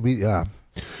 it would have to be, Yeah.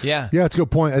 Yeah, it's a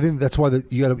good point. I think that's why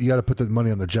you got to put the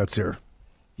money on the Jets here.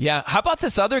 Yeah. How about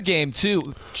this other game,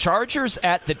 too? Chargers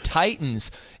at the Titans.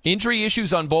 Injury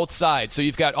issues on both sides. So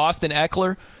you've got Austin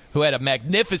Eckler, who had a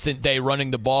magnificent day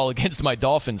running the ball against my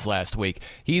Dolphins last week.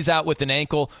 He's out with an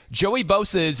ankle. Joey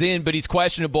Bosa is in, but he's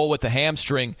questionable with a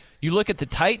hamstring. You look at the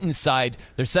Titans side,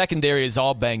 their secondary is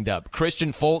all banged up.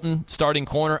 Christian Fulton, starting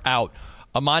corner, out.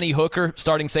 Amani Hooker,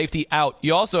 starting safety, out.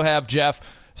 You also have, Jeff,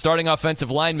 starting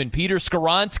offensive lineman Peter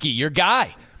Skoronski, your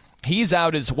guy. He's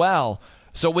out as well.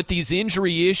 So with these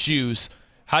injury issues,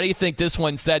 how do you think this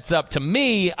one sets up? To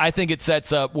me, I think it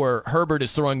sets up where Herbert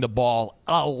is throwing the ball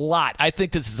a lot. I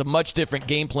think this is a much different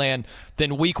game plan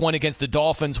than week 1 against the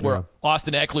Dolphins, where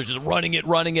Austin Eckler is just running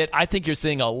it. I think you're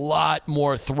seeing a lot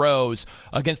more throws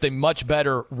against a much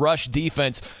better rush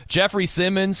defense. Jeffrey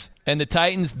Simmons and the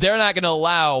Titans, they're not going to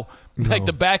allow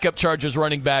the backup Chargers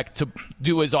running back to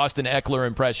do his Austin Eckler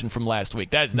impression from last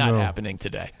week. That is not happening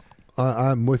today.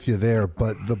 I'm with you there,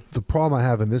 but the problem I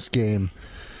have in this game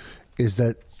is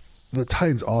that the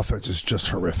Titans' offense is just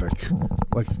horrific.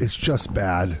 Like, it's just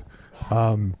bad.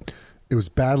 It was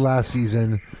bad last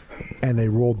season, and they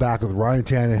rolled back with Ryan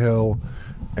Tannehill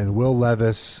and Will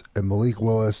Levis and Malik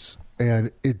Willis,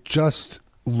 and it just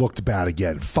looked bad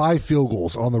again. 5 field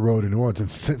goals on the road in New Orleans,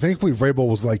 and thankfully Vrabel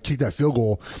was like, kick that field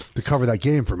goal to cover that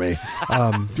game for me.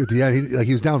 At the end,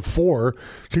 he was down 4,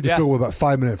 kicked the field goal with about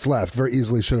 5 minutes left. Very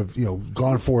easily should have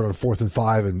gone for it on 4th and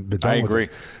 5 and been done with it. I agree.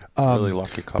 Really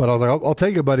lucky couple. But I was like, I'll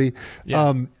take it, buddy.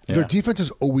 Their defense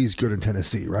is always good in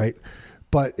Tennessee, right?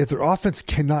 But if their offense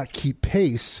cannot keep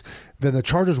pace, then the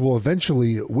Chargers will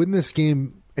eventually win this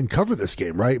game and cover this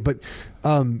game, right? But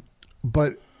I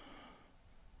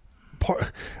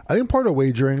think part of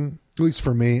wagering, at least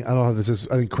for me, I don't know how this is.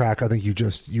 I think crack. I think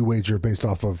you wager based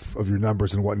off of your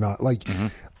numbers and whatnot. Like,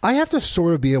 I have to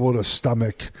sort of be able to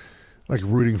stomach like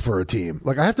rooting for a team.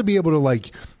 Like, I have to be able to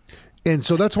like. And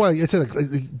so that's why I said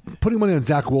like putting money on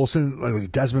Zach Wilson,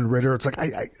 like Desmond Ridder. It's like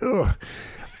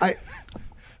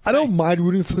I don't mind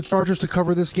rooting for the Chargers to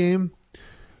cover this game,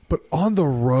 but on the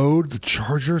road, the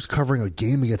Chargers covering a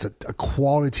game against a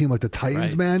quality team like the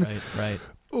Titans, Right.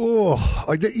 Oh,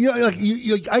 I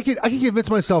can convince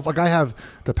myself. Like, I have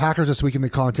the Packers this week in the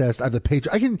contest. I have the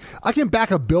Patriots. I can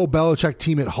back a Bill Belichick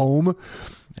team at home.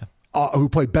 Who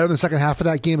played better in the second half of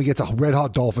that game against a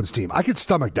red-hot Dolphins team. I can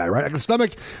stomach that, right? I can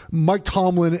stomach Mike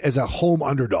Tomlin as a home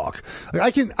underdog.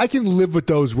 Like, I can live with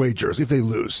those wagers if they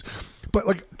lose. But,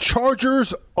 like,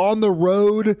 Chargers on the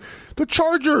road, the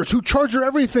Chargers who charger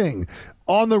everything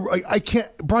on the I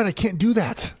can't do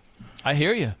that. I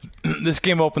hear you. This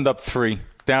game opened up 3,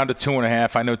 down to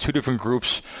 2.5. I know 2 different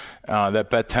groups that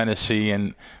bet Tennessee,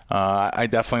 and I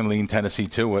definitely lean Tennessee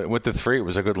too. With the 3, it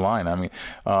was a good line. I mean,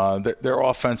 their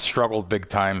offense struggled big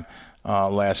time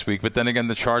last week, but then again,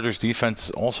 the Chargers' defense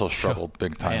also struggled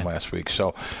big time last week.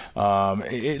 So,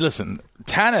 listen,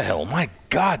 Tannehill, my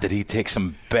God, did he take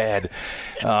some bad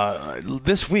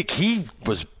this week? He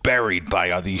was buried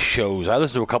by these shows. I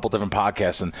listened to a couple different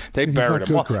podcasts, and they buried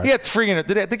him. He had 3. I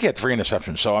think he had 3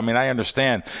 interceptions. So, I mean, I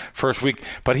understand first week,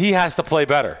 but he has to play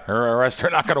better, or else they're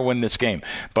not going to win this game.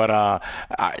 But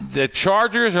the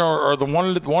Chargers are the one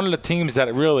of the teams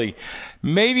that really,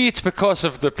 maybe it's because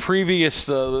of the previous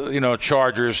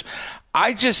Chargers.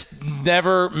 I just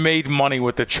never made money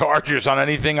with the Chargers on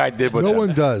anything I did with them. No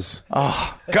one does.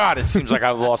 Oh, God, it seems like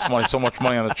I've lost so much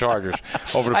money on the Chargers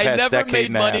over the past decade and a half. I never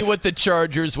made money with the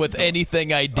Chargers with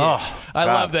anything I did. I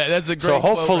love that. That's a great So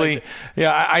hopefully, quote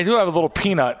right I do have a little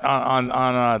peanut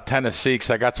on Tennessee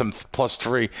because I got some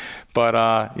 +3.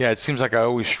 But, it seems like I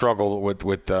always struggle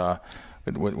with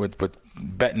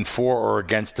betting for or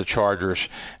against the Chargers.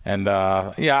 And,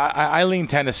 I lean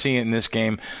Tennessee in this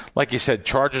game. Like you said,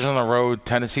 Chargers on the road,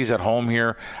 Tennessee's at home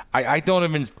here. I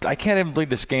can't even believe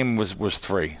this game was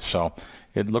 3. So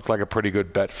it looked like a pretty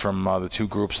good bet from the 2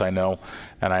 groups I know.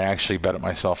 And I actually bet it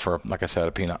myself for, like I said,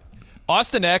 a peanut.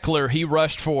 Austin Eckler, he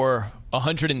rushed for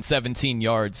 117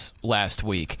 yards last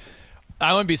week.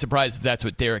 I wouldn't be surprised if that's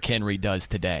what Derrick Henry does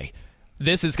today.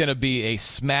 This is going to be a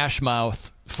smash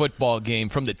mouth football game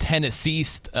from the Tennessee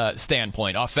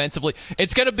standpoint. Offensively,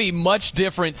 it's going to be much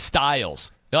different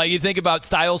styles. Like, you think about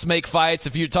styles make fights.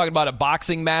 If you're talking about a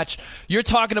boxing match, you're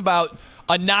talking about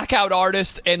a knockout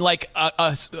artist and like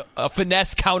a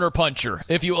finesse counterpuncher.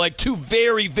 If you like, 2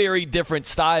 very, very different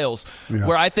styles. Yeah.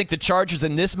 Where I think the Chargers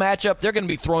in this matchup, they're going to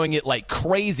be throwing it like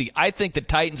crazy. I think the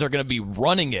Titans are going to be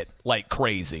running it like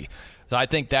crazy. So I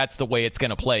think that's the way it's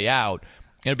going to play out.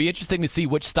 It'll be interesting to see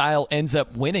which style ends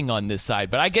up winning on this side.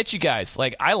 But I get you guys.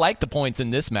 Like, I like the points in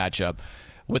this matchup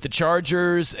with the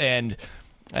Chargers, and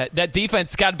that defense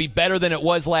has got to be better than it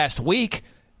was last week.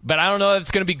 But I don't know if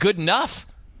it's going to be good enough.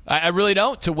 I really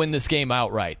don't, to win this game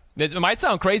outright. It might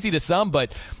sound crazy to some,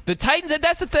 but the Titans,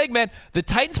 that's the thing, man. The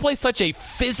Titans play such a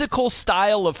physical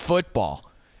style of football.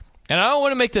 And I don't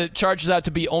want to make the Chargers out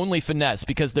to be only finesse,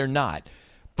 because they're not.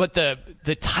 But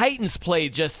the Titans play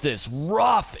just this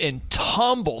rough and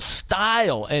tumble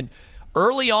style. And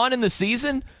early on in the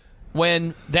season,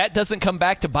 when that doesn't come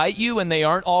back to bite you and they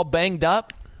aren't all banged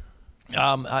up,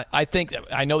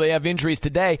 I know they have injuries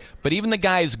today, but even the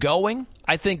guys going,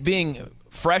 I think being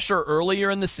fresher earlier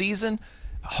in the season,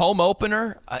 home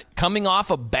opener, coming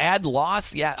off a bad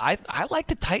loss, I like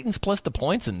the Titans plus the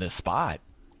points in this spot.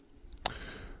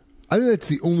 I think that's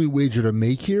the only wager to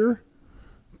make here,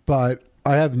 but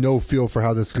I have no feel for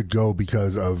how this could go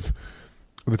because of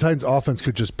the Titans' offense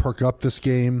could just perk up this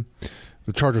game.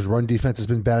 The Chargers' run defense has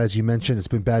been bad, as you mentioned. It's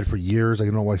been bad for years. I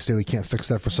don't know why Staley can't fix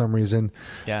that for some reason.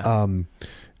 Yeah.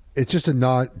 It's just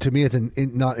not an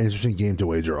interesting game to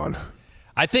wager on.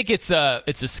 I think it's a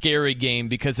scary game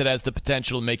because it has the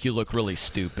potential to make you look really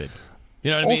stupid.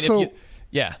 You know what I also, mean?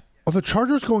 Yeah. Are the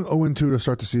Chargers going 0-2 to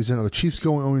start the season? Are the Chiefs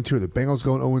going 0-2? Are the Bengals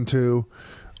going 0-2?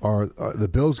 Are the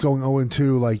Bills going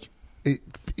 0-2? Like,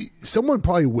 someone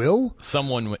probably will.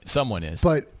 Someone is.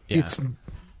 But it's.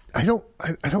 I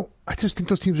just think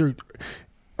those teams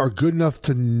are good enough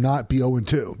to not be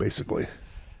 0-2, basically.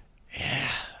 Yeah.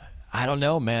 I don't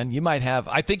know, man. You might have.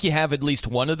 I think you have at least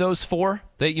one of those four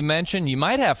that you mentioned. You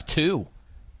might have two.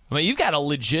 I mean, you've got a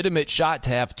legitimate shot to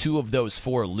have two of those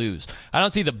four lose. I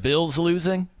don't see the Bills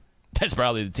losing. That's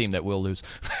probably the team that will lose.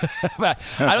 I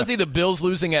don't see the Bills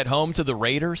losing at home to the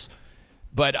Raiders.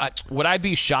 But would I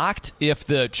be shocked if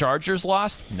the Chargers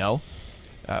lost? No.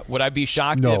 Would I be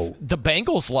shocked if the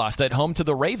Bengals lost at home to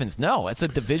the Ravens? No. It's a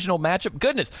divisional matchup.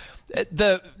 Goodness.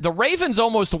 The Ravens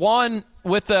almost won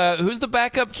with who's the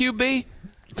backup QB?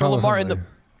 For Lamar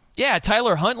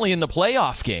Tyler Huntley in the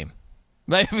playoff game.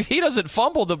 If he doesn't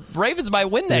fumble, the Ravens might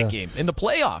win that game in the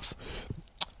playoffs.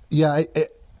 Yeah,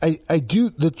 I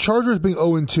do. The Chargers being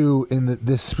 0-2 in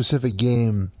this specific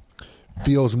game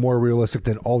feels more realistic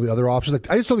than all the other options. Like,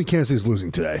 I just don't think Kansas City is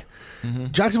losing today. Mm-hmm.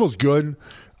 Jacksonville's good.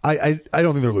 I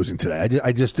don't think they're losing today.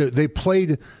 They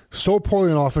played so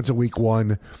poorly on offense in week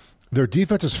one. Their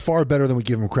defense is far better than we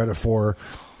give them credit for.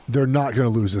 They're not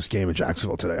going to lose this game in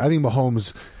Jacksonville today. I think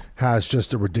Mahomes has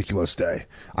just a ridiculous day.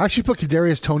 I actually put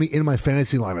Kadarius Toney in my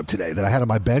fantasy lineup today that I had on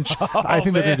my bench. I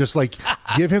think they're going to just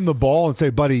give him the ball and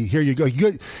say, buddy, here you go.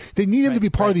 They need him to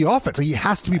be part of the offense. Like, he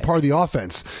has to be part of the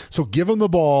offense. So give him the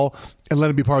ball and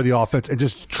let him be part of the offense and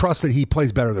just trust that he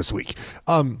plays better this week.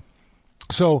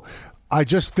 So I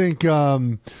just think I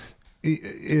know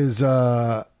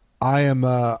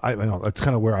that's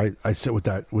kind of where I sit with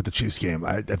the Chiefs game.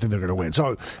 I think they're going to win.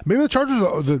 So maybe the Chargers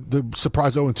are the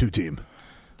surprise 0-2 team.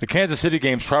 The Kansas City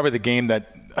game is probably the game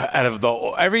that, out of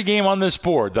every game on this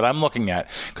board that I'm looking at,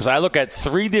 because I look at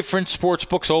 3 different sports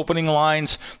books opening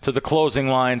lines to the closing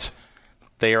lines,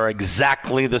 they are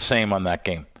exactly the same on that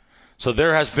game. So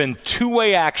there has been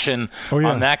two-way action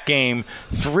on that game,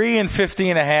 3 and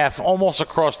 50.5, almost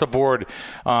across the board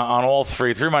on all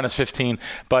 3 minus 15.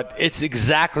 But it's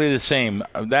exactly the same.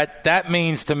 That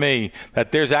means to me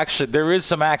that there is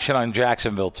some action on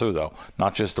Jacksonville too, though,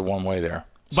 not just the one way there.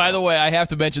 So. By the way, I have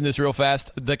to mention this real fast.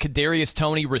 The Kadarius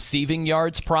Toney receiving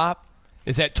yards prop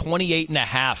is at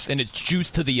 28.5, and it's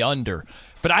juiced to the under.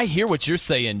 But I hear what you're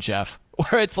saying, Jeff,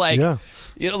 where it's like. Yeah.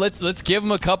 Let's give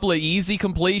him a couple of easy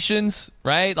completions,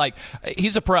 right? Like,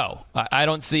 he's a pro. I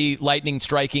don't see Lightning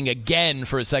striking again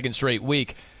for a second straight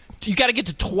week. You got to get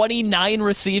to 29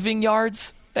 receiving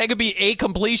yards. That could be a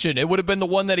completion. It would have been the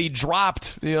one that he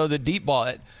dropped, the deep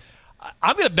ball.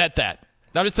 I'm going to bet that.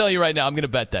 I'm just telling you right now, I'm going to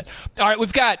bet that. All right,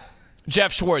 we've got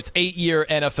Jeff Schwartz, 8-year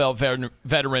NFL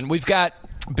veteran. We've got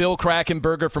Bill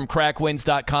Krakenberger from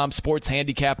crackwins.com, sports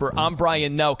handicapper. I'm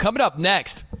Brian Noe. Coming up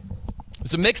next,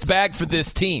 it's a mixed bag for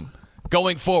this team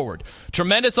going forward.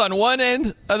 Tremendous on one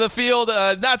end of the field,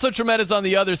 not so tremendous on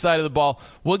the other side of the ball.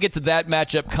 We'll get to that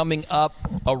matchup coming up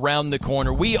around the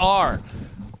corner. We are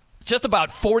just about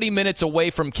 40 minutes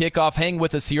away from kickoff. Hang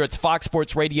with us here. It's Fox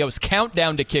Sports Radio's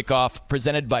Countdown to Kickoff,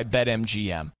 presented by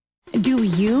BetMGM. Do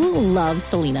you love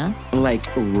Selena? Like,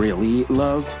 really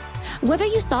love? Whether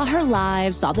you saw her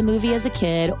live, saw the movie as a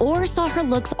kid, or saw her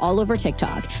looks all over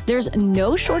TikTok, there's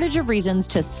no shortage of reasons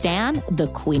to stan the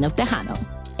Queen of Tejano.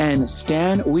 And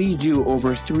Stan, we do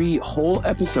over 3 whole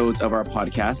episodes of our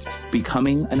podcast,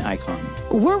 Becoming an Icon.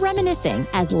 We're reminiscing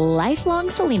as lifelong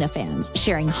Selena fans,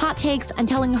 sharing hot takes and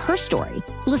telling her story.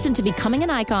 Listen to Becoming an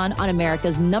Icon on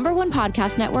America's #1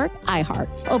 podcast network, iHeart.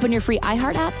 Open your free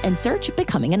iHeart app and search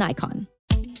Becoming an Icon.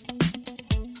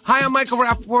 Hi, I'm Michael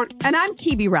Rappaport. And I'm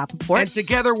Kibi Rappaport. And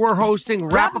together we're hosting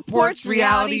Rappaport's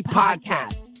Reality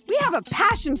Podcast. We have a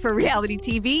passion for reality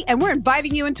TV, and we're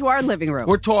inviting you into our living room.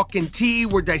 We're talking tea,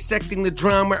 we're dissecting the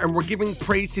drama, and we're giving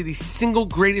praise to the single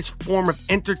greatest form of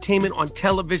entertainment on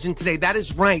television today. That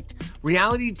is right.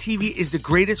 Reality TV is the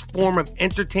greatest form of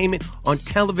entertainment on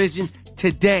television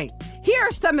today. Here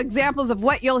are some examples of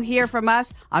what you'll hear from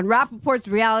us on Rappaport's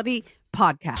Reality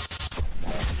Podcast.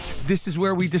 This is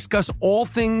where we discuss all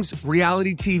things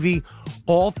reality TV,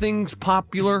 all things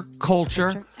popular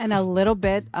culture. And a little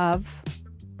bit of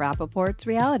Rappaport's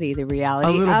reality, the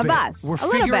reality of us. We're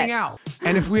figuring out.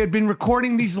 And if we had been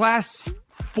recording these last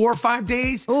 4 or 5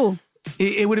 days,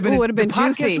 it would have been, the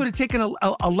podcast juicy. Would have taken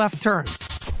a left turn.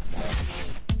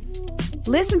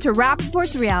 Listen to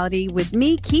Rappaport's Reality with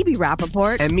me, Kibi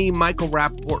Rappaport. And me, Michael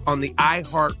Rappaport, on the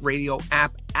iHeartRadio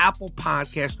app, Apple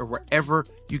Podcast, or wherever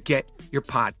you get your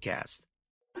podcast.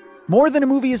 More Than a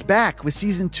Movie is back with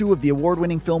season 2 of the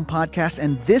award-winning film podcast,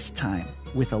 and this time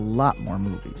with a lot more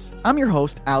movies. I'm your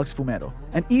host, Alex Fumero,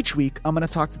 and each week I'm going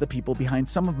to talk to the people behind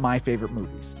some of my favorite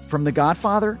movies. From The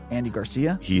Godfather, Andy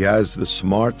Garcia. He has the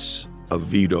smarts of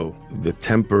Vito, the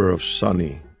temper of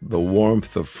Sonny, the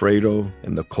warmth of Fredo,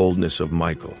 and the coldness of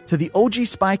Michael. To the OG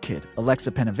Spy Kid,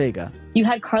 Alexa Penavega. You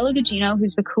had Carla Gugino,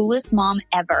 who's the coolest mom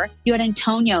ever. You had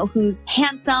Antonio, who's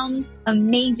handsome,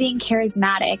 amazing,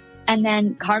 charismatic. And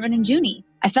then Carmen and Junie.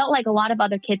 I felt like a lot of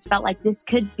other kids felt like this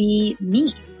could be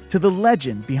me. To the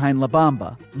legend behind La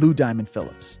Bamba, Lou Diamond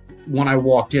Phillips. When I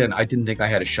walked in, I didn't think I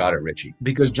had a shot at Richie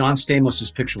because John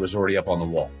Stamos' picture was already up on the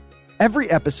wall. Every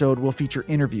episode will feature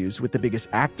interviews with the biggest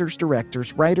actors,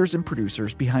 directors, writers, and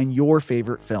producers behind your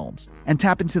favorite films and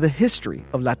tap into the history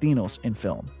of Latinos in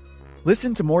film.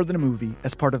 Listen to More Than a Movie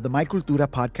as part of the My Cultura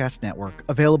Podcast Network,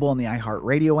 available on the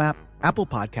iHeartRadio app, Apple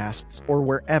Podcasts, or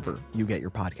wherever you get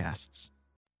your podcasts.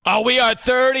 Oh, we are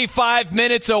 35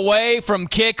 minutes away from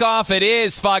kickoff. It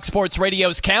is Fox Sports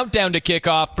Radio's Countdown to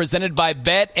Kickoff, presented by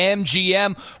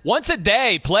BetMGM. Once a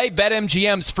day, play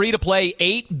BetMGM's free-to-play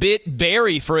 8-bit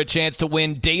Barry for a chance to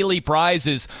win daily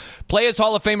prizes. Play as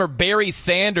Hall of Famer Barry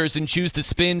Sanders and choose to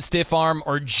spin, stiff arm,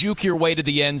 or juke your way to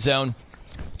the end zone.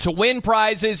 To win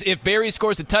prizes, if Barry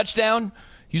scores a touchdown,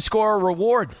 you score a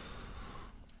reward.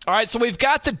 All right, so we've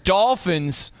got the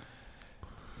Dolphins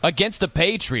against the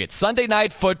Patriots. Sunday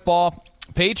Night Football.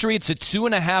 Patriots a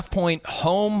 2.5-point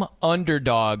home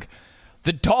underdog.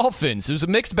 The Dolphins, it was a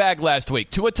mixed bag last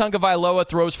week. Tua Tagovailoa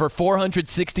throws for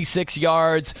 466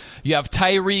 yards. You have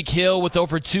Tyreek Hill with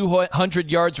over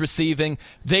 200 yards receiving.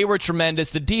 They were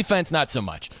tremendous. The defense, not so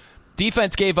much.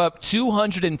 Defense gave up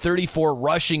 234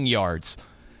 rushing yards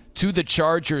to the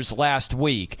Chargers last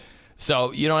week.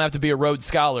 So you don't have to be a Rhodes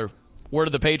Scholar. What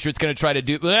are the Patriots going to try to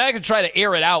do? They're not going to try to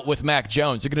air it out with Mac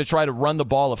Jones. They're going to try to run the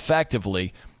ball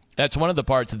effectively. That's one of the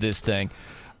parts of this thing.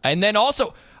 And then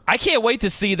also, I can't wait to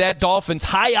see that Dolphins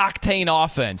high-octane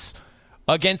offense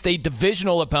against a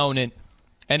divisional opponent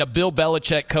and a Bill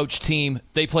Belichick coach team.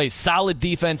 They play solid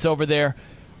defense over there.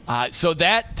 So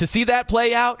to see that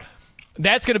play out,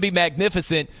 that's going to be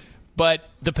magnificent. But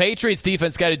the Patriots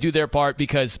defense got to do their part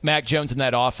because Mac Jones and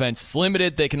that offense is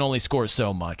limited. They can only score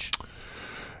so much.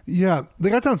 Yeah,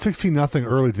 they got down 16-0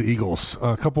 early to the Eagles.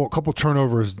 A couple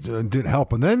turnovers didn't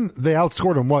help, and then they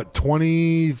outscored them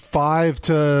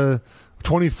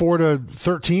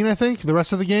 24-13, I think. The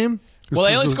rest of the game. Well,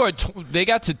 they only scored. They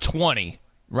got to 20,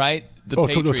 right? The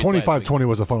 25-20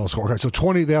 was the final score. Okay, so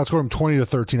 20. They outscored them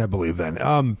 20-13, I believe. Then,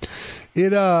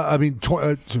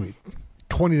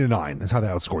 20-9 is how they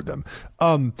outscored them.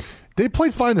 They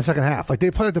played fine in the second half. Like, they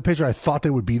played like the Patriots I thought they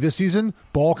would be this season.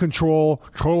 Ball control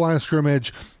line of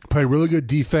scrimmage, play really good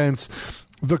defense.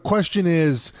 The question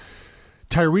is,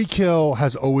 Tyreek Hill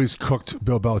has always cooked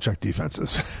Bill Belichick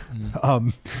defenses.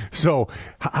 So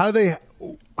how do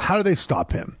they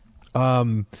stop him?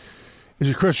 Is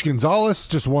it Chris Gonzalez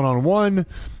just one-on-one?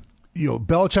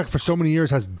 Belichick for so many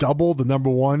years has doubled the number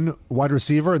one wide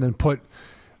receiver and then put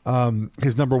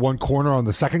his number one corner on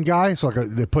the second guy. So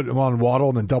they put him on Waddle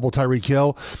and then double Tyreek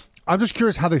Hill. I'm just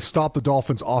curious how they stop the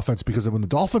Dolphins offense, because when the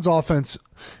Dolphins offense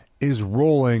is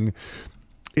rolling,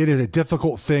 it is a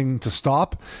difficult thing to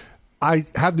stop. I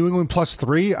have New England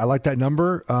 +3. I like that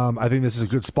number. I think this is a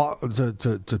good spot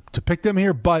to pick them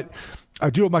here, but I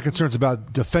do have my concerns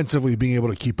about defensively being able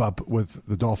to keep up with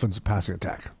the Dolphins' passing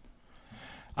attack.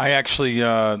 I actually,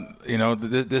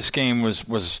 this game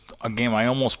was a game I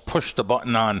almost pushed the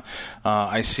button on.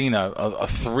 I seen a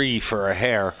 3 for a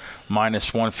hair,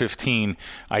 -115.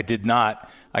 I did not.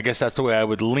 I guess that's the way I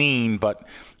would lean, but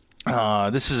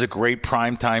this is a great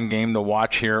primetime game to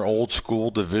watch here. Old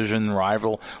school division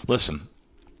rival. Listen,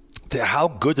 how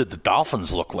good did the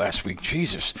Dolphins look last week?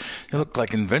 Jesus, they looked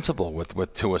like invincible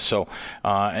with Tua. So,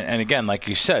 and again, like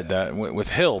you said, with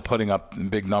Hill putting up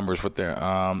big numbers with their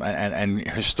and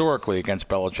historically against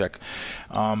Belichick.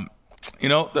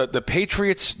 The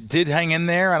Patriots did hang in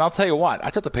there, and I'll tell you what, I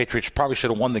thought the Patriots probably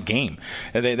should have won the game.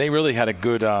 They really had a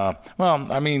good.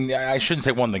 I shouldn't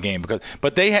say won the game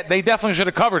but they definitely should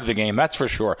have covered the game. That's for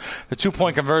sure. The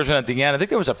 2-point conversion at the end. I think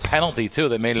there was a penalty too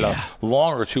that made it a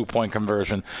longer 2-point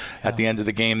conversion at the end of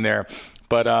the game there.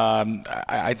 But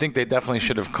I think they definitely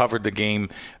should have covered the game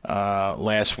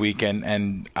last week.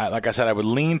 And like I said, I would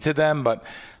lean to them, but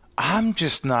I'm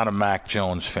just not a Mac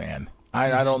Jones fan.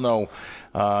 I don't know.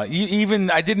 I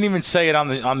didn't even say it on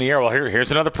the air. Well,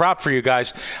 here's another prop for you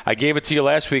guys. I gave it to you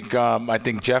last week. I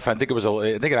think Jeff. I think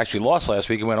it actually lost last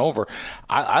week. It went over.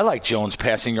 I like Jones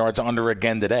passing yards under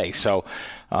again today. So,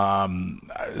 as a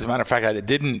matter of fact, I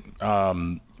didn't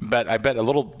bet. I bet a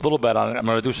little bet on it. I'm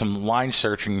going to do some line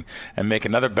searching and make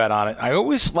another bet on it. I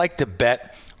always like to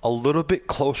bet a little bit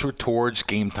closer towards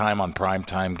game time on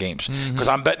primetime games. Because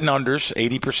I'm betting unders,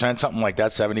 80%, something like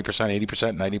that, 70%,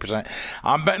 80%, 90%.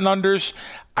 I'm betting unders.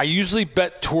 I usually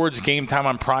bet towards game time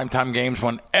on primetime games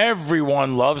when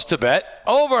everyone loves to bet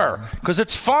over because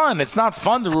it's fun. It's not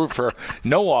fun to root for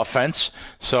no offense.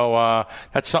 So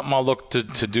that's something I'll look to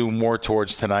do more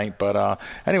towards tonight. But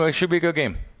anyway, it should be a good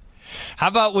game. How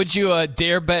about would you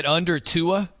dare bet under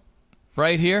Tua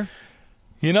right here?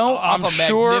 You know, I'm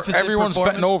sure everyone's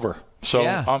betting over. So,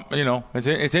 yeah. You know,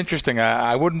 it's interesting.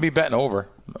 I wouldn't be betting over,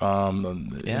 you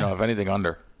know, if anything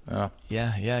under.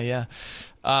 Yeah.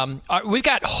 We've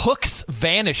got hooks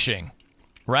vanishing,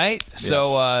 right? Yes.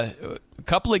 So a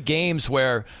couple of games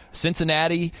where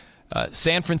Cincinnati,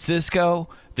 San Francisco,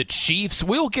 the Chiefs,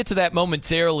 we'll get to that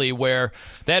momentarily where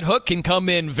that hook can come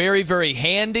in very, very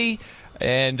handy.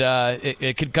 And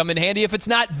it could come in handy if it's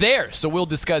not there. So we'll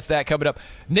discuss that coming up.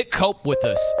 Nick Cope with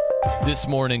us this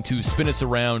morning to spin us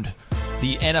around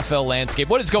the NFL landscape.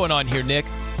 What is going on here, Nick?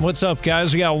 What's up,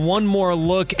 guys? We got one more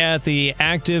look at the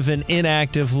active and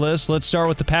inactive list. Let's start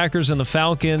with the Packers and the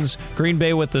Falcons. Green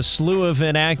Bay with the slew of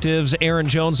inactives. Aaron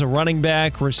Jones, a running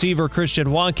back. Receiver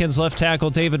Christian Watkins. Left tackle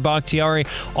David Bakhtiari.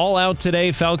 All out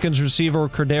today. Falcons receiver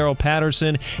Cordero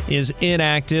Patterson is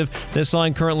inactive. This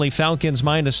line currently Falcons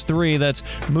 -3. That's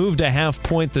moved a half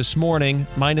point this morning.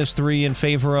 -3 in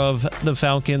favor of the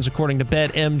Falcons, according to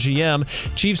BetMGM.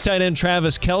 Chiefs tight end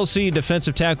Travis Kelce,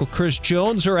 defensive tackle Chris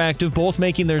Jones are active, both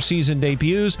making their season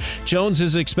debuts. Jones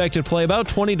is expected to play about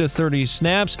 20 to 30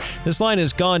 snaps. This line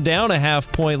has gone down a half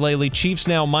point lately. Chiefs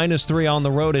now -3 on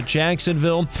the road at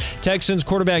Jacksonville. Texans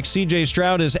quarterback C.J.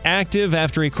 Stroud is active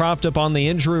after he cropped up on the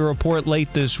injury report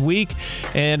late this week.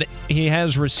 And he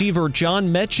has receiver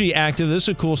John Mechie active. This is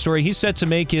a cool story. He's set to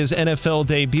make his NFL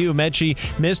debut. Mechie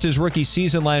missed his rookie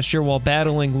season last year while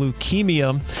battling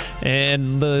leukemia.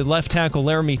 And the left tackle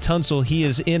Laramie Tunsil, he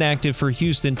is inactive for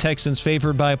Houston. Texans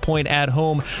favored by a point at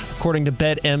home, according to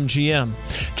BetMGM.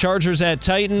 Chargers at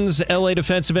Titans. LA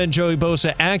defensive end Joey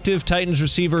Bosa active. Titans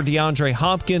receiver DeAndre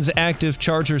Hopkins active.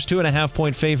 Chargers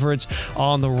 2.5-point favorites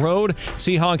on the road.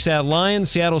 Seahawks at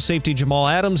Lions. Seattle safety Jamal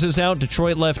Adams is out.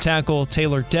 Detroit left tackle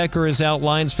Taylor Decker is out.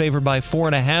 Lions favored by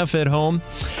 4.5 at home.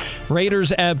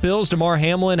 Raiders at Bills. DeMar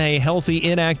Hamlin, a healthy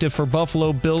inactive for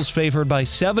Buffalo. Bills favored by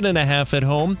 7.5 at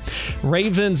home.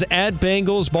 Ravens at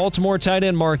Bengals. Baltimore tight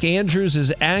end Mark Andrews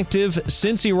is active.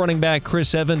 Cincy running back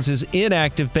Chris Evans is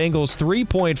inactive. Bengals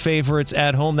 3-point favorites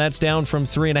at home. That's down from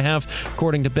 3.5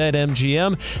 according to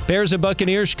BetMGM. Bears at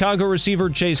Buccaneers. Chicago receiver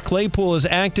Chase Claypool is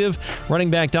active. Running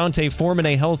back Dante Foreman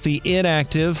a healthy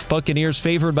inactive. Buccaneers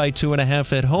favored by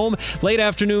 2.5 at home. Late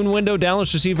afternoon window.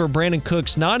 Dallas receiver Brandon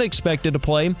Cooks not expected to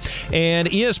play. And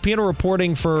ESPN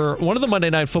reporting for one of the Monday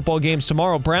Night Football games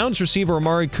tomorrow. Browns receiver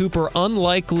Amari Cooper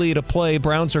unlikely to play.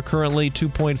 Browns are currently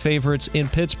 2-point favorites in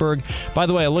Pittsburgh. By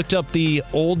the way, I looked up the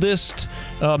oldest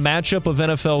matchup of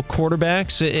NFL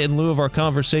quarterbacks in lieu of our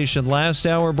conversation last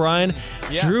hour, Brian.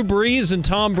 Yeah. Drew Brees and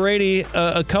Tom Brady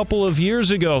a couple of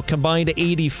years ago combined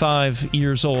 85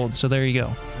 years old. So there you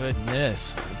go.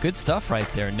 Goodness. Good stuff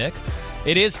right there, Nick.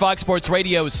 It is Fox Sports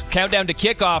Radio's Countdown to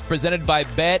Kickoff presented by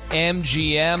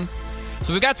BetMGM.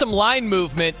 So we've got some line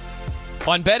movement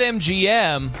on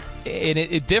BetMGM, and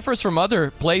it differs from other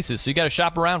places. So you got to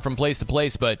shop around from place to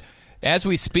place. But as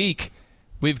we speak,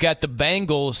 we've got the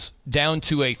Bengals down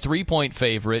to a 3-point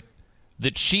favorite. The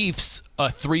Chiefs, a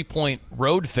 3-point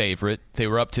road favorite. They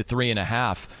were up to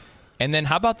 3.5. And then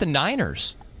how about the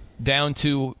Niners? Down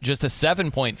to just a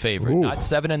 7-point favorite, not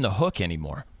 7 in the hook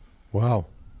anymore. Wow.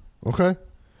 Okay.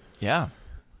 Yeah.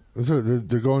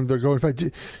 They're going.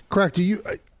 Crack. Do you?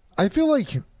 I feel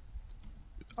like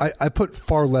I put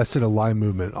far less in a line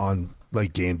movement on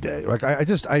like game day. Like I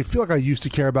feel like I used to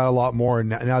care about it a lot more, and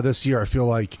now this year I feel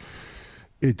like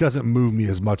it doesn't move me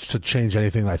as much to change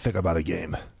anything I think about a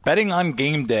game. Betting on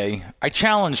game day, I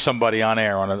challenge somebody on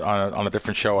air on a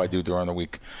different show I do during the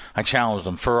week. I challenge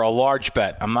them for a large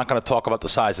bet. I'm not going to talk about the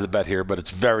size of the bet here, but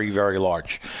it's very, very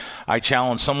large. I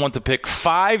challenge someone to pick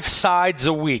 5 sides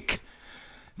a week,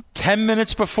 10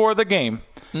 minutes before the game,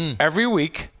 every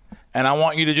week, and I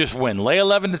want you to just win. Lay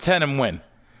 11-10 and win.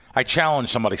 I challenge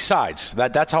somebody. Sides.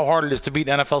 That's how hard it is to beat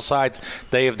NFL sides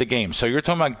day of the game. So you're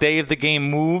talking about day of the game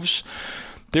moves.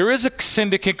 There is a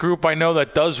syndicate group I know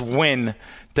that does win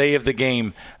day of the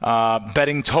game,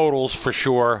 betting totals for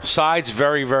sure. Sides,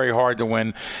 very, very hard to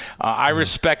win. I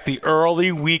respect the early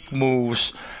week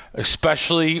moves,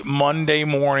 especially Monday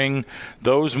morning.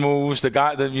 Those moves, the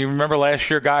guy that you remember last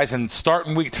year, guys, and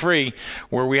starting week 3,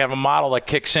 where we have a model that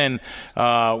kicks in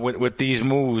with these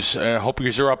moves. Hope you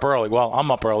guys are up early. Well,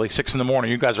 I'm up early, 6 in the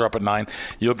morning. You guys are up at 9.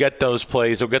 You'll get those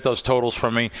plays. You'll get those totals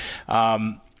from me.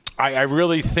 I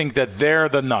really think that they're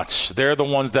the nuts. They're the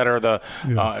ones that are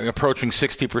approaching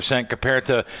 60% compared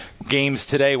to games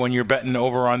today when you're betting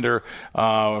over/under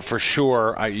for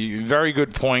sure. Very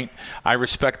good point. I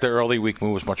respect the early week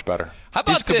moves much better. How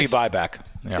about this could be buyback.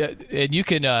 Yeah. And you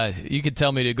can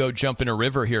tell me to go jump in a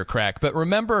river here, Crack. But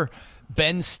remember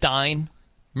Ben Stein?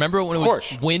 Remember when it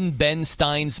was win Ben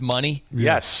Stein's money?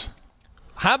 Yes.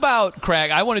 How about, Craig,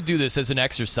 I want to do this as an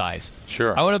exercise.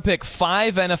 Sure. I want to pick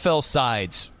 5 NFL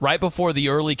sides right before the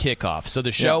early kickoff. So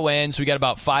the show ends. We got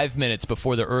about 5 minutes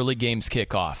before the early games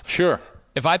kick off. Sure.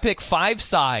 If I pick 5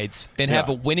 sides and have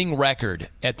a winning record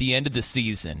at the end of the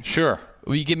season. Sure.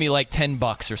 Will you give me like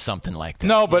 $10 or something like that?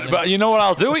 No, but you know what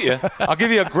I'll do with you? I'll give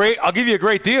you a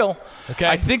great deal. Okay.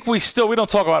 I think we don't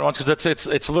talk about it much because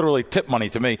it's literally tip money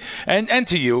to me and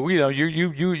to you. You know,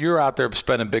 you're out there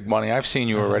spending big money. I've seen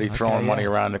you already throwing money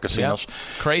around in the casinos. Yep.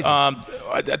 Crazy.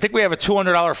 I think we have a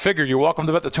 $200 figure. You're welcome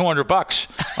to bet the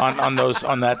 $200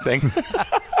 on that thing.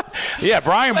 Yeah,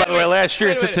 Brian, by the way, last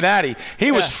year in Cincinnati,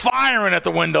 he was firing at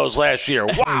the windows last year.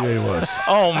 Wow. Yeah, he was.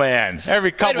 Oh, man.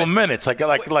 Every couple of minutes,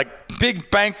 like big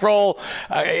bankroll,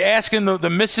 asking the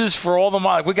missus for all the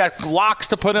money. We got locks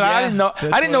to put in. Yeah,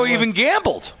 I didn't know he even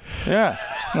gambled. Yeah.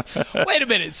 Wait a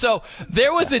minute. So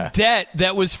there was a debt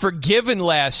that was forgiven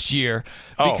last year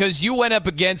because you went up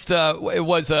against it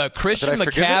was Christian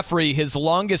McCaffrey, his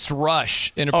longest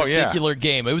rush in a particular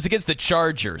game. It was against the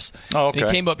Chargers. Oh, okay. And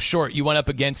he came up short. You went up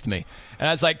against me. And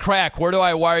I was like, Crack, where do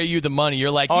I wire you the money?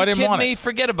 You're like, I didn't kidding want me? it.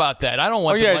 Forget about that. I don't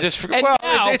want the money.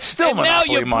 It's still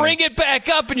monopoly now you money. bring it back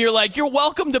up and you're like, you're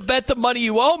welcome to bet the money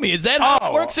you owe me. Is that how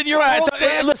it works in your world?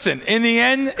 Listen, in the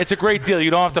end, it's a great deal.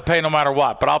 You don't have to pay no matter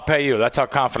what, but I'll pay you. That's how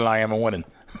confident I am in winning.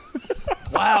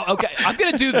 Wow. Okay. I'm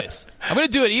going to do this. I'm going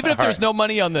to do it even if there's no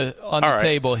money on the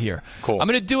table here. Cool. I'm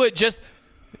going to do it just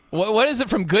what is it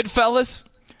from Goodfellas?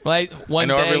 Right? I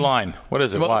know every line. What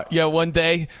is it? What? Yeah, one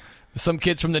day some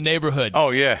kids from the neighborhood.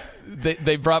 Oh, yeah.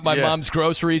 They brought my mom's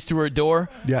groceries to her door.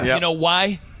 Yes. You know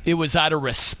why? It was out of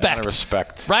respect. Out of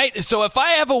respect. Right? So if I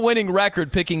have a winning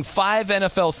record picking 5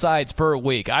 NFL sides per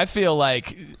week, I feel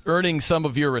like earning some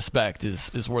of your respect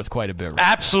is worth quite a bit. Right?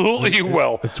 Absolutely you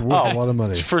will. It's worth a lot of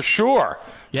money. For sure.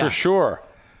 Yeah. For sure.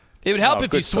 It would help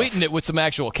if you sweetened it with some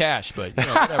actual cash, but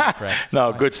whatever, Craig.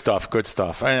 No, good stuff. Good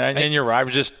stuff. And you're right.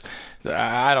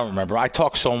 I don't remember. I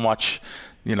talk so much.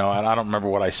 And I don't remember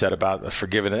what I said about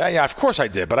forgiving it. Yeah, of course I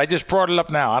did, but I just brought it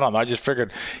up now. I don't know. I just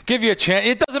figured, give you a chance.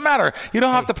 It doesn't matter. You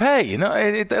don't have to pay.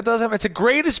 It doesn't. It's the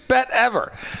greatest bet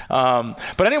ever.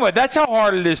 But anyway, that's how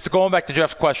hard it is. Going back to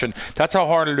Jeff's question, that's how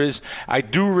hard it is. I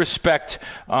do respect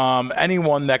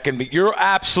anyone that can be. You're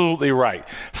absolutely right.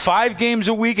 5 games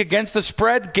a week against the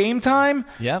spread, game time.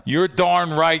 Yep. You're darn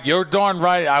right. You're darn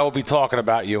right. I will be talking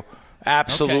about you.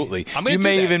 Absolutely. Okay. You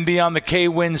may even be on the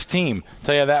K-Wins team.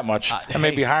 Tell you that much. I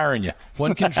may be hiring you.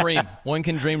 One can dream. One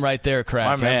can dream right there, Craig.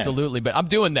 My man. Absolutely. But I'm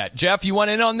doing that. Jeff, you want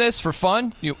in on this for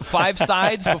fun? 5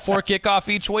 sides before kickoff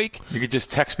each week? You could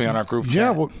just text me on our group chat.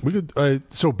 Yeah, well, we could.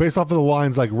 So based off of the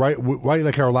lines, like right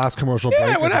like our last commercial break.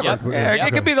 Yeah, whatever.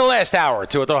 It could be the last hour or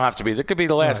two. It don't have to be. It could be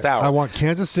the last hour. I want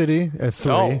Kansas City at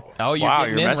 3. Oh, you're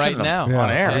getting in right now. On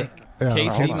air. Okay.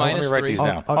 KC minus let me write 3. these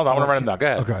down. Hold on, I want to write them down. Go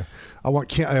ahead. Okay. I'm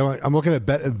looking at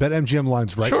BetMGM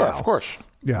lines right now. Sure, of course.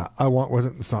 Yeah,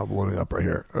 it's not loading up right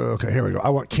here. Okay, here we go. I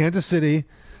want Kansas City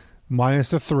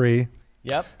minus the 3.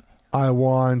 Yep. I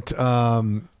want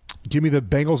give me the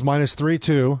Bengals minus 3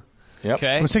 too. Yep.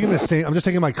 Okay. I'm just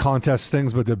taking my contest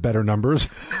things, but the better numbers.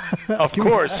 Of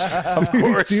course. Of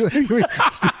course.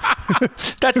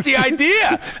 That's the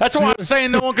idea. That's why I'm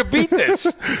saying no one could beat this.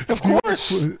 Of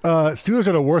course. Steelers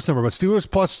are the worst number, but Steelers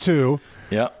plus 2.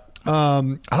 Yeah.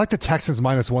 I like the Texans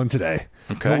minus 1 today.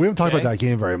 Okay. No, we haven't talked about that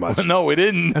game very much. No, we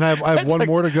didn't. And I have one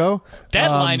more to go. That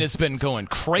line has been going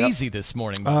crazy this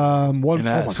morning. Oh my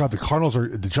God,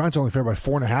 the Giants are only favored by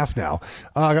 4.5 now.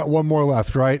 I got one more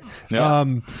left, right? Yeah.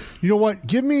 You know what?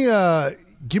 Give me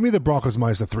the Broncos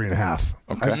minus the 3.5.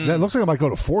 Okay. That looks like I might go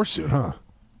to 4 soon, huh?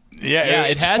 Yeah,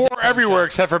 it's 4 everywhere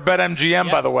except for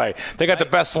BetMGM, by the way. They got the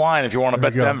best line if you want to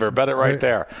bet Denver. Bet it right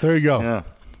there. There you go.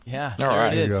 Yeah, all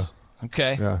right. It is.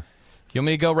 Okay. Yeah. You want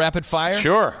me to go rapid fire?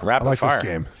 Sure, rapid I like fire. this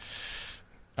game.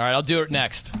 All right, I'll do it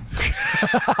next.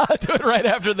 I'll do it right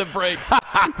after the break.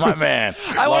 My man.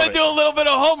 I want to do a little bit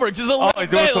of homework. Just a little bit.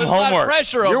 Doing some a lot homework. of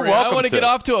pressure over You're here. I welcome want to to. get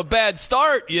off to a bad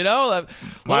start,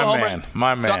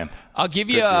 My man. I'll give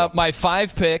you my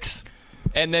 5 picks,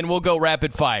 and then we'll go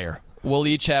rapid fire. We'll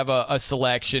each have a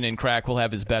selection, and Crack will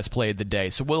have his best play of the day.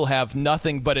 So we'll have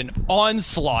nothing but an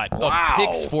onslaught of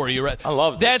picks for you. I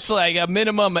love this. That's like a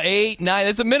minimum 8, 9.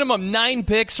 That's a minimum 9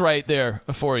 picks right there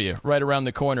for you, right around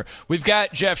the corner. We've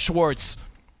got Jeff Schwartz,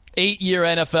 8-year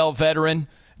NFL veteran,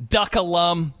 Duck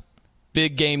alum.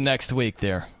 Big game next week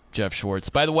there, Jeff Schwartz.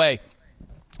 By the way,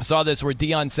 I saw this where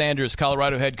Deion Sanders,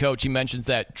 Colorado head coach, he mentions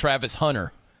that Travis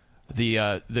Hunter,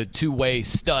 the two-way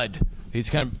stud, he's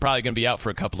probably going to be out for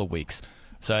a couple of weeks.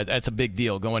 So that's a big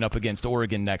deal going up against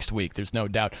Oregon next week. There's no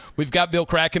doubt. We've got Bill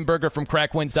Krackomberger from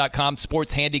crackwins.com,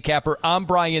 sports handicapper. I'm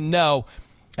Brian Noe.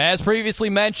 As previously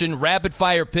mentioned,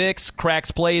 rapid-fire picks,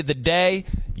 Crack's play of the day.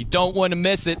 You don't want to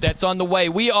miss it. That's on the way.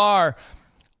 We are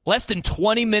less than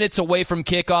 20 minutes away from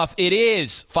kickoff. It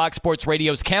is Fox Sports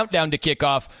Radio's Countdown to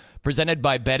Kickoff, presented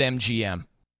by BetMGM.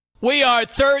 We are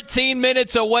 13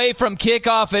 minutes away from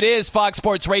kickoff. It is Fox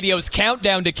Sports Radio's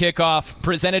Countdown to Kickoff,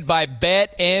 presented by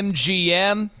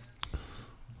BetMGM.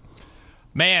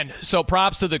 Man, so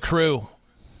props to the crew.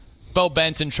 Bo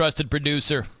Benson, trusted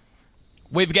producer.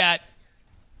 We've got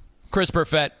Chris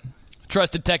Perfett,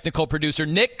 trusted technical producer.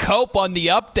 Nick Cope on the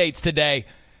updates today.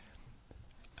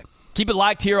 Keep it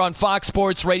locked here on Fox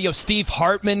Sports Radio. Steve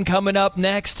Hartman coming up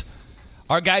next.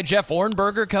 Our guy Jeff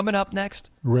Ornberger coming up next.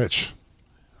 Rich.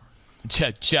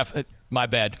 Jeff, my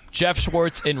bad. Jeff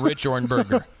Schwartz and Rich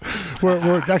Ornberger.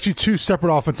 We're actually two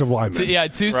separate offensive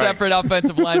linemen. Two separate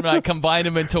offensive linemen. I combined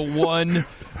them into one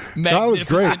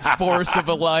magnificent force of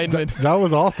a lineman. That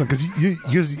was awesome because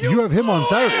you have him on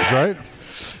Saturdays, right?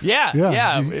 Yeah.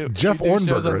 Jeff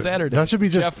Ornberger. On Saturdays. That should be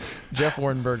just Jeff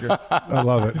Ornberger. I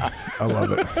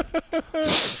love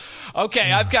it.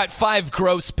 Okay, I've got 5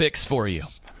 gross picks for you.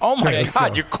 Oh my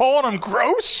God! You're calling them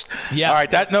gross? Yeah. All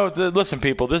right. Listen,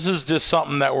 people. This is just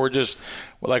something that we're just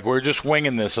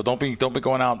winging this. So don't be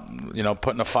going out,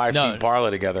 putting a 5-team parlay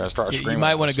together and start screaming. You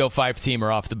might want to go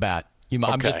 5-teamer off the bat.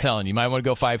 I'm just telling you. You might want to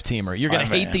go 5-teamer. You're going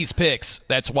to hate these picks.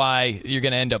 That's why you're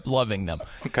going to end up loving them.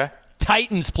 Okay.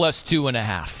 Titans plus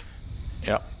 2.5.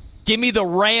 Yep. Give me the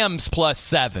Rams plus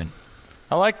 7.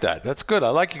 I like that. That's good. I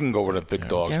like you can go with the big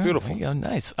dogs. Yeah, beautiful.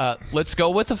 Nice. Let's go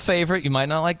with the favorite. You might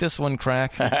not like this one,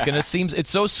 Crack. It's gonna seem it's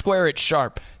so square it's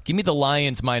sharp. Give me the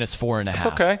Lions minus 4.5. That's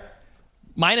okay.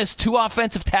 Minus 2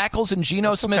 offensive tackles and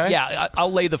Geno Smith. Okay. Yeah,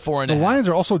 I'll lay the 4.5. The Lions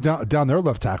are also down their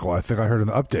left tackle. I think I heard in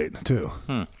the update too.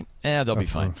 Yeah, they'll be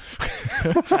fine.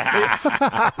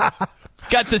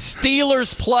 Got the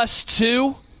Steelers plus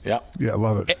 2. Yep. Yeah, I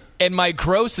love it. And my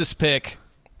grossest pick.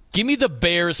 Give me the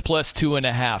Bears plus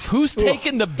 2.5. Who's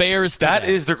taking the Bears today? That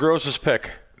is the grossest pick.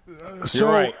 You're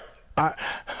right.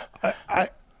 I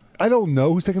don't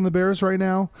know who's taking the Bears right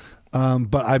now,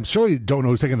 but I'm surely don't know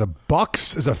who's taking the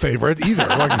Bucks as a favorite either.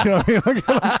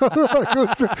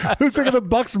 Who's taking the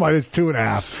Bucks minus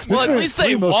 2.5? Well, at least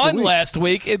they won last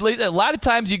week. At least a lot of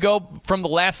times you go from the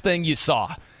last thing you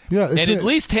saw. Yeah, and at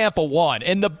least Tampa won.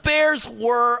 And the Bears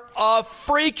were a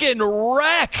freaking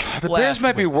wreck. The Bears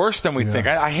might be worse than we think.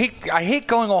 I hate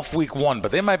going off week 1,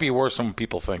 but they might be worse than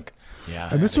people think. Yeah.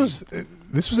 And this was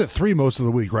at 3 most of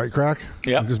the week, right, Crack?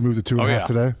 Yeah. We just moved to 2.5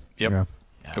 today. Yep. Yeah.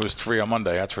 It was 3 on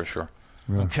Monday, that's for sure.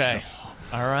 Yeah. Okay.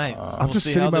 All right. I'm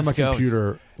just sitting by my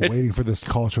computer waiting for this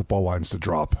college football lines to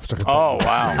drop. Oh,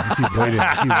 wow. Keep waiting.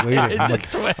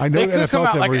 I know the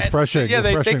NFL's refreshing. Yeah,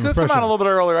 they could refreshing. come out a little bit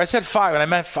earlier. I said 5,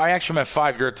 and I actually meant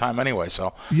 5 your time anyway.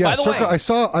 So yeah, I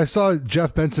saw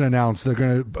Jeff Benson announce they're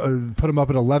going to put them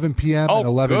up at 11 p.m. and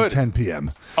 11:10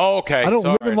 p.m. Oh, okay. I don't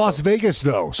live in Las Vegas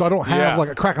though, so I don't have like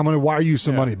a Crack. I'm going to wire you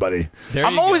some money, buddy.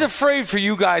 I'm always afraid for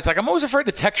you guys. I'm always afraid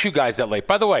to text you guys that late.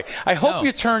 By the way, I hope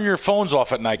you turn your phones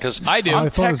off at night because I do. My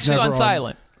phone is never on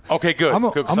silent. Okay, good. I'm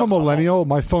a millennial.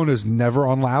 My phone is never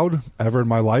on loud ever in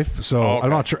my life, so I'm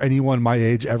not sure anyone my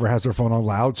age ever has their phone on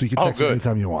loud. So you can text me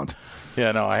anytime you want.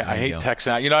 Yeah, no, I hate texting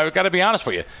out. I've got to be honest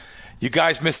with you. You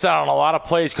guys missed out on a lot of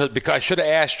plays because I should have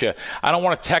asked you. I don't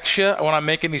want to text you when I'm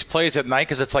making these plays at night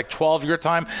because it's like 12 your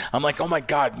time. I'm like, oh my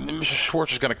God, Mr.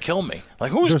 Schwartz is going to kill me.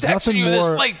 Like, who's texting you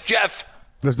this late, Jeff?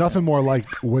 There's nothing more like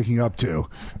waking up to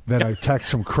than a text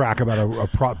from Crack about a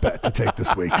prop bet to take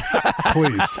this week.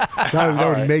 Please.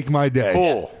 That would make my day.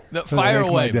 Cool. Fire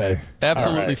away, man.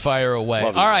 Absolutely fire away.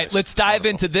 All right, let's dive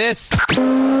into this.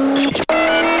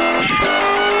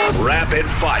 Rapid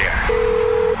fire.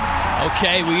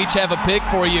 Okay, we each have a pick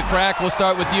for you, Crack. We'll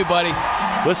start with you, buddy.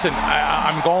 Listen,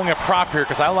 I'm going a prop here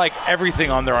because I like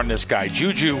everything under on this guy.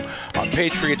 Juju,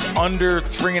 Patriots under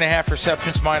 3.5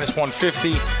 receptions, minus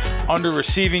 150. Under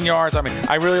receiving yards. I mean,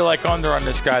 I really like under on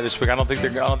this guy this week. I don't think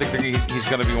he's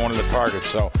going to be one of the targets.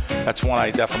 So that's one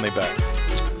I definitely bet.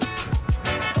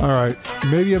 All right,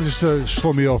 maybe I'm just a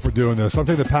schlemiel for doing this. I'm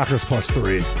taking the Packers plus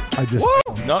 3.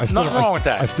 Nothing wrong with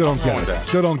that. I still don't get it.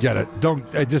 Still don't get it.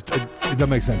 It doesn't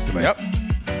make sense to me. Yep.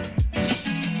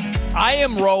 I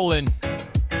am rolling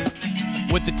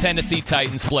with the Tennessee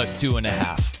Titans plus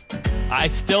 2.5. I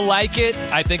still like it.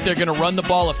 I think they're going to run the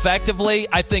ball effectively.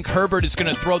 I think Herbert is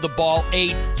going to throw the ball a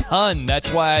ton.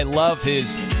 That's why I love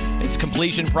his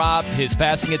completion prop, his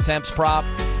passing attempts prop.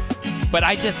 But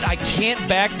I can't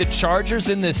back the Chargers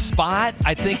in this spot.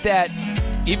 I think that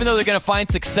even though they're going to find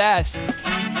success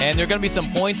and there are going to be some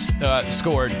points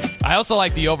scored, I also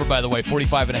like the over, by the way,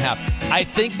 45.5. I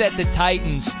think that the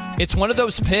Titans, it's one of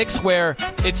those picks where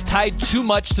it's tied too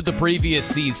much to the previous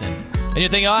season. And you're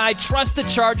thinking, I trust the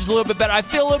Chargers a little bit better. I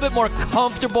feel a little bit more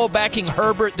comfortable backing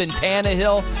Herbert than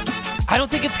Tannehill. I don't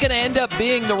think it's going to end up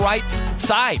being the right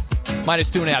side.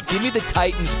 -2.5. Give me the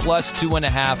Titans plus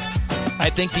 2.5. I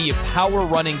think the power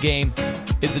running game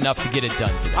is enough to get it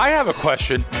done today. I have a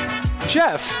question.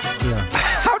 Jeff,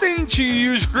 how didn't you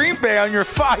use Green Bay on your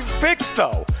 5 picks,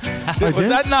 though? Was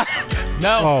that not?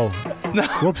 No. No.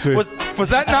 Whoopsie. Was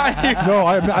that not you? No,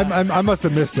 I must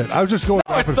have missed it. I was just going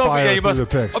rapid fire through the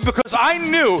picks. Because I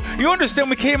knew. You understand,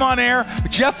 we came on air.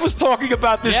 Jeff was talking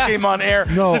about this game on air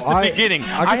since the beginning.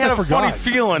 I had a funny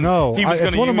feeling he was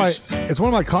going to use. It's one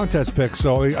of my contest picks,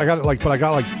 so I got it but I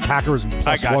got Packers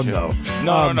 +1 though.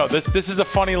 No. This is a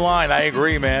funny line. I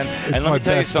agree, man. It's my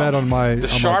best bet on my the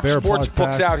Sharp Bear Sports podcast.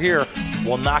 books out here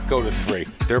will not go to 3.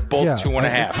 They're both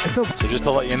 2.5. So just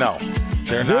to let you know.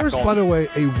 There's, by the way,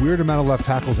 a weird amount of left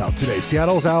tackles out today.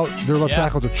 Seattle's out. Their left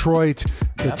tackle. Detroit,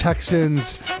 the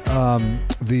Texans,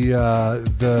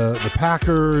 the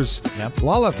Packers. A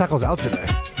lot of left tackles out today.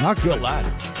 Not good. That's a lot.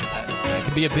 That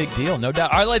could be a big deal, no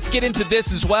doubt. All right, let's get into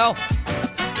this as well.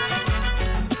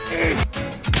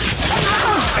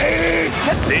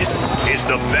 This is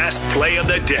the best play of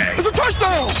the day. It's a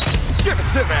touchdown! Give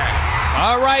it to me!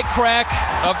 All right, Crack,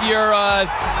 of your,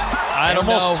 I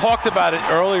almost talked about it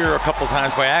earlier a couple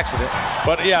times by accident.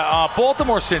 But,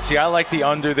 Baltimore, Cincy, I like the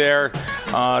under there.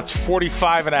 It's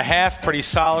 45.5, pretty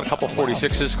solid. A couple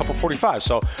 46s, a couple 45s.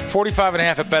 So 45.5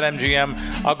 at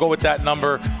BetMGM. I'll go with that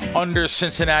number. Under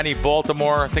Cincinnati,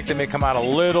 Baltimore. I think they may come out a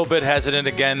little bit hesitant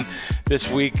again this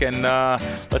week. And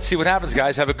let's see what happens,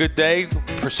 guys. Have a good day.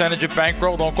 Percentage of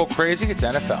bankroll. Don't go crazy. It's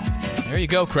NFL. There you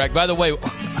go, Craig. By the way,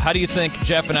 how do you think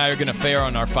Jeff and I are going to fare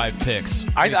on our 5 picks?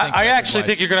 I actually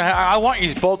think you're going to I want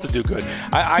you both to do good.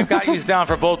 I've got you down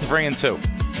for both 3 and 2.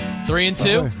 3 and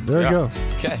 2? Right, there you go.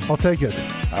 Okay. I'll take it.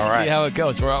 All right. See how it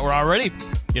goes. We're already,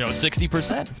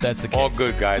 60%, if that's the case. All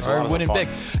good, guys. We're winning big.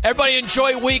 Everybody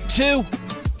enjoy week 2.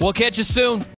 We'll catch you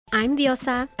soon. I'm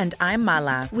Diosa. And I'm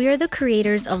Mala. We are the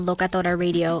creators of Locatora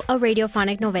Radio, a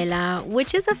radiophonic novela,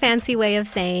 which is a fancy way of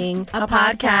saying a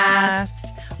podcast.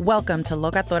 Welcome to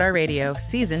Locatora Radio,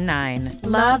 Season 9.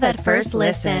 Love at first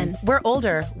listen. We're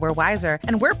older, we're wiser,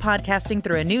 and we're podcasting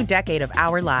through a new decade of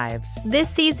our lives. This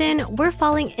season, we're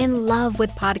falling in love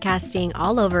with podcasting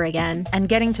all over again. And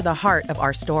getting to the heart of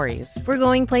our stories. We're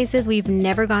going places we've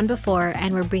never gone before,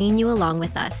 and we're bringing you along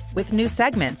with us. With new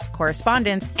segments,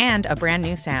 correspondence, and a brand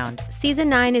new sound. Season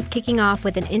 9 is kicking off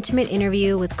with an intimate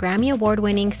interview with Grammy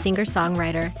Award-winning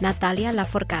singer-songwriter Natalia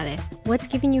Lafourcade. What's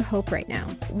giving you hope right now?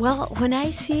 Well, when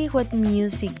I see what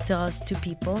music does to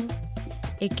people,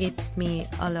 it gives me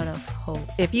a lot of hope.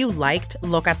 If you liked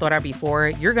Locatora before,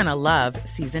 you're going to love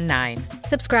Season 9.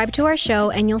 Subscribe to our show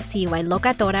and you'll see why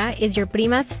Locatora is your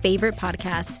prima's favorite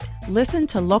podcast. Listen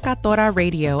to Locatora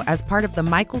Radio as part of the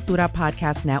My Cultura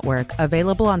podcast network,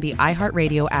 available on the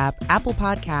iHeartRadio app, Apple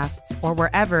Podcasts, or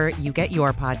wherever you get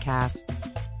your podcasts.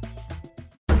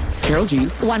 Karol G,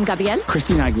 Juan Gabriel,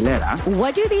 Christina Aguilera.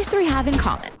 What do these 3 have in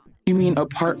common? You mean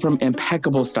apart from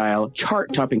impeccable style,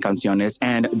 chart-topping canciones,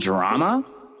 and drama?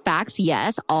 Facts,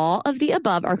 yes, all of the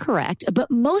above are correct,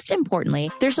 but most importantly,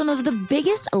 they're some of the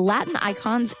biggest Latin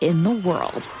icons in the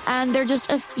world. And they're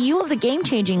just a few of the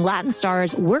game-changing Latin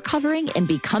stars we're covering in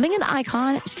Becoming an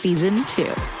Icon Season 2.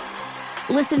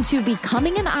 Listen to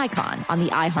Becoming an Icon on the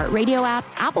iHeartRadio app,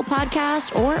 Apple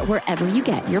Podcasts, or wherever you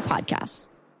get your podcasts.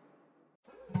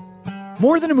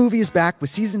 More Than a Movie is back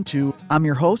with Season 2. I'm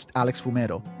your host, Alex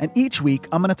Fumero, and each week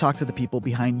I'm going to talk to the people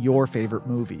behind your favorite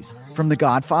movies. From The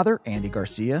Godfather, Andy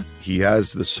Garcia. He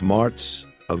has the smarts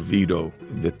of Vito,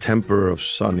 the temper of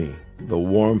Sonny, the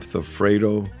warmth of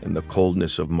Fredo, and the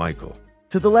coldness of Michael.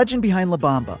 To the legend behind La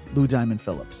Bamba, Lou Diamond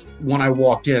Phillips. When I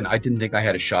walked in, I didn't think I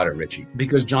had a shot at Richie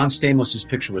because John Stamos'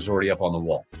 picture was already up on the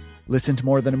wall. Listen to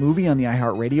More Than a Movie on the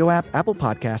iHeartRadio app, Apple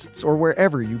Podcasts, or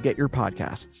wherever you get your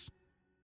podcasts.